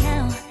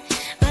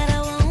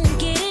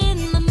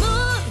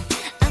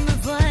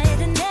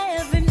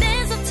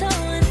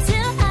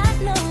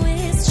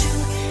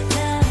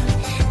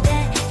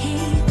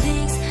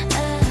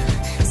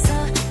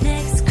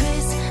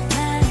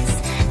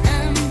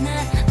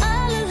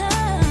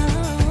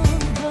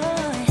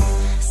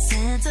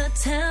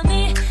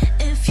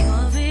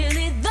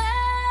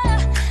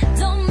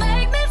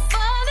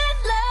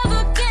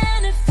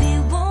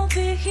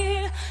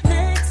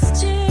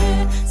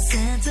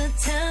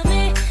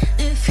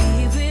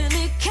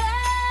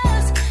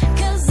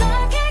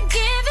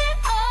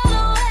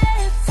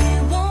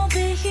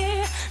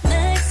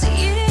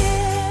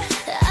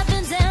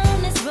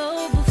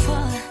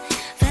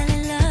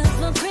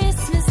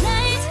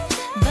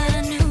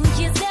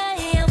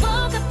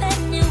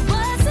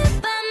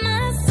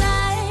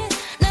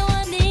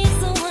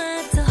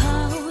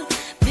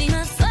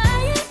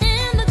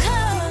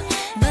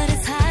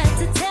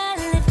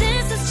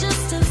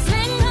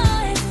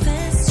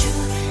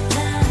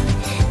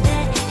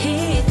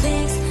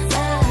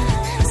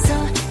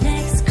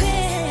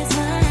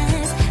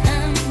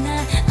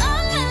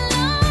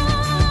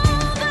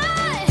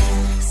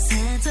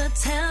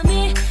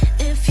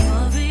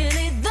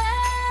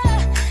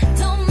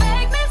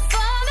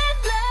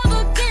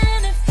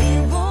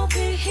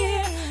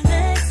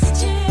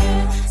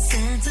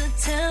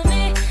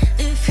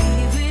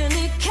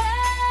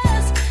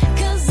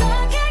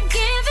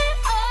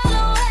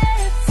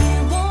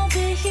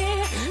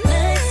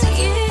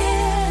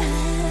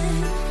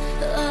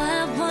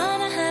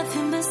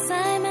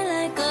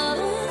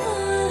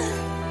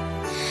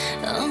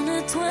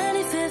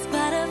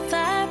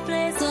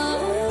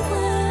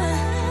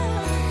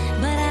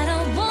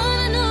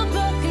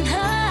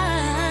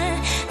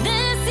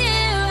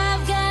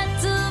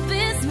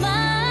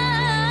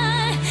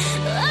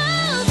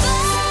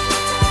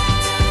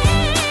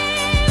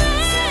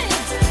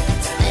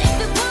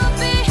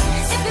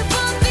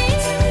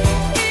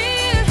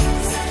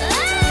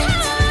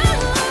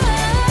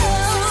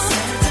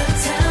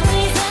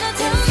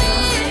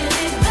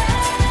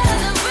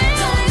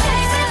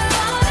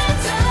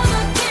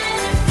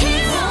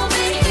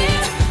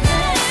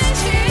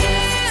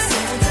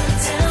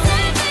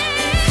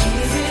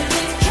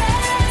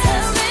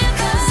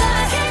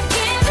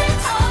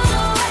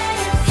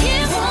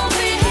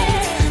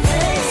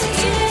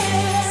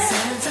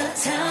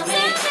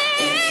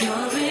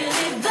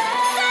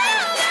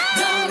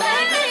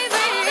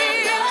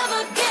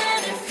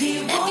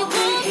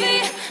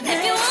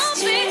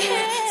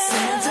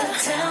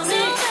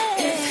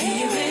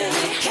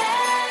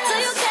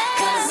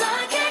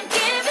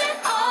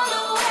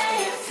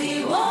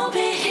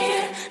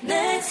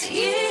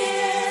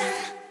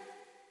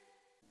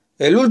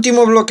El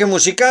último bloque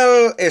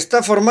musical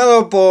está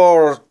formado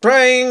por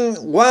Train,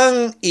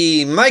 One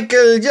y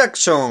Michael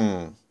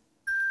Jackson.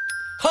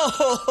 Ho,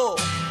 ho, ho.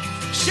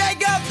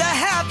 Shake up the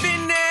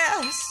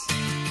happiness.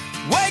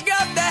 Wake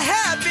up the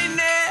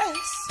happiness.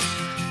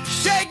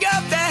 Shake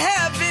up the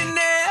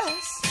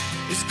happiness.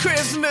 It's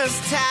Christmas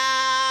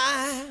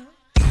time.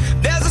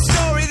 There's a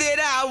story that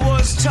I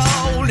was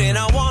told, and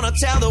I want to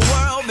tell the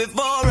world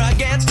before I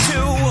get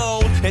too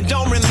old and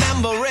don't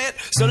remember it.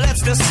 So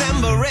let's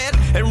dissemble it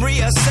and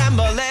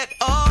reassemble it.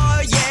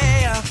 Oh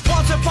yeah.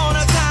 Once upon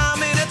a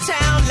time in a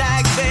town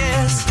like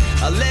this,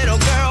 a little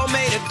girl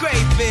made a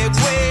great big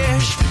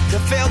wish to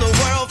fill the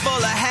world full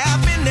of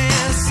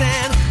happiness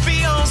and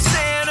be on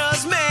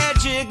Santa's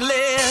magic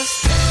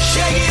list.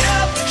 Shake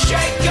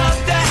up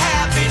the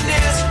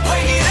happiness.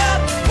 Wake it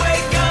up,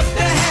 wake up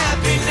the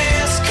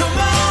happiness. Come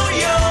on,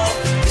 yo,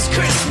 it's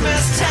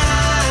Christmas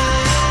time.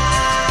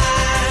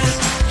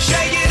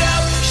 Shake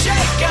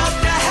up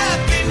the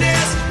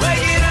happiness.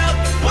 Wake it up,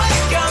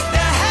 wake up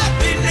the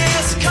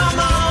happiness. Come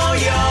on,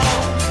 yo,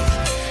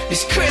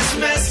 it's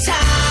Christmas time.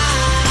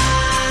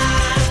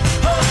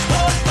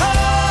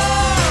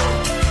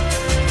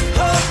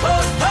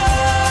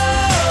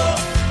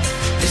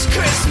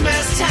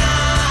 Christmas time.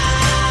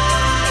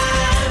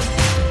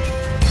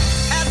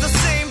 At the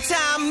same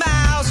time,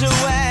 miles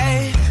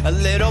away, a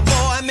little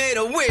boy made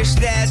a wish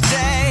that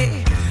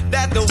day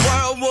that the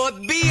world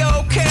would be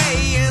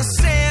okay and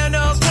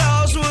Santa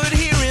Claus would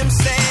hear him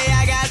say,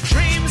 I got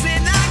dreams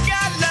and I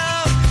got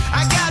love,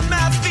 I got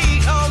my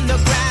feet on the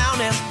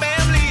ground and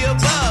family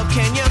above.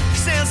 Can you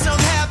send some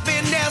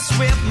happiness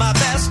with my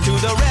best to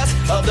the rest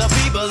of the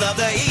people of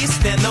the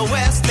East and the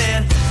West?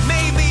 And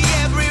maybe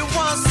every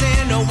once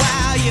in a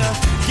while you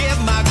give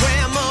my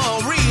grandma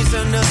a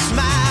reason to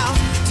smile.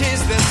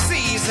 'Tis the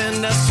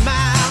season to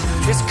smile.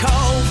 It's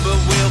cold, but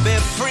we'll be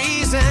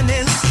freezing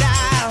in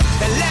style.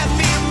 And let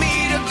me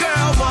meet a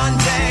girl one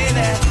day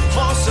that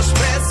wants to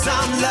spread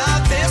some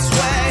love this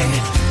way.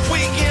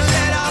 We can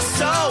let our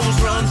souls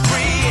run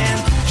free and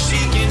she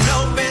can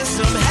open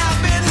some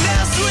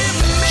happiness with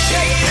me.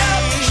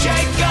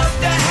 Shake up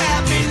the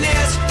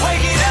happiness.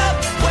 Wake it up,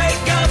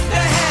 wake up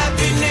the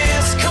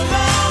happiness. Come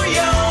on,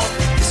 yo,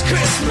 it's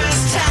Christmas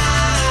time.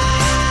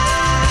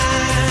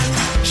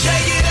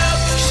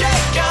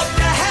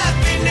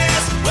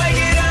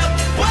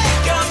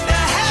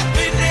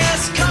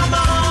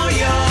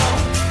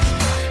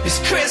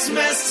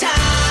 Christmas time.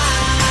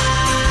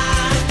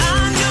 I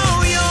know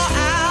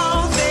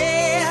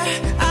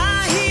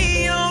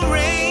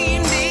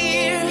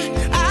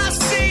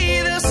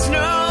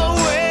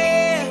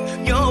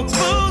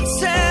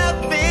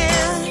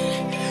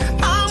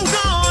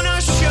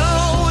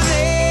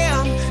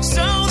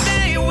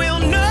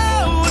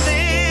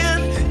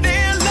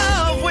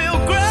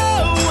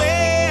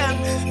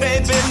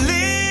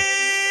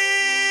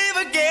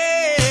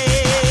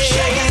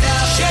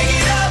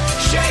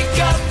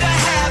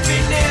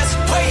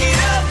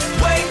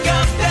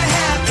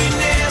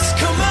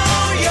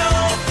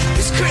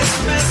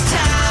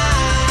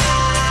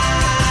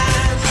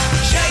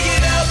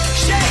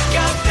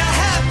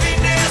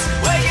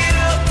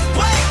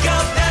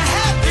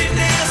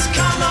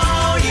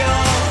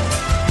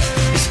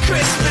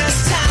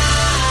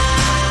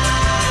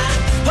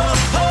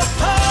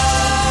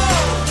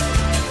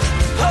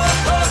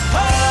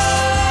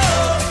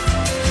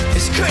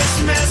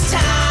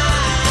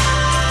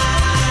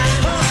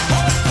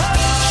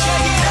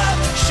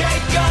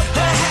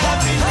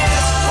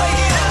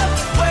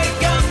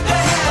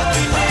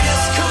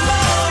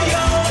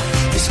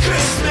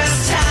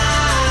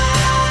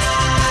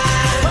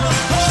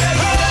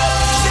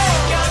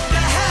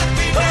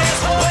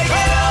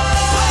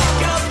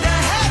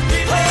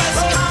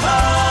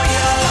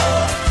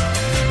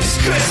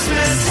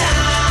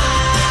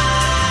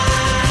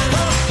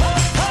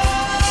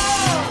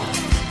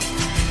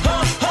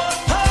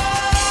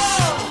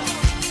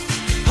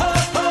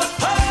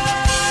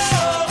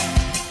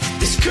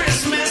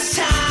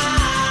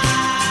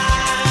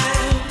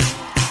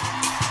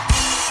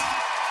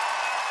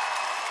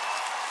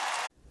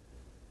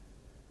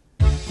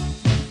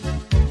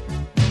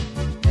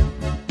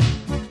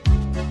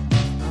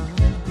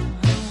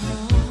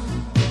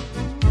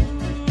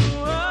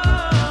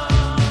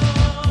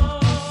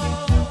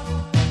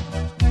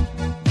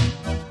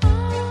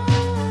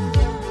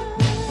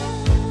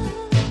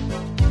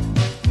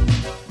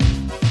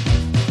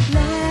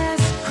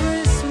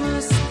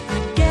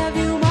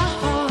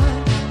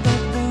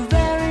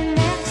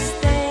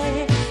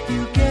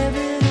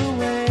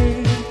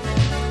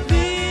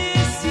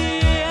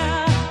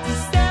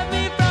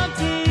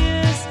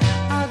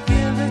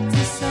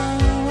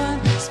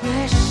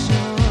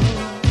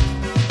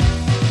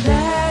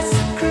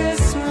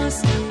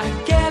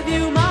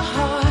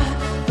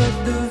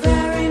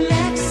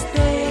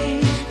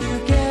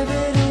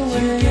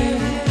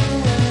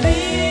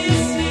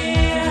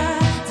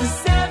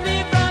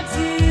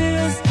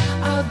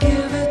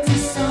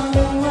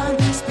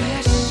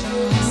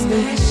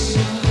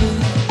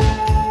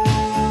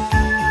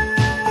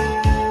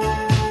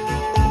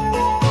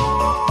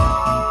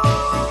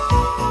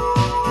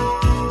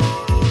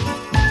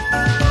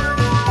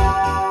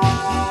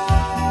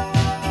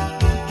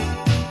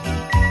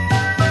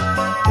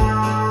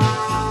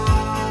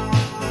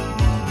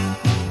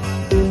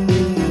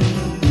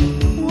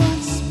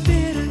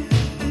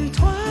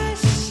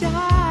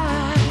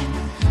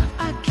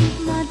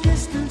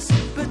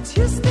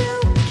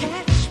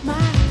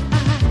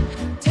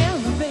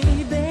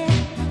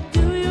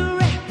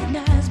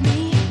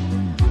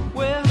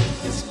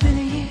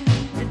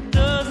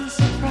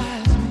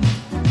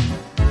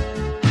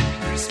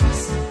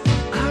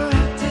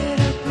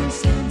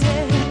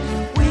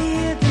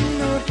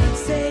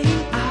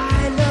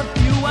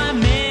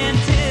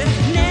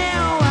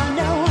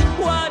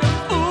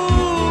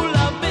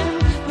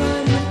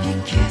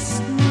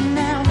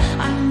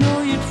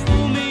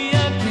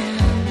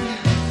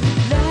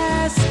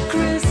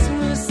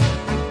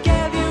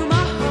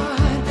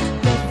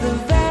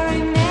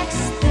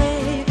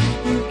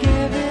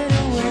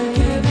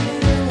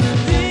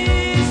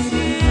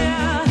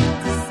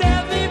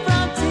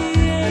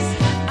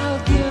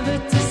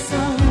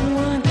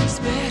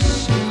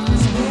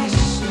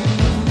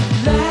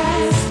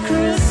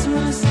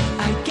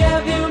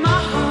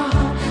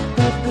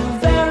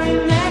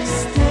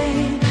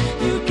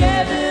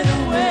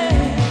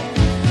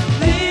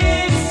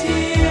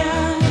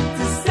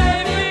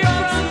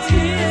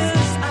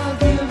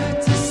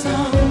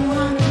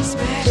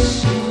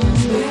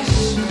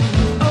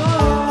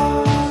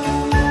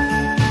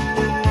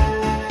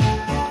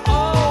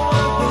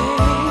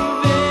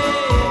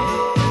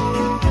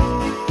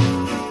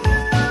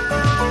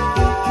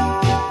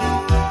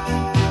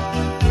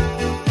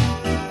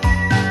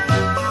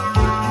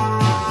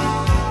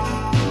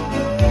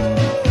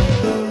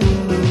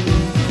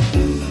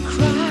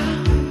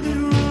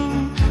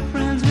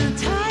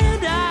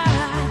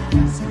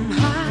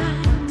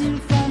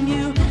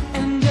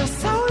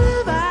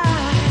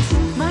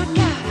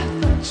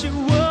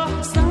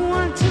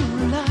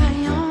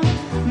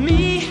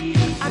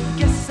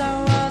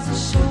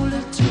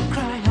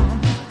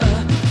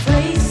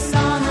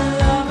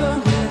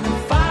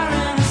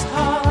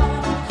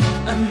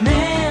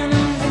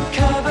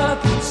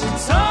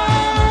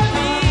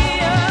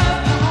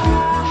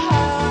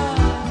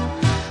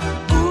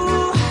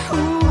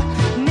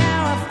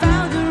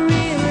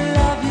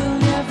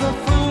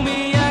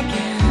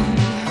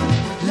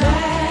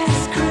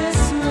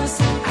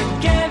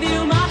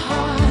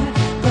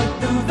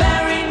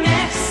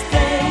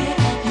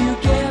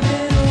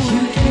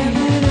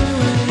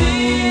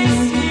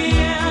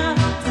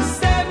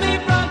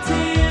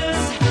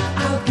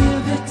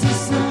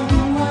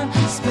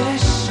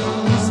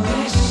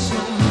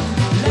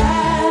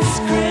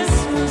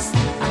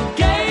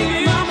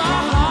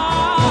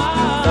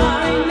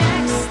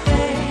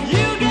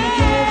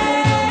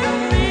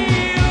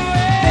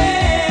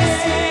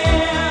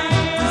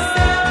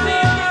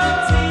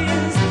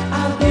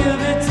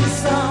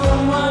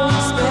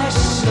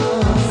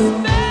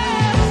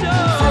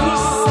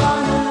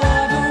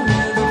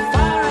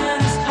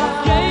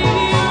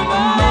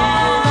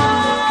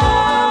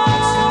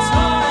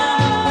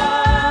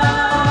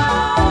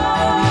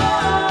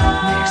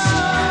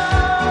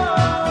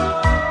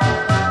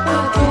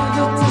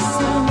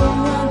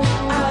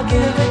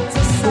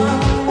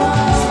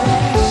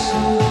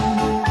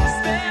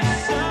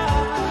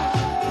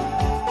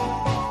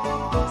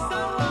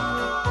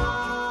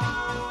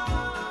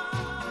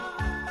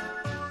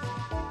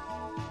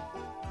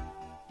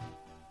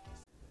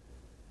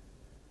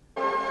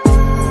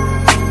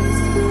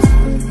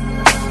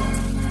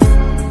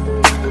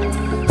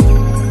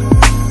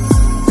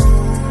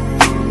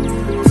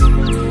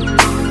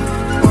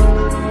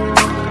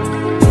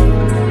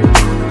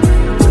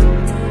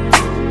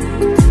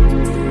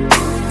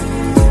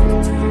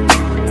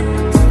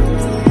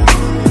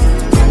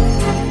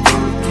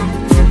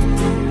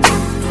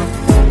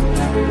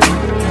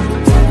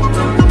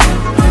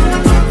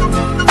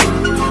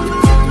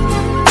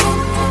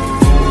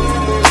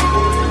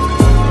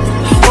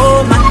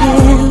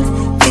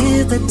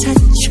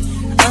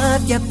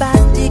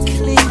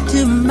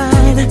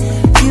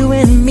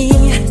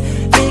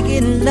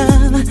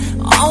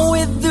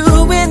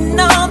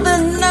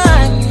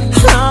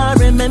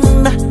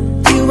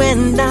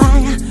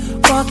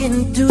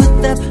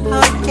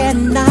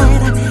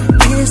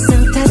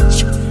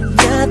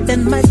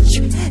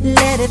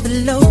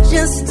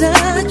just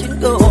let you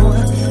go.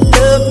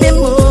 Love me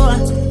more,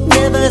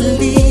 never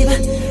leave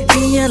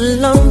me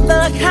alone.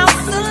 The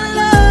house of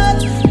love.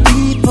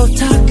 People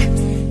talk,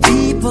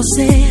 people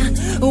say,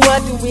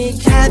 what we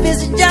have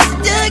is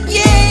just a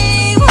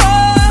game. Oh,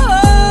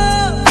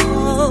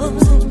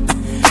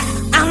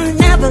 I'll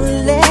never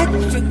let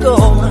you go.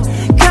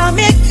 Come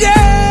here,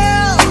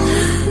 girl.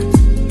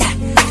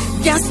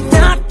 Just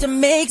start to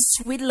make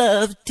sweet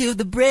love till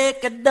the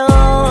break of dawn.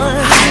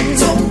 I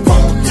don't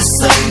want the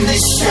sun to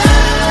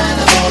shine.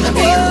 I wanna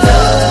be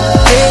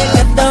loved. Break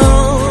of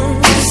dawn.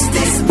 Is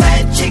this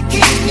magic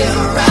in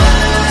your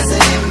eyes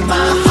and in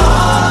my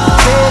heart?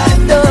 Break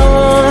of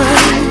dawn.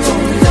 I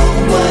don't know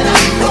what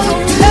I'm gonna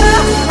do.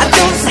 I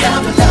don't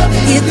stop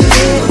loving you.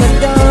 Break of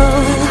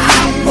dawn.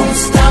 I won't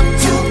stop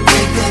till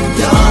break of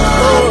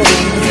dawn.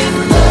 Making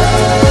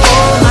love.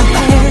 Hold my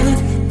hand,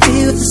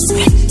 feel the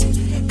sweat.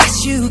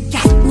 You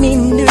got me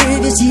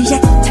nervous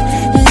yet.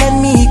 Let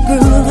me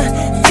groove,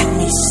 let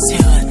me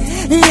soothe,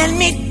 let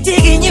me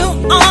dig you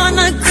on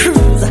a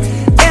cruise.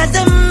 There's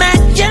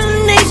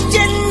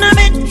imagination of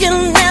it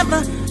you've never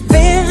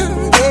been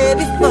there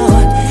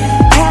before.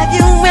 Have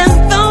you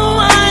ever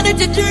wanted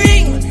to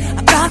dream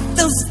about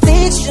those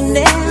things you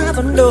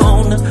never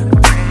known?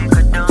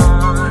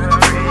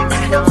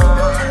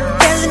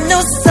 There's no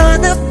sun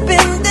up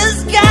in the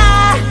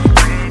sky.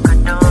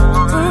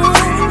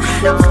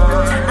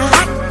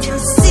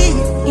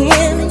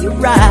 In your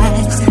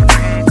eyes,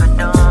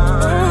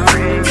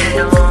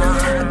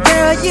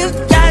 girl, you've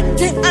got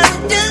to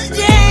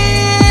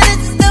understand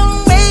it's the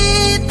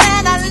way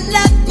that I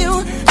love you.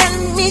 Let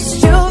me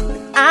show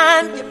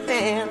I'm your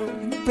fan.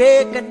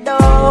 Break a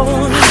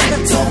dawn. I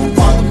don't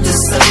want the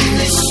sun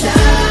to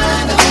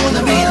shine. I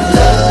wanna be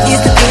loved.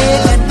 It's the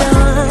break of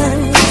dawn.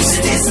 Is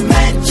this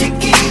magic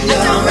in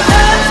your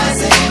eyes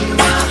and in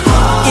my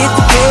heart? It's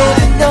the break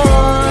of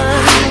dawn.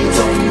 I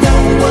don't know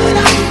what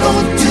I'm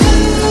gonna do.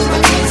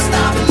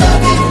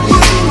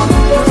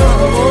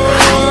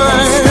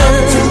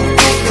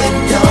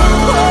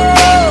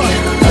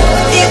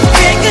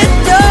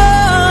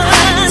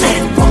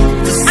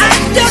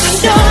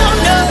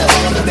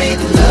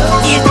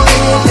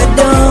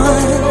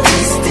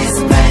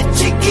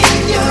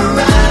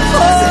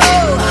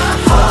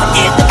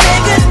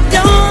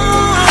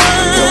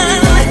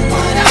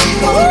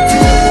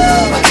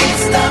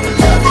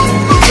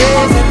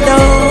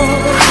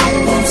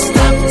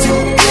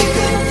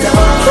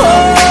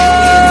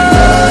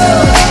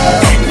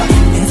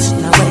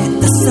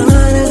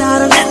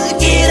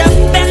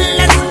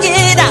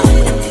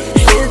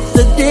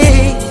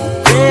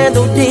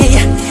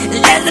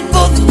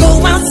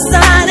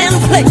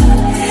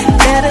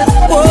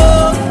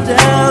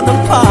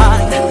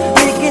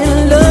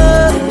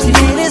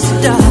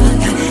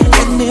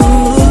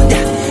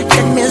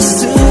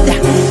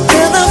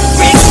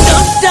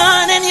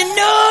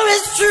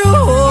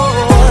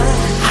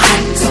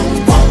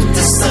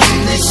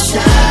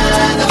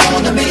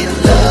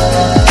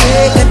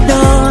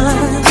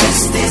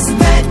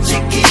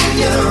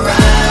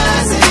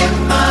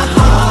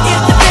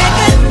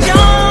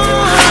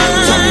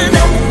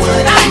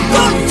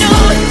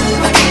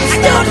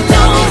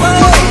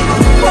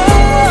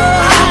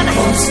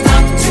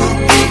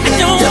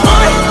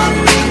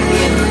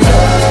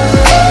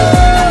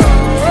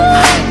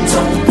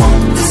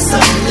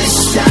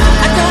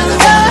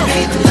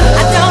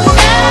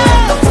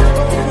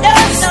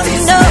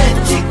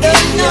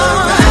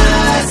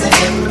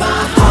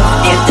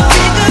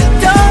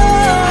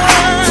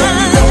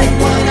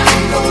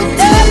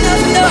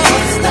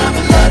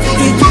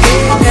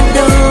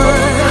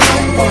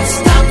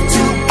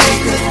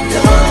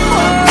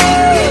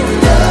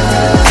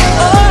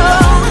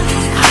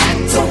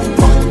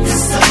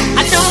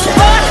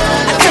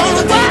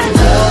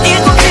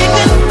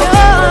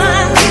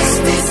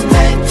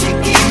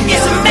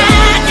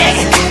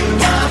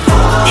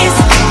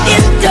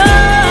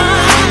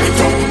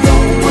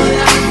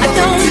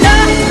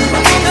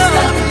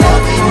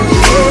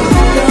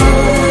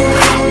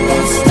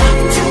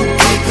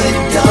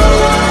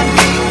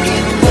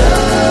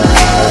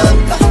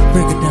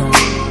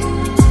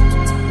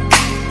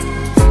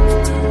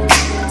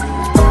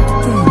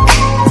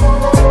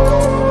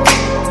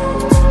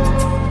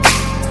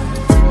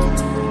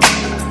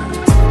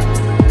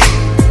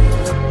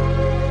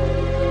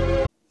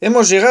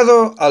 Hemos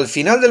llegado al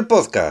final del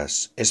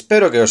podcast.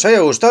 Espero que os haya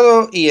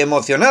gustado y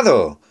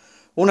emocionado.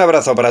 Un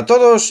abrazo para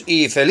todos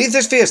y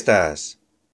 ¡felices fiestas!